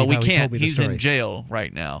that's, I believe, we how can't. he told me the He's story. in jail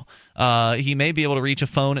right now. He may be able to reach a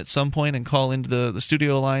phone at some point and call into the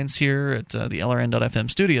studio lines here at the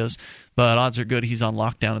LRN.FM studios, but odds are good he's on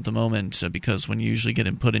lockdown at the moment because when you usually get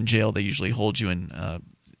him put in jail, they usually hold you in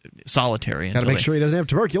solitary. Got to make sure he doesn't have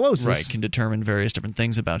tuberculosis. Right, can determine various different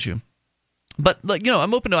things about you. But,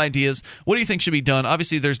 I'm open to ideas. What do you think should be done?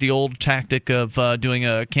 Obviously, there's the old tactic of doing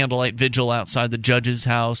a candlelight vigil outside the judge's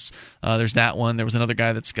house. There's that one. There was another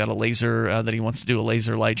guy that's got a laser that he wants to do a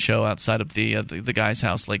laser light show outside of the guy's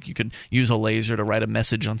house. Like, you could use a laser to write a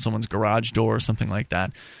message on someone's garage door or something like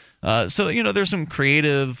that. So there's some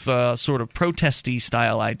creative sort of protesty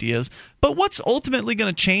style ideas. But what's ultimately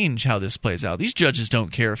going to change how this plays out? These judges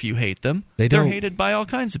don't care if you hate them. They're hated by all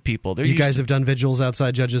kinds of people. You guys have done vigils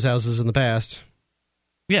outside judges' houses in the past.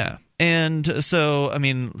 Yeah. And so,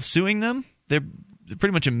 suing them, they're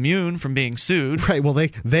pretty much immune from being sued. Right. Well,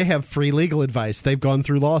 they have free legal advice. They've gone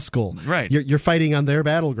through law school. Right. You're fighting on their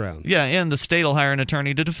battleground. Yeah, and the state will hire an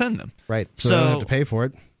attorney to defend them. Right. So they don't have to pay for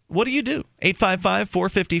it. What do you do?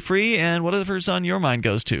 855-450-FREE, and whatever's on your mind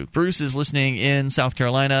goes to. Bruce is listening in South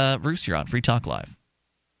Carolina. Bruce, you're on Free Talk Live.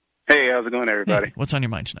 Hey, how's it going, everybody? Hey, what's on your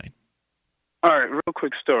mind tonight? All right, real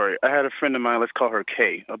quick story. I had a friend of mine, let's call her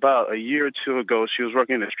Kay. About a year or two ago, she was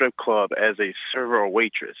working in a strip club as a server or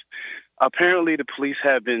waitress. Apparently, the police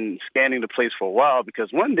had been scanning the place for a while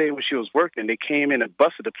because one day when she was working, they came in and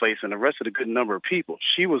busted the place and arrested a good number of people.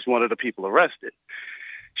 She was one of the people arrested.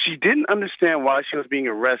 She didn't understand why she was being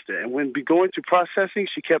arrested, and when going through processing,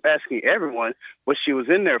 she kept asking everyone what she was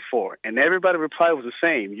in there for, and everybody reply was the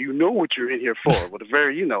same. You know what you're in here for, with a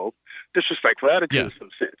very, disrespectful attitude in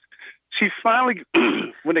some sense. She finally,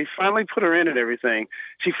 when they finally put her in and everything,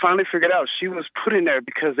 she finally figured out she was put in there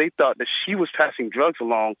because they thought that she was passing drugs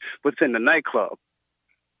along within the nightclub.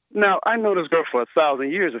 Now, I know this girl for 1,000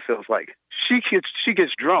 years, it feels like. She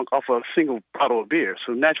gets drunk off of a single bottle of beer,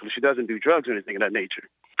 so naturally she doesn't do drugs or anything of that nature.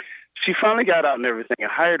 She finally got out and everything and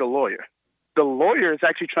hired a lawyer. The lawyer is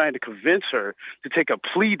actually trying to convince her to take a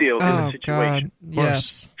plea deal in the situation. God.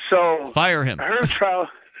 Yes. So fire him. Her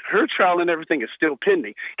trial and everything is still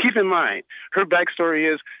pending. Keep in mind, her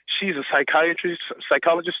backstory is she's a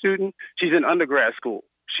psychologist student. She's in undergrad school.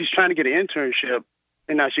 She's trying to get an internship,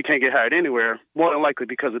 and now she can't get hired anywhere, more than likely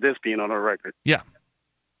because of this being on her record. Yeah.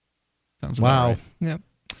 Sounds wow. Right. Yep.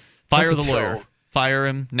 Fire the lawyer. Fire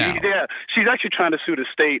him now. Yeah, she's actually trying to sue the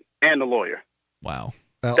state and the lawyer. Wow.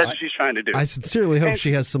 Well, that's what she's trying to do. I sincerely hope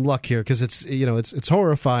she has some luck here because it's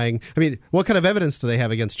horrifying. I mean, what kind of evidence do they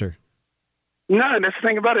have against her? None. That's the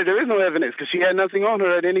thing about it. There is no evidence because she had nothing on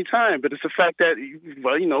her at any time. But it's the fact that,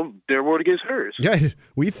 their word against hers. Yeah,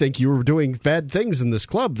 we think you were doing bad things in this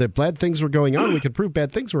club. That bad things were going on. We could prove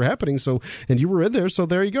bad things were happening. And you were in there. So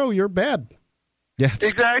there you go. You're bad. Yeah,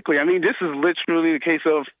 exactly. I mean, this is literally the case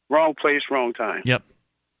of wrong place, wrong time. Yep.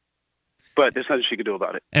 But there's nothing she could do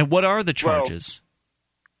about it. And what are the charges?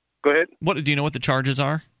 Go ahead. Do you know what the charges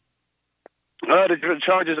are? The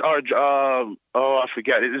charges are, I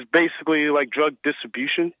forget. It is basically like drug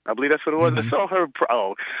distribution. I believe that's what it was.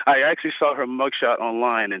 Mm-hmm. I actually saw her mugshot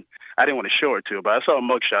online, and I didn't want to show it to her, but I saw a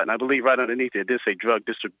mugshot, and I believe right underneath it did say drug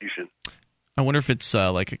distribution. I wonder if it's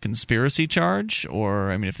like a conspiracy charge,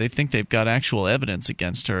 or if they think they've got actual evidence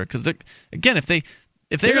against her. Because again, if they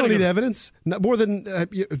don't need evidence, more than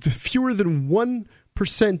fewer than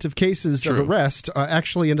 1% of cases of arrest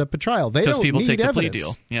actually end up at trial. They don't people need take evidence. the plea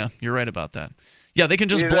deal. Yeah, you're right about that. Yeah, they can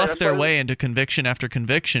just bluff their way into conviction after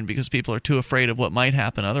conviction because people are too afraid of what might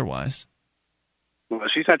happen otherwise. Well,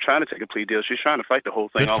 she's not trying to take a plea deal. She's trying to fight the whole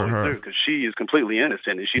thing all the way through because she is completely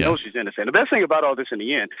innocent, and she knows she's innocent. The best thing about all this in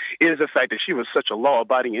the end is the fact that she was such a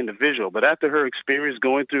law-abiding individual, but after her experience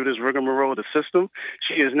going through this rigmarole of the system,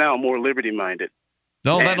 she is now more liberty-minded.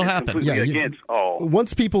 No, that'll happen.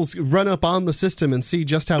 Once people run up on the system and see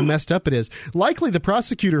just how messed up it is, likely the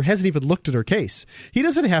prosecutor hasn't even looked at her case. He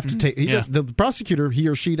doesn't have to take the prosecutor, he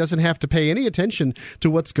or she doesn't have to pay any attention to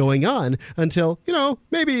what's going on until,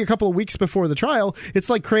 maybe a couple of weeks before the trial. It's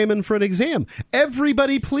like cramming for an exam.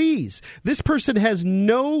 Everybody please. This person has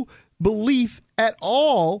no belief at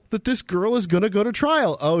all that this girl is going to go to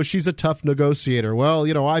trial. Oh, she's a tough negotiator.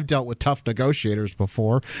 Well, I've dealt with tough negotiators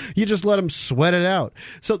before. You just let them sweat it out.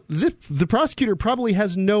 So the prosecutor probably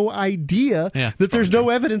has no idea that there's no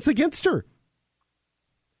evidence against her.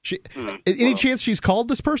 Any chance she's called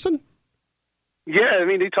this person? Yeah,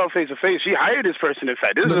 they talk face to face. She hired this person, in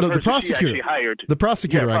fact. This is the person prosecutor. she actually hired. The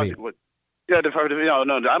prosecutor, Yeah,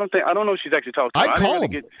 no, I don't know if she's actually talked to him. I'd call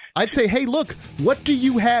him. I'd say, hey, look, what do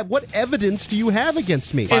you have? What evidence do you have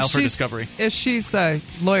against me? File for discovery. If she's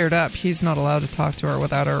lawyered up, he's not allowed to talk to her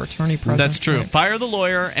without her attorney present. That's true. Right. Fire the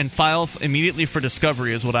lawyer and file immediately for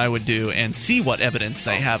discovery is what I would do, and see what evidence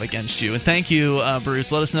they have against you. And thank you,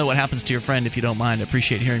 Bruce. Let us know what happens to your friend if you don't mind. I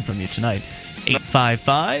appreciate hearing from you tonight.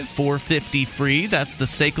 855-450-FREE. That's the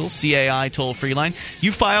SACL CAI toll-free line.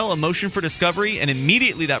 You file a motion for discovery, and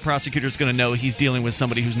immediately that prosecutor is going to know he's dealing with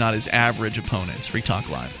somebody who's not his average opponent. It's Free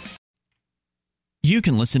Talk Live. You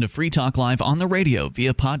can listen to Free Talk Live on the radio,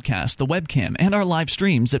 via podcast, the webcam, and our live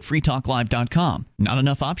streams at freetalklive.com. Not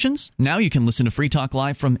enough options? Now you can listen to Free Talk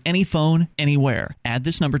Live from any phone, anywhere. Add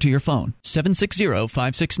this number to your phone,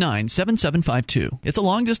 760-569-7752. It's a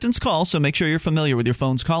long-distance call, so make sure you're familiar with your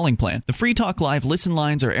phone's calling plan. The Free Talk Live listen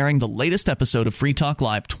lines are airing the latest episode of Free Talk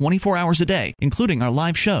Live 24 hours a day, including our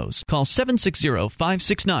live shows. Call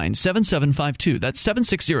 760-569-7752. That's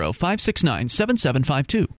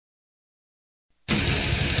 760-569-7752.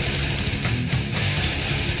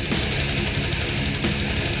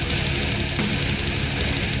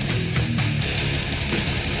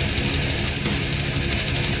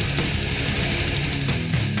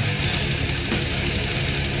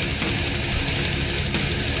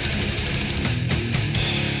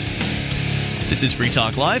 This is Free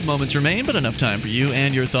Talk Live. Moments remain, but enough time for you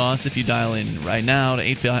and your thoughts if you dial in right now to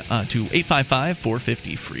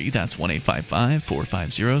 855-450-FREE. That's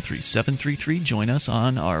 1-855-450-3733. Join us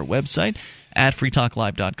on our website at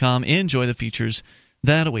freetalklive.com. Enjoy the features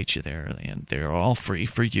that await you there, and they're all free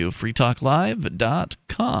for you.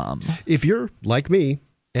 freetalklive.com. If you're like me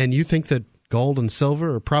and you think that gold and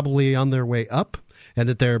silver are probably on their way up and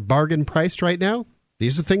that they're bargain priced right now,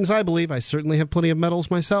 these are things I believe. I certainly have plenty of metals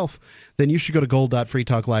myself. Then you should go to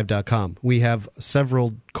gold.freetalklive.com. We have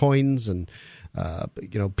several coins and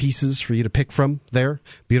pieces for you to pick from there.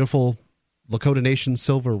 Beautiful Lakota Nation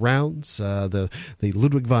silver rounds, the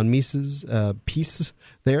Ludwig von Mises piece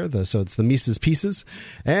there. So it's the Mises pieces,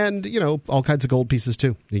 and all kinds of gold pieces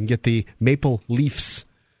too. You can get the maple leafs.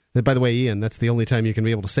 By the way, Ian, that's the only time you can be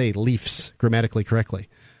able to say leafs grammatically correctly,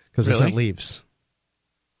 because It's not leaves.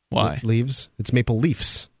 Why? Leaves? It's maple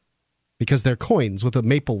leafs. Because they're coins with a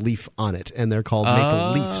maple leaf on it, and they're called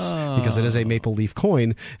maple leafs because it is a maple leaf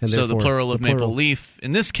coin. And so the plural of maple leaf,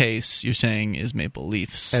 in this case, you're saying is maple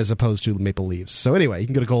leafs. As opposed to maple leaves. So anyway, you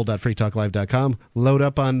can go to gold.freetalklive.com, load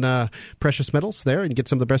up on precious metals there, and get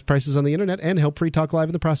some of the best prices on the internet, and help Free Talk Live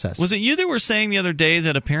in the process. Was it you that were saying the other day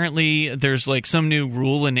that apparently there's like some new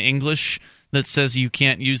rule in English that says you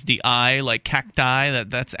can't use the I, like cacti,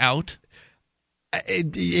 that's out?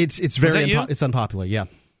 It's very it's unpopular, yeah.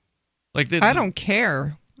 I don't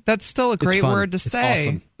care. That's still a great word to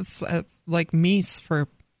say. Awesome. It's like meese for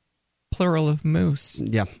plural of moose.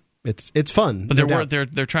 Yeah, it's fun. But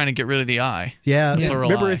they're trying to get rid of the I. Yeah,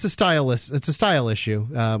 remember I. It's a style issue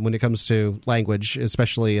when it comes to language,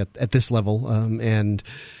 especially at this level, and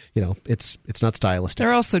it's not stylistic.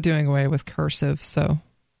 They're also doing away with cursive, so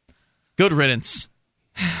good riddance.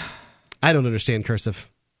 I don't understand cursive.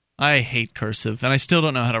 I hate cursive, and I still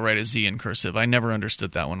don't know how to write a Z in cursive. I never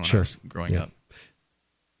understood that one when I was growing up.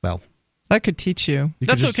 Well, I could teach you.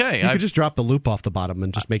 That's okay. You could just drop the loop off the bottom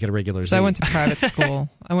and just make it a regular Z. So I went to private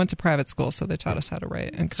school. So they taught us how to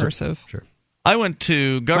write in cursive. Sure. I went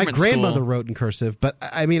to government school. My grandmother wrote in cursive, but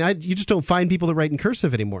I mean, you just don't find people that write in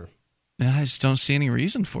cursive anymore. I just don't see any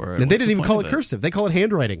reason for it. And they didn't even call it cursive. They call it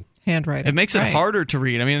handwriting. It makes it harder to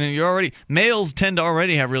read. I mean, males tend to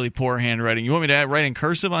already have really poor handwriting. You want me to write in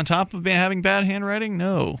cursive on top of having bad handwriting?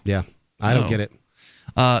 No. Yeah, I don't get it.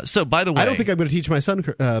 So, by the way, I don't think I'm going to teach my son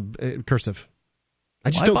cursive. I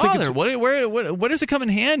just don't think it's... Where does it come in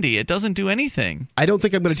handy? It doesn't do anything. I don't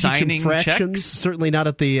think I'm going to teach him fractions. Checks? Certainly not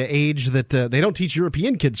at the age that they don't teach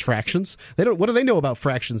European kids fractions. They don't. What do they know about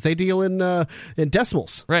fractions? They deal in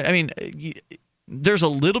decimals. Right. I mean, there's a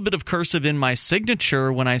little bit of cursive in my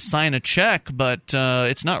signature when I sign a check, but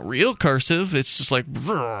it's not real cursive. It's just like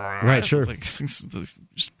right. Sure.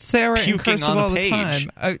 Sarah in cursive all the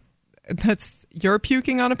time. You're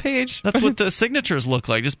puking on a page? That's what the signatures look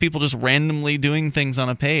like. Just people just randomly doing things on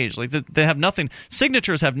a page. Like they have nothing.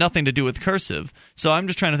 Signatures have nothing to do with cursive. So I'm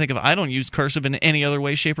just trying to think of. I don't use cursive in any other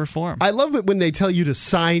way, shape, or form. I love it when they tell you to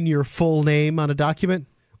sign your full name on a document.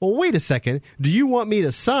 well, wait a second. Do you want me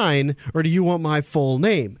to sign or do you want my full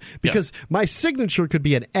name? Because my signature could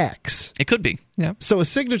be an X. It could be. Yeah. So a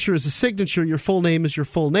signature is a signature. Your full name is your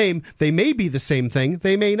full name. They may be the same thing.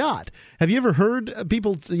 They may not. Have you ever heard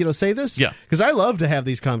people, say this? Yeah. Because I love to have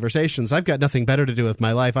these conversations. I've got nothing better to do with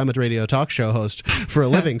my life. I'm a radio talk show host for a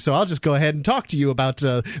living, so I'll just go ahead and talk to you about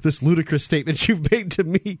this ludicrous statement you've made to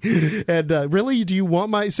me. And really, do you want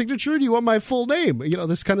my signature? Or do you want my full name?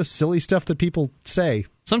 This kind of silly stuff that people say.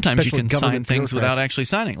 Sometimes you can sign things without actually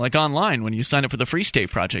signing. Like online, when you sign up for the Free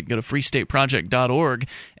State Project, go to freestateproject.org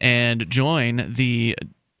and join the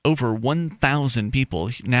over 1,000 people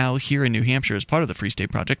now here in New Hampshire as part of the Free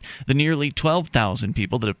State Project, the nearly 12,000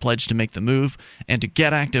 people that have pledged to make the move and to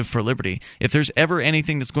get active for liberty. If there's ever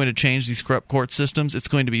anything that's going to change these corrupt court systems, it's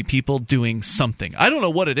going to be people doing something. I don't know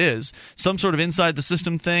what it is. Some sort of inside the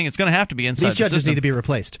system thing. It's going to have to be inside the system. These judges need to be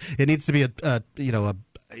replaced. It needs to be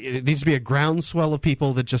it needs to be a groundswell of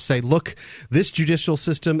people that just say, look, this judicial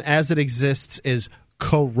system as it exists is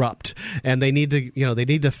corrupt, and they need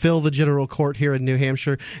to fill the general court here in New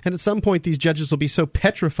Hampshire, and at some point these judges will be so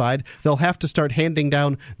petrified they'll have to start handing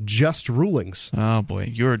down just rulings. Oh boy,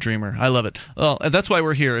 you're a dreamer. I love it. Well, that's why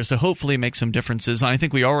we're here, is to hopefully make some differences. I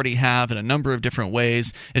think we already have in a number of different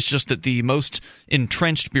ways. It's just that the most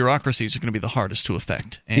entrenched bureaucracies are going to be the hardest to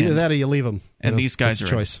affect. Either that or you leave them. And these guys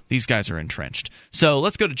are entrenched. So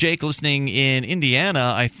let's go to Jake listening in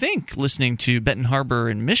Indiana, I think listening to Benton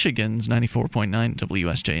Harbor in Michigan's 94.9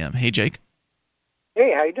 WSJM. Hey, Jake.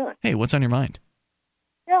 Hey, how you doing? Hey, what's on your mind?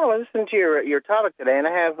 Yeah, I was listening to your topic today, and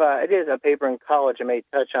I have it is a paper in college. I may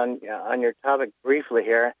touch on your topic briefly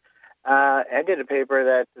here. I did a paper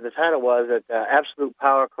that the title was that absolute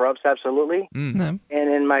power corrupts absolutely. Mm. And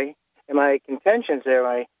in my contentions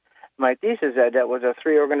there, my thesis I dealt with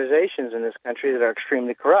 3 organizations in this country that are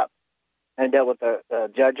extremely corrupt. I dealt with the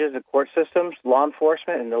judges, the court systems, law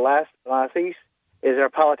enforcement, and the last piece is our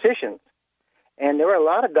politicians. And there were a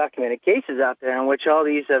lot of documented cases out there in which all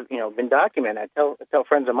these have been documented. I tell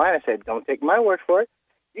friends of mine, I said, don't take my word for it.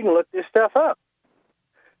 You can look this stuff up.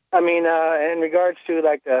 I mean, in regards to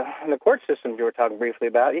like the court systems you were talking briefly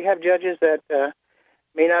about, you have judges that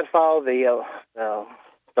may not follow the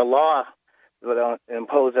law, but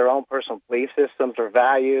impose their own personal belief systems or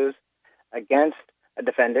values against a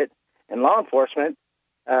defendant. And law enforcement,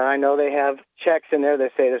 I know they have checks in there. They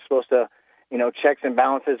say they're supposed to, checks and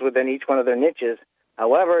balances within each one of their niches.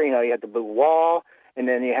 However, you have the blue wall, and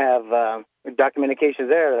then you have documented cases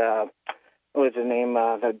there. What was his name?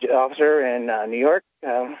 The officer in New York,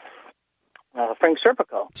 Frank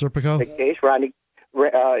Serpico. Serpico? The case, Rodney.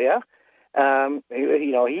 Yeah.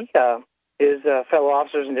 His fellow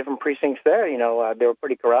officers in different precincts there, they were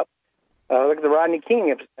pretty corrupt. Look at the Rodney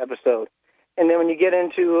King episode. And then when you get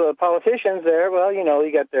into politicians there, well,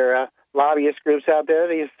 you got their lobbyist groups out there.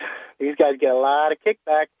 These guys get a lot of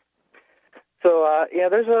kickback. So,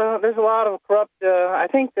 there's a lot of corrupt. I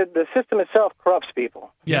think that the system itself corrupts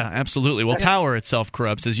people. Yeah, absolutely. Well, power itself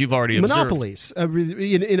corrupts, as you've already observed. Monopolies.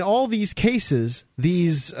 In all these cases,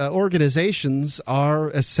 these organizations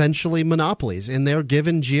are essentially monopolies. In their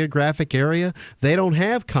given geographic area, they don't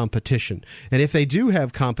have competition. And if they do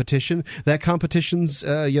have competition, that competition's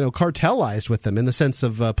cartelized with them in the sense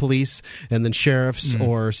of police and then sheriffs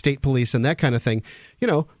or state police and that kind of thing.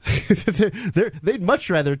 They'd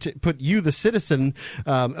much rather put you, the citizen,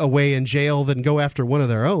 away in jail than go after one of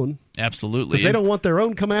their own. Absolutely, because they don't want their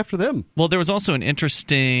own coming after them. Well, there was also an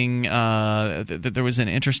interesting article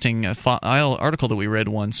that we read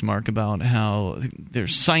once, Mark, about how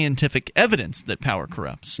there's scientific evidence that power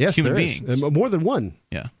corrupts human beings. Is. More than one.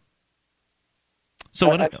 Yeah.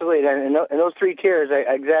 So absolutely, and those 3 tiers,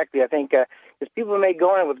 exactly. I think because people may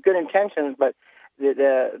go in with good intentions, but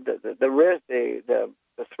the risk, the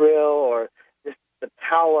thrill, or just the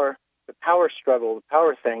power struggle, the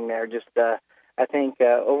power thing there, just I think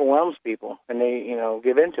overwhelms people, and they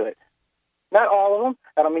give into it. Not all of them.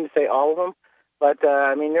 I don't mean to say all of them, but there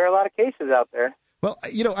are a lot of cases out there. Well,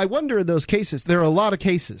 I wonder in those cases, there are a lot of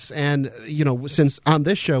cases. And, since on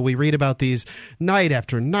this show we read about these night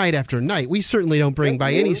after night after night, we certainly don't bring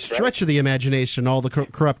by any stretch of the imagination all the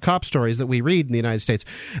corrupt cop stories that we read in the United States.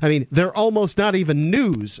 I mean, they're almost not even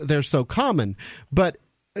news. They're so common. But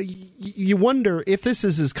you wonder if this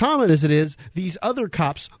is as common as it is, these other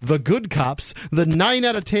cops, the good cops, the 9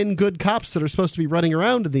 out of 10 good cops that are supposed to be running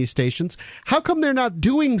around in these stations, how come they're not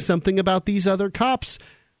doing something about these other cops?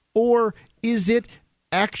 Or is it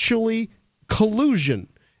actually collusion?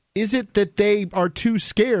 Is it that they are too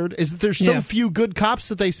scared? Is it there's so few good cops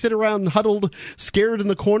that they sit around huddled, scared in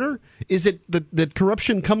the corner? Is it that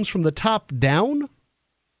corruption comes from the top down?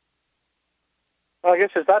 Well, I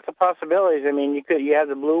guess there's lots of possibilities. I mean, you have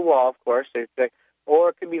the blue wall, of course, or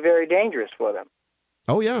it could be very dangerous for them.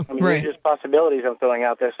 Oh, yeah. I mean, there's just possibilities I'm throwing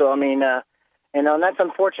out there. So, I mean, and that's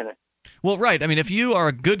unfortunate. Well, right. I mean, if you are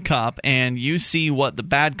a good cop and you see what the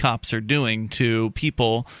bad cops are doing to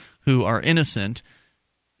people who are innocent,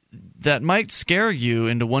 that might scare you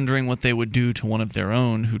into wondering what they would do to one of their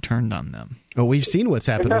own who turned on them. Oh, we've seen what's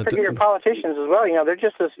happened. Don't forget your politicians as well. They're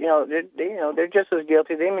just as they're just as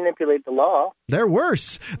guilty. They manipulate the law. They're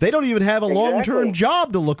worse. They don't even have a long-term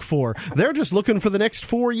job to look for. They're just looking for the next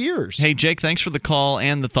 4 years. Hey, Jake, thanks for the call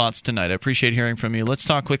and the thoughts tonight. I appreciate hearing from you. Let's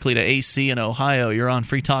talk quickly to AC in Ohio. You're on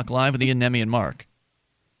Free Talk Live with Ian, Nemi, and Mark.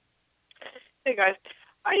 Hey, guys.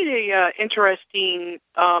 I had a interesting,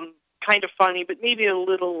 kind of funny, but maybe a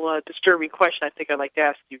little disturbing question I think I'd like to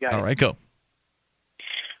ask you guys. All right, go.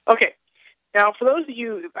 Okay. Now, for those of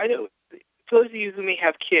you who may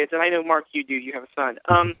have kids, and I know, Mark, you do, you have a son,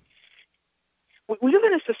 we live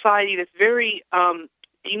in a society that's very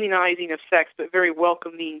demonizing of sex, but very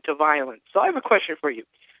welcoming to violence. So I have a question for you.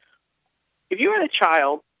 If you had a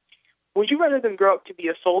child, would you rather them grow up to be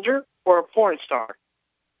a soldier or a porn star?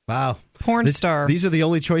 Wow. Porn star. These are the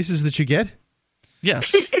only choices that you get?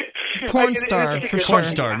 Yes. Porn star, for sure. Porn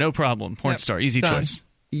star, no problem. Porn star, easy choice.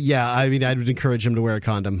 Yeah, I mean, I would encourage him to wear a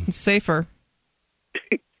condom. It's safer.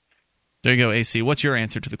 There you go, AC. What's your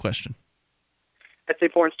answer to the question? I'd say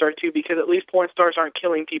porn star, too, because at least porn stars aren't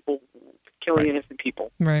killing innocent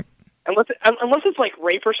people. Right. Unless it's like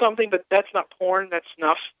rape or something, but that's not porn, that's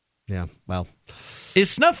snuff. Yeah, well.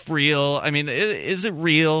 Is snuff real? I mean, is it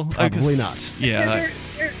real? Probably not. Yeah.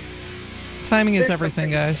 Timing is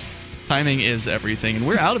everything, guys. Timing is everything, and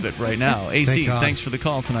we're out of it right now. AC, thanks for the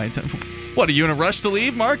call tonight. What, are you in a rush to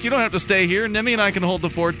leave, Mark? You don't have to stay here. Nemi and I can hold the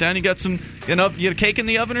fort down. You got you got a cake in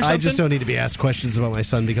the oven or something? I just don't need to be asked questions about my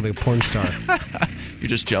son becoming a porn star. You're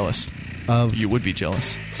just jealous. You would be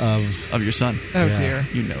jealous. Of your son. Oh, dear.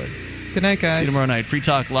 You know it. Good night, guys. See you tomorrow night.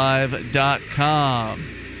 freetalklive.com.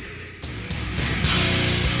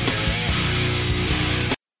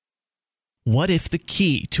 What if the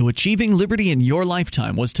key to achieving liberty in your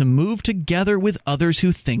lifetime was to move together with others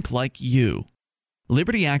who think like you?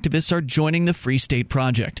 Liberty activists are joining the Free State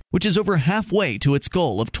Project, which is over halfway to its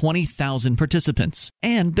goal of 20,000 participants.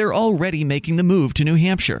 And they're already making the move to New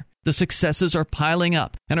Hampshire. The successes are piling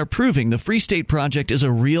up and are proving the Free State Project is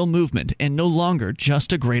a real movement and no longer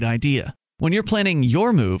just a great idea. When you're planning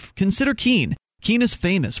your move, consider Keene. Keene is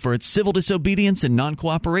famous for its civil disobedience and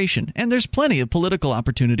non-cooperation, and there's plenty of political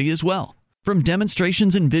opportunity as well. From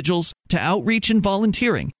demonstrations and vigils to outreach and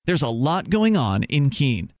volunteering, there's a lot going on in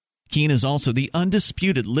Keene. Keene is also the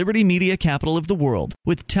undisputed liberty media capital of the world,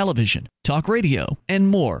 with television, talk radio, and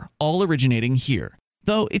more, all originating here.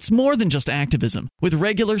 Though it's more than just activism, with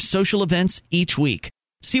regular social events each week.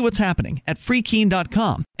 See what's happening at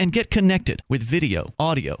freekeene.com and get connected with video,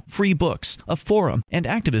 audio, free books, a forum, and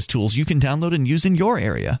activist tools you can download and use in your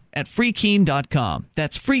area at freekeene.com.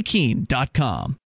 That's freekeene.com.